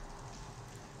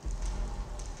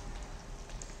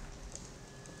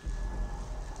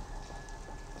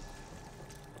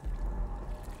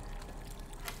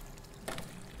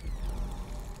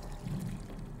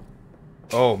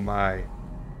 Oh my.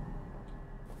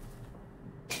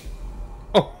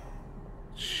 Oh.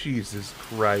 Jesus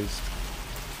Christ.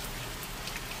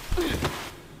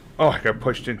 Oh, I got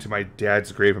pushed into my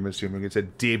dad's grave, I'm assuming. It's a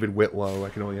David Whitlow, I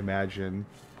can only imagine.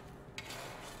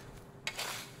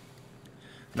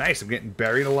 Nice, I'm getting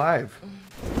buried alive.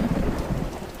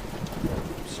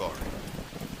 I'm sorry.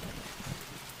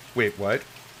 Wait, what?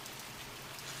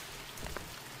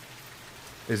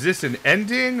 Is this an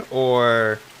ending,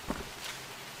 or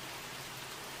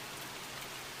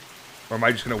am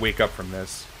I just gonna wake up from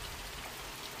this?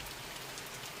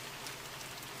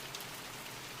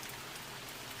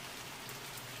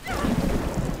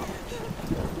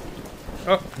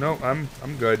 Oh, no, I'm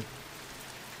good.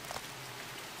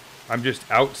 I'm just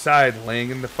outside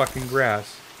laying in the fucking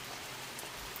grass.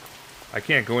 I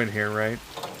can't go in here, right?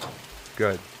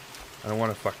 Good. I don't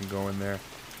want to fucking go in there.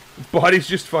 Body's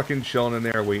just fucking chilling in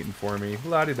there waiting for me.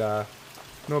 La-di-da.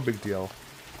 No big deal.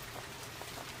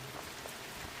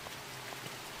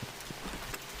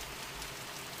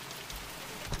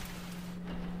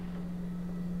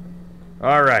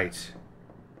 Alright.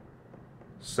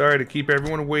 Sorry to keep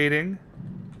everyone waiting.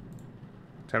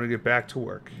 Time to get back to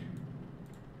work.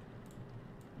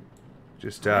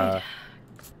 Just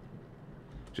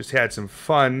Just had some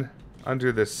fun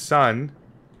under the sun.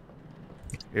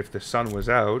 If the sun was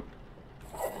out.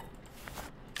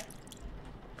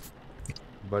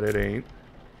 But it ain't.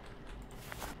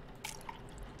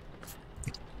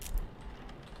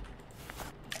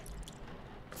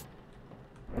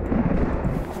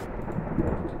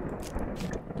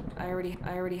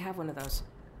 I already have one of those.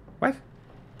 What?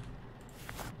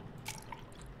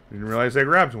 Didn't realize I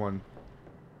grabbed one.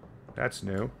 That's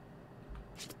new.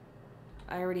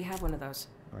 I already have one of those.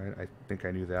 Alright, I think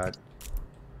I knew that.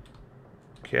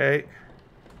 Okay.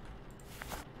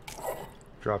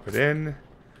 Drop it in.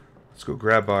 Let's go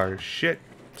grab our shit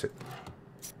to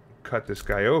cut this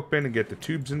guy open and get the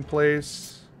tubes in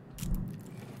place.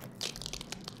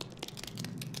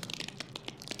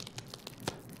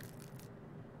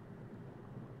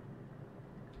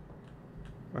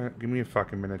 Alright, give me a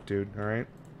fucking minute, dude, alright?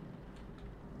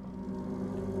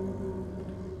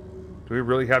 Do we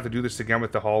really have to do this again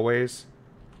with the hallways?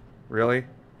 Really?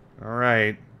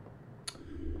 Alright.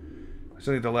 It's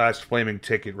only the last flaming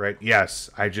ticket, right? Yes,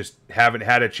 I just haven't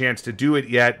had a chance to do it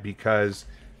yet because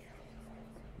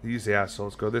these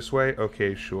assholes go this way?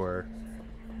 Okay, sure.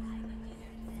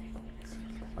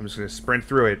 I'm just going to sprint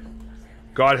through it.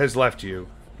 God has left you.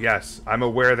 Yes, I'm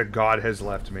aware that God has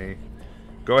left me.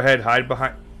 Go ahead, hide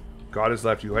behind... God has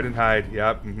left you. Go ahead and hide.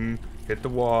 Yep, Hit the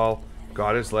wall.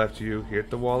 God has left you. Hit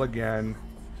the wall again.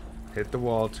 Hit the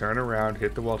wall. Turn around.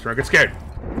 Hit the wall. Turn around. Get scared.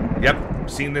 Yep,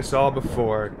 seen this all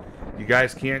before. You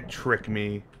guys can't trick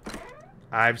me.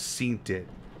 I've seen it.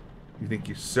 You think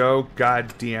you're so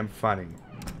goddamn funny.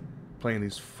 Playing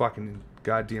these fucking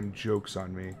goddamn jokes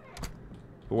on me.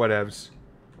 But whatevs.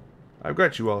 I've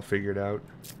got you all figured out.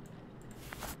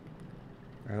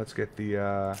 Alright, let's get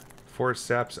the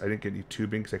forceps. I didn't get any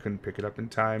tubing because I couldn't pick it up in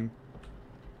time.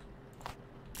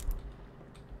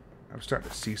 I'm starting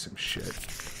to see some shit.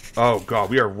 Oh god,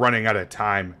 we are running out of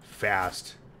time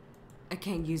fast. I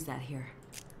can't use that here.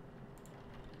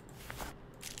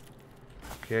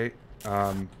 Okay,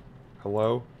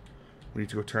 hello? We need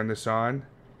to go turn this on.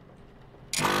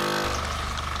 Let's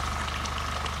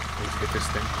get this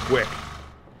thing quick.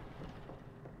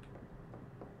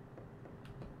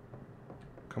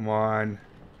 Come on.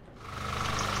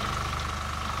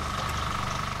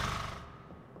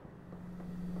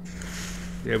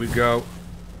 There we go.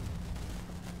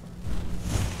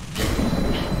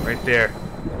 Right there.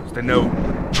 It's the note.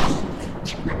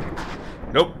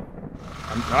 Nope.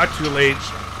 I'm not too late.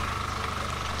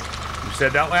 You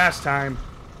said that last time.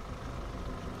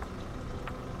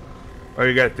 Oh,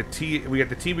 we got the T, we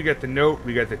got the note,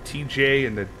 we got the TJ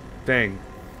and the thing.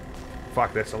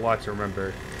 Fuck, that's a lot to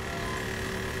remember.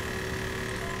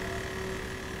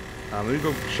 Let me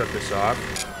go shut this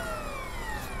off.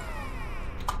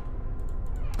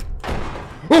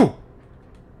 Oh!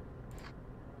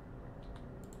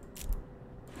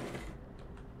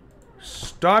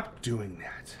 Stop doing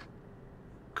that.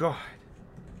 God.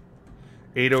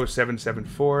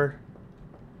 80774.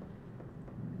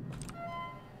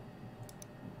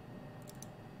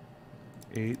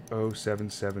 Eight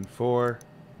 0774.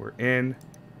 We're in.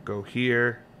 Go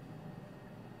here.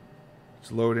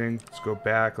 It's loading. Let's go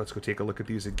back. Let's go take a look at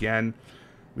these again.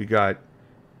 We got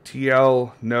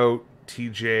TL, note,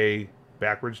 TJ,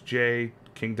 backwards J,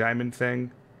 King Diamond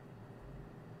thing.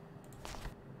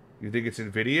 You think it's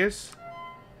invidious?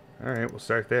 Alright, we'll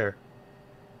start there.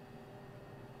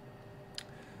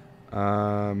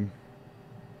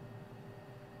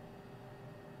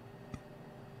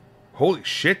 Holy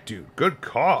shit, dude. Good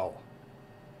call.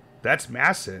 That's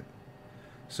massive.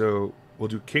 So, we'll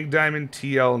do King Diamond,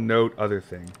 TL, note, other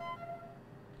thing.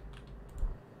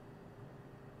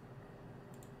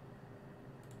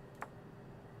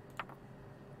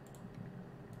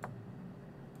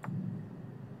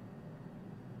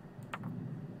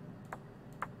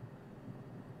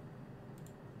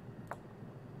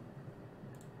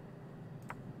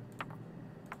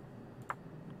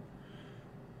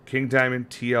 King Diamond,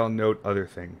 TL, note, other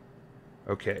thing.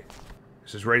 Okay.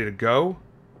 This is ready to go.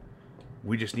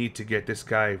 We just need to get this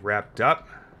guy wrapped up.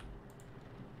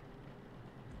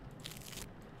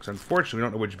 Because unfortunately, we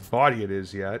don't know which body it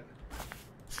is yet.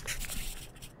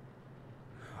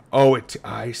 Oh,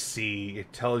 I see.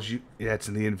 It tells you... That's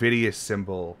in the invidious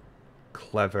symbol.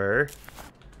 Clever.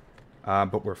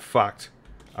 But we're fucked.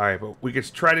 Alright, but we can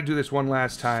try to do this one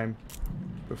last time.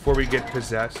 Before we get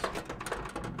possessed.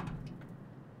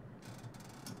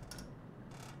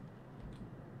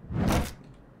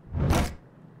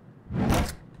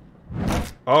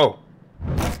 Oh.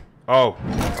 Oh.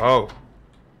 Oh.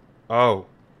 Oh.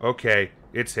 Okay.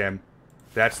 It's him.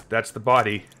 That's the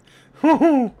body.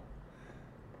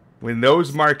 When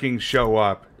those markings show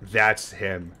up, That's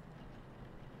him.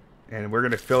 And we're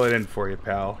gonna fill it in for you,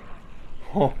 pal.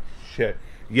 Oh shit.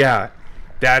 Yeah.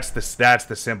 That's the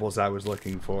symbols I was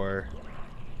looking for.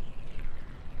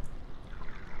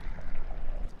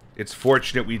 It's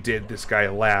fortunate we did this guy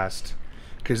last.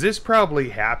 Because this probably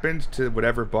happened to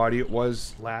whatever body it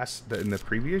was in the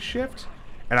previous shift.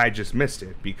 And I just missed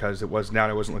it because it was now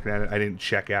I wasn't looking at it. I didn't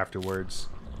check afterwards.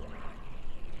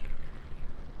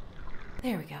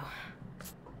 There we go.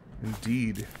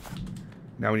 Indeed.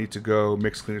 Now we need to go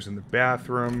mix cleaners in the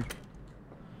bathroom.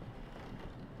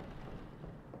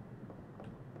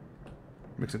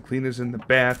 Mixing cleaners in the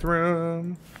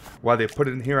bathroom. Why they put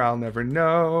it in here, I'll never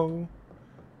know.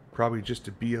 Probably just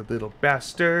to be a little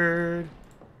bastard.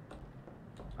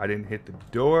 I didn't hit the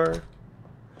door.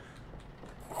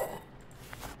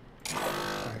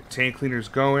 Alright, tank cleaner's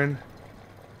going.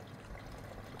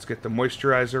 Let's get the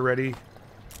moisturizer ready.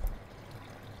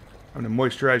 I'm gonna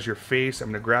moisturize your face. I'm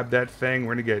gonna grab that thing.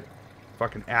 We're gonna get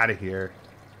fucking out of here.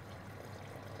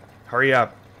 Hurry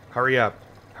up. Hurry up.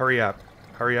 Hurry up.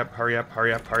 Hurry up, hurry up,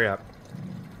 hurry up, hurry up.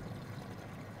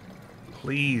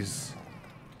 Please.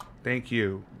 Thank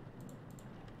you.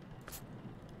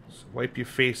 So wipe your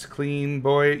face clean,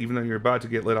 boy, even though you're about to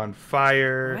get lit on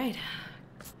fire. Right.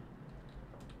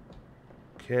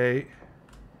 Okay.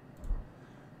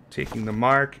 Taking the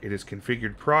mark. It is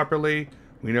configured properly.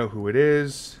 We know who it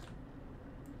is.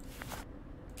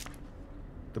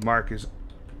 The mark is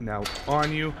now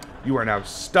on you. You are now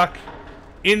stuck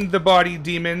in the body,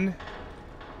 demon.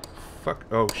 Fuck.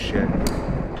 Oh, shit.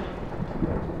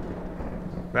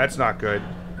 That's not good.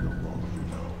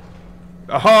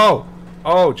 Oh!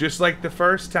 Oh, just like the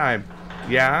first time.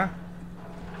 Yeah?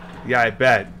 Yeah, I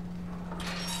bet.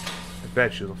 I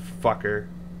bet you, little fucker.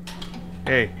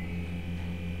 Hey.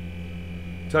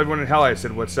 Tell everyone in hell I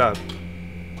said what's up.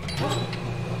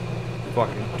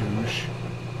 Fucking douche.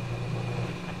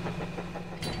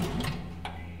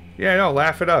 Yeah, no,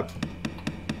 laugh it up.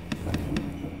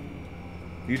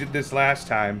 You did this last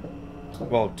time.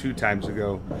 Well, 2 times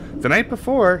ago. The night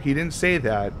before, he didn't say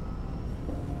that.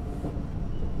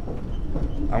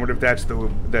 I wonder if that's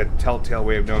the telltale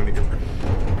way of knowing that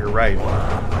you're right.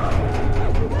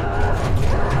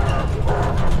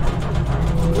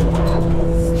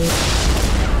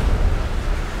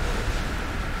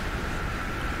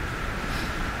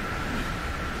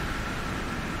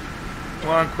 Come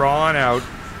on, crawl on out.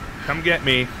 Come get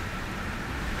me.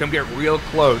 Come get real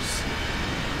close.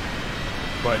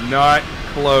 But not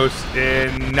close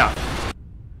enough.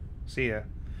 See ya.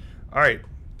 Alright.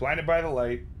 Blinded by the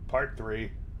Light, Part 3.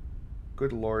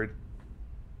 Good lord.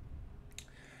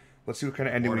 Let's see what kind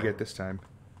of ending we get this time.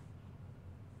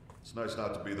 It's nice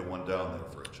not to be the one down there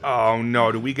for a change. Oh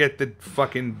no, do we get the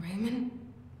fucking... Raymond?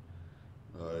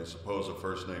 I suppose a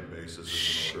first name basis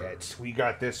is in order. Shit, we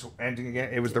got this ending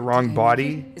again. It was the wrong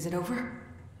body. Is it over?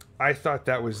 I thought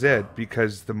that was it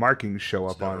because the markings show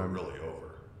up on him. It's never really over.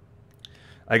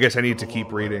 I guess I need to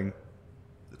keep reading.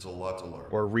 It's a lot to learn.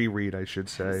 Or reread, I should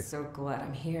say. I'm so glad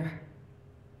I'm here.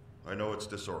 I know it's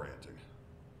disorienting.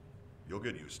 You'll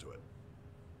get used to it.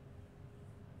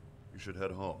 You should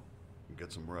head home and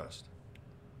get some rest.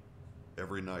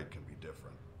 Every night can be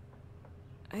different.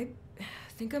 I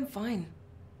think I'm fine.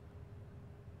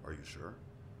 Are you sure?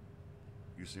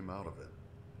 You seem out of it.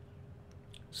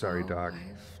 Sorry, Doc.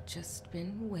 I've just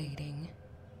been waiting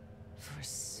for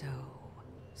so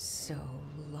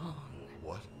long.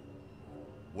 What?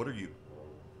 What are you?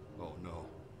 Oh no.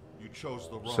 You chose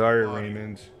the wrong Sorry, body.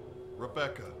 Raymond.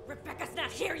 Rebecca. Rebecca's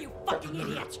not here, you fucking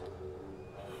idiot!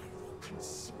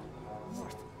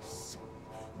 Worthless.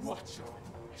 Watch your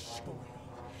flesh away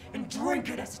and drink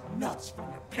it as nuts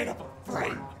from your pitiful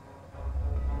brain.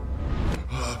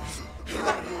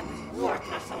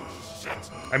 Worthless old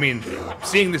shit. I mean,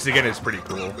 seeing this again is pretty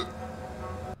cool.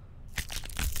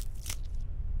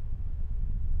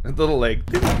 A little like,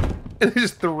 it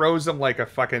just throws him like a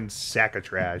fucking sack of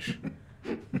trash.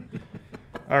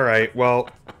 Alright, well,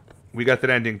 we got that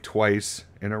ending twice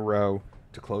in a row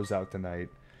to close out the night.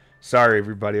 Sorry,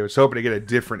 everybody. I was hoping to get a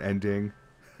different ending.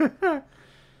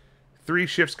 3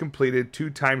 shifts completed, 2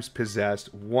 times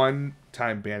possessed, 1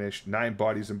 time banished, 9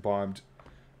 bodies embalmed.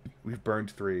 We've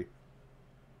burned 3.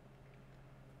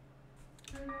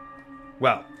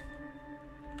 Well,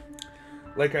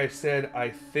 like I said, I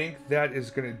think that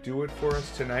is going to do it for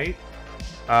us tonight.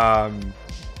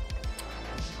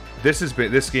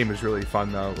 This game is really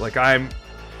fun though. Like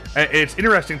it's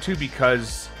interesting too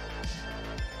because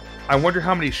I wonder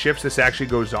how many shifts this actually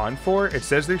goes on for. It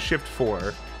says there's shift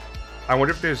 4. I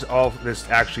wonder if there's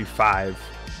actually 5.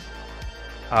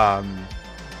 And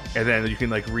then you can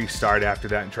like restart after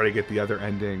that and try to get the other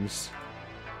endings.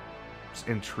 It's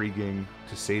intriguing,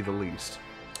 to say the least.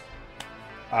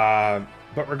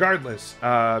 But regardless,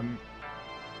 I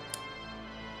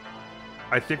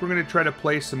think we're going to try to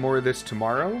play some more of this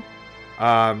tomorrow.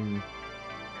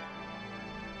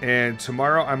 And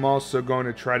tomorrow I'm also going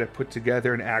to try to put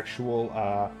together an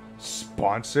actual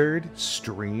sponsored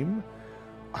stream.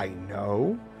 I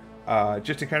know.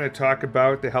 Just to kind of talk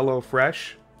about the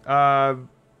HelloFresh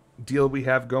deal we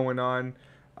have going on.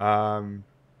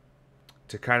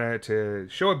 To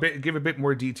show a bit, give a bit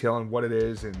more detail on what it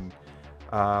is and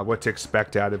what to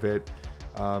expect out of it.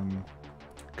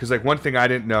 Because like one thing I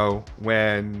didn't know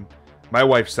when my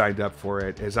wife signed up for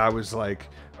it is I was like,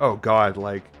 oh God,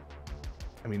 like,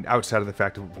 I mean, outside of the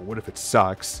fact of, well, what if it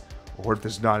sucks? Or what if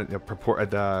there's not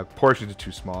the portions are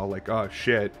too small? Like, oh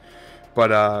shit.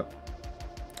 But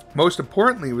most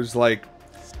importantly, it was like,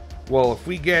 well, if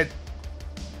we get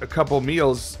a couple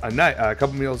meals a night, a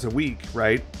couple meals a week,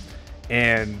 right?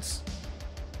 And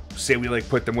say we like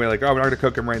put them away, like, oh, we're not gonna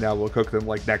cook them right now. We'll cook them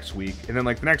like next week, and then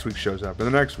like the next week shows up, and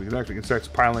the next week, it starts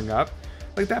piling up.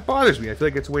 Like that bothers me. I feel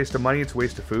like it's a waste of money. It's a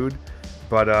waste of food.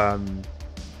 But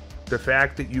the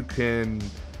fact that you can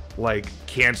like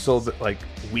cancel like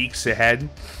weeks ahead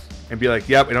and be like,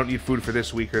 yep, I don't need food for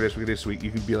this week or this week or this week.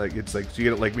 You can be like, it's like, so you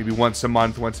get it like maybe once a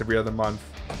month, once every other month,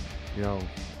 you know,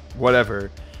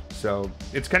 whatever. So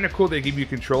it's kind of cool they give you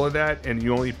control of that, and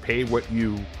you only pay what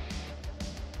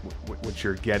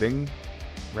you're getting,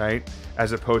 right?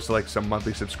 As opposed to like some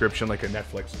monthly subscription like a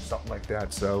Netflix or something like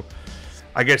that. So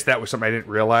I guess that was something I didn't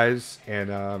realize,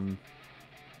 and I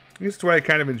guess that's why I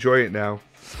kind of enjoy it now.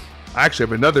 I actually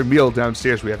have another meal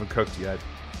downstairs we haven't cooked yet.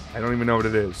 I don't even know what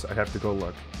it is. I'd have to go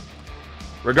look.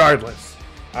 Regardless,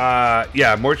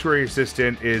 yeah, Mortuary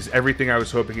Assistant is everything I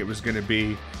was hoping it was going to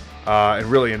be, and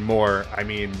really and more. I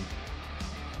mean,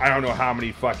 I don't know how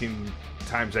many fucking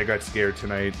times I got scared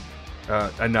tonight.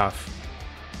 Enough.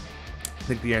 I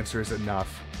think the answer is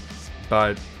enough.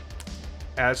 But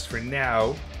as for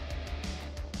now,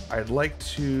 I'd like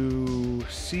to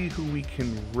see who we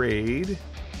can raid.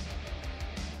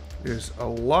 There's a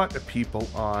lot of people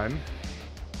on.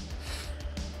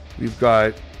 We've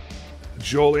got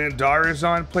Joel Andara's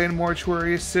on playing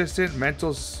Mortuary Assistant.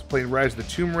 Mental's playing Rise of the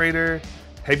Tomb Raider.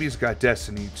 Heavy's got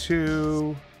Destiny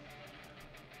 2.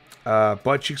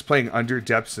 Buttcheek's playing Under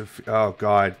Depths of... Oh,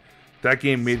 God. That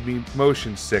game made me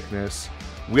motion sickness.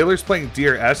 Wheeler's playing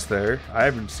Dear Esther. I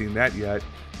haven't seen that yet.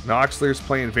 Noxler's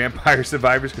playing Vampire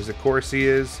Survivors, because of course he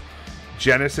is.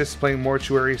 Genesis playing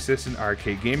Mortuary Assistant.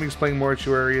 Arcade Gaming's playing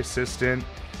Mortuary Assistant.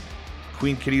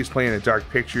 Queen Kitty's playing a Dark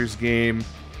Pictures game.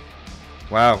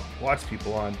 Wow. Lots of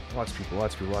people on. Lots of people. I'm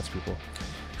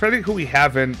trying to think who we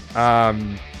haven't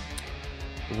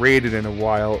raided in a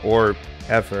while, or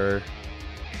ever.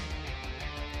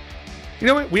 You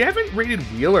know what? We haven't raided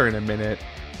Wheeler in a minute.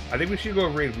 I think we should go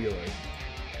raid Wheeler.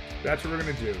 That's what we're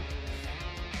going to do.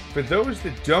 For those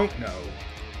that don't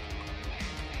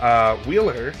know,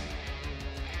 Wheeler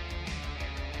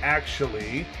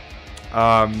actually,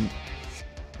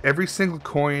 every single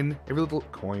coin, every little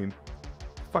coin,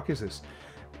 the fuck is this?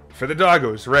 For the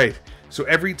doggos, right. So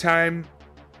every time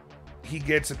he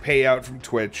gets a payout from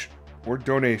Twitch or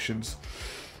donations,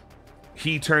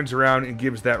 he turns around and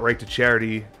gives that right to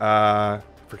charity for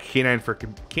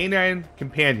canine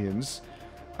companions.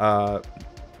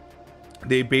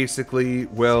 They basically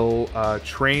will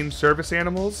train service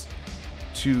animals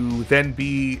to then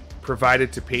be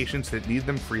provided to patients that need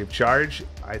them free of charge.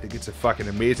 I think it's a fucking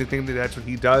amazing thing that that's what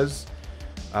he does.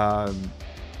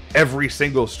 Every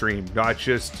single stream, not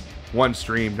just one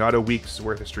stream, not a week's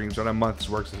worth of streams, not a month's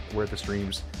worth of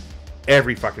streams.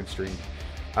 Every fucking stream.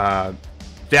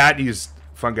 That is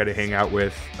fun guy to hang out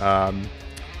with.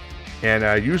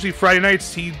 And usually Friday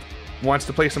nights he wants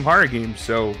to play some horror games,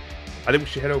 so I think we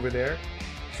should head over there.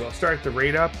 So I'll start the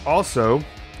raid up. Also,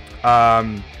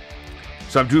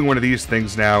 so I'm doing one of these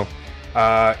things now.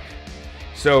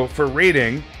 So for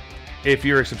raiding, if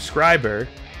you're a subscriber,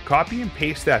 copy and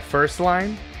paste that first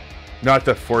line. Not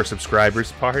the for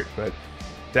subscribers part, but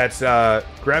that's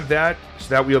grab that so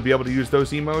that we'll be able to use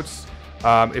those emotes.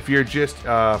 If you're just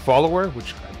a follower,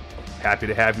 which I'm happy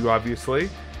to have you, obviously,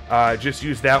 just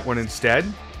use that one instead,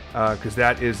 because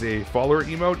that is a follower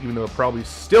emote, even though it probably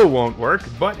still won't work.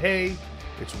 But hey,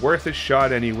 it's worth a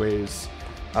shot anyways.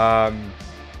 But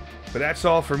that's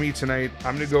all for me tonight.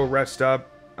 I'm gonna go rest up.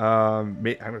 I'm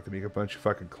gonna have to make a bunch of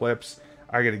fucking clips.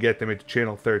 I gotta get them into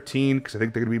channel 13 because I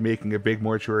think they're gonna be making a big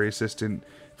Mortuary Assistant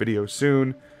video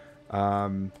soon.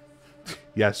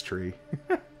 Yes, Tree.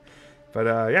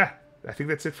 But yeah, I think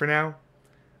that's it for now.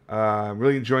 I'm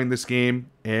really enjoying this game,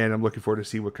 and I'm looking forward to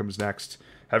see what comes next.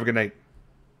 Have a good night.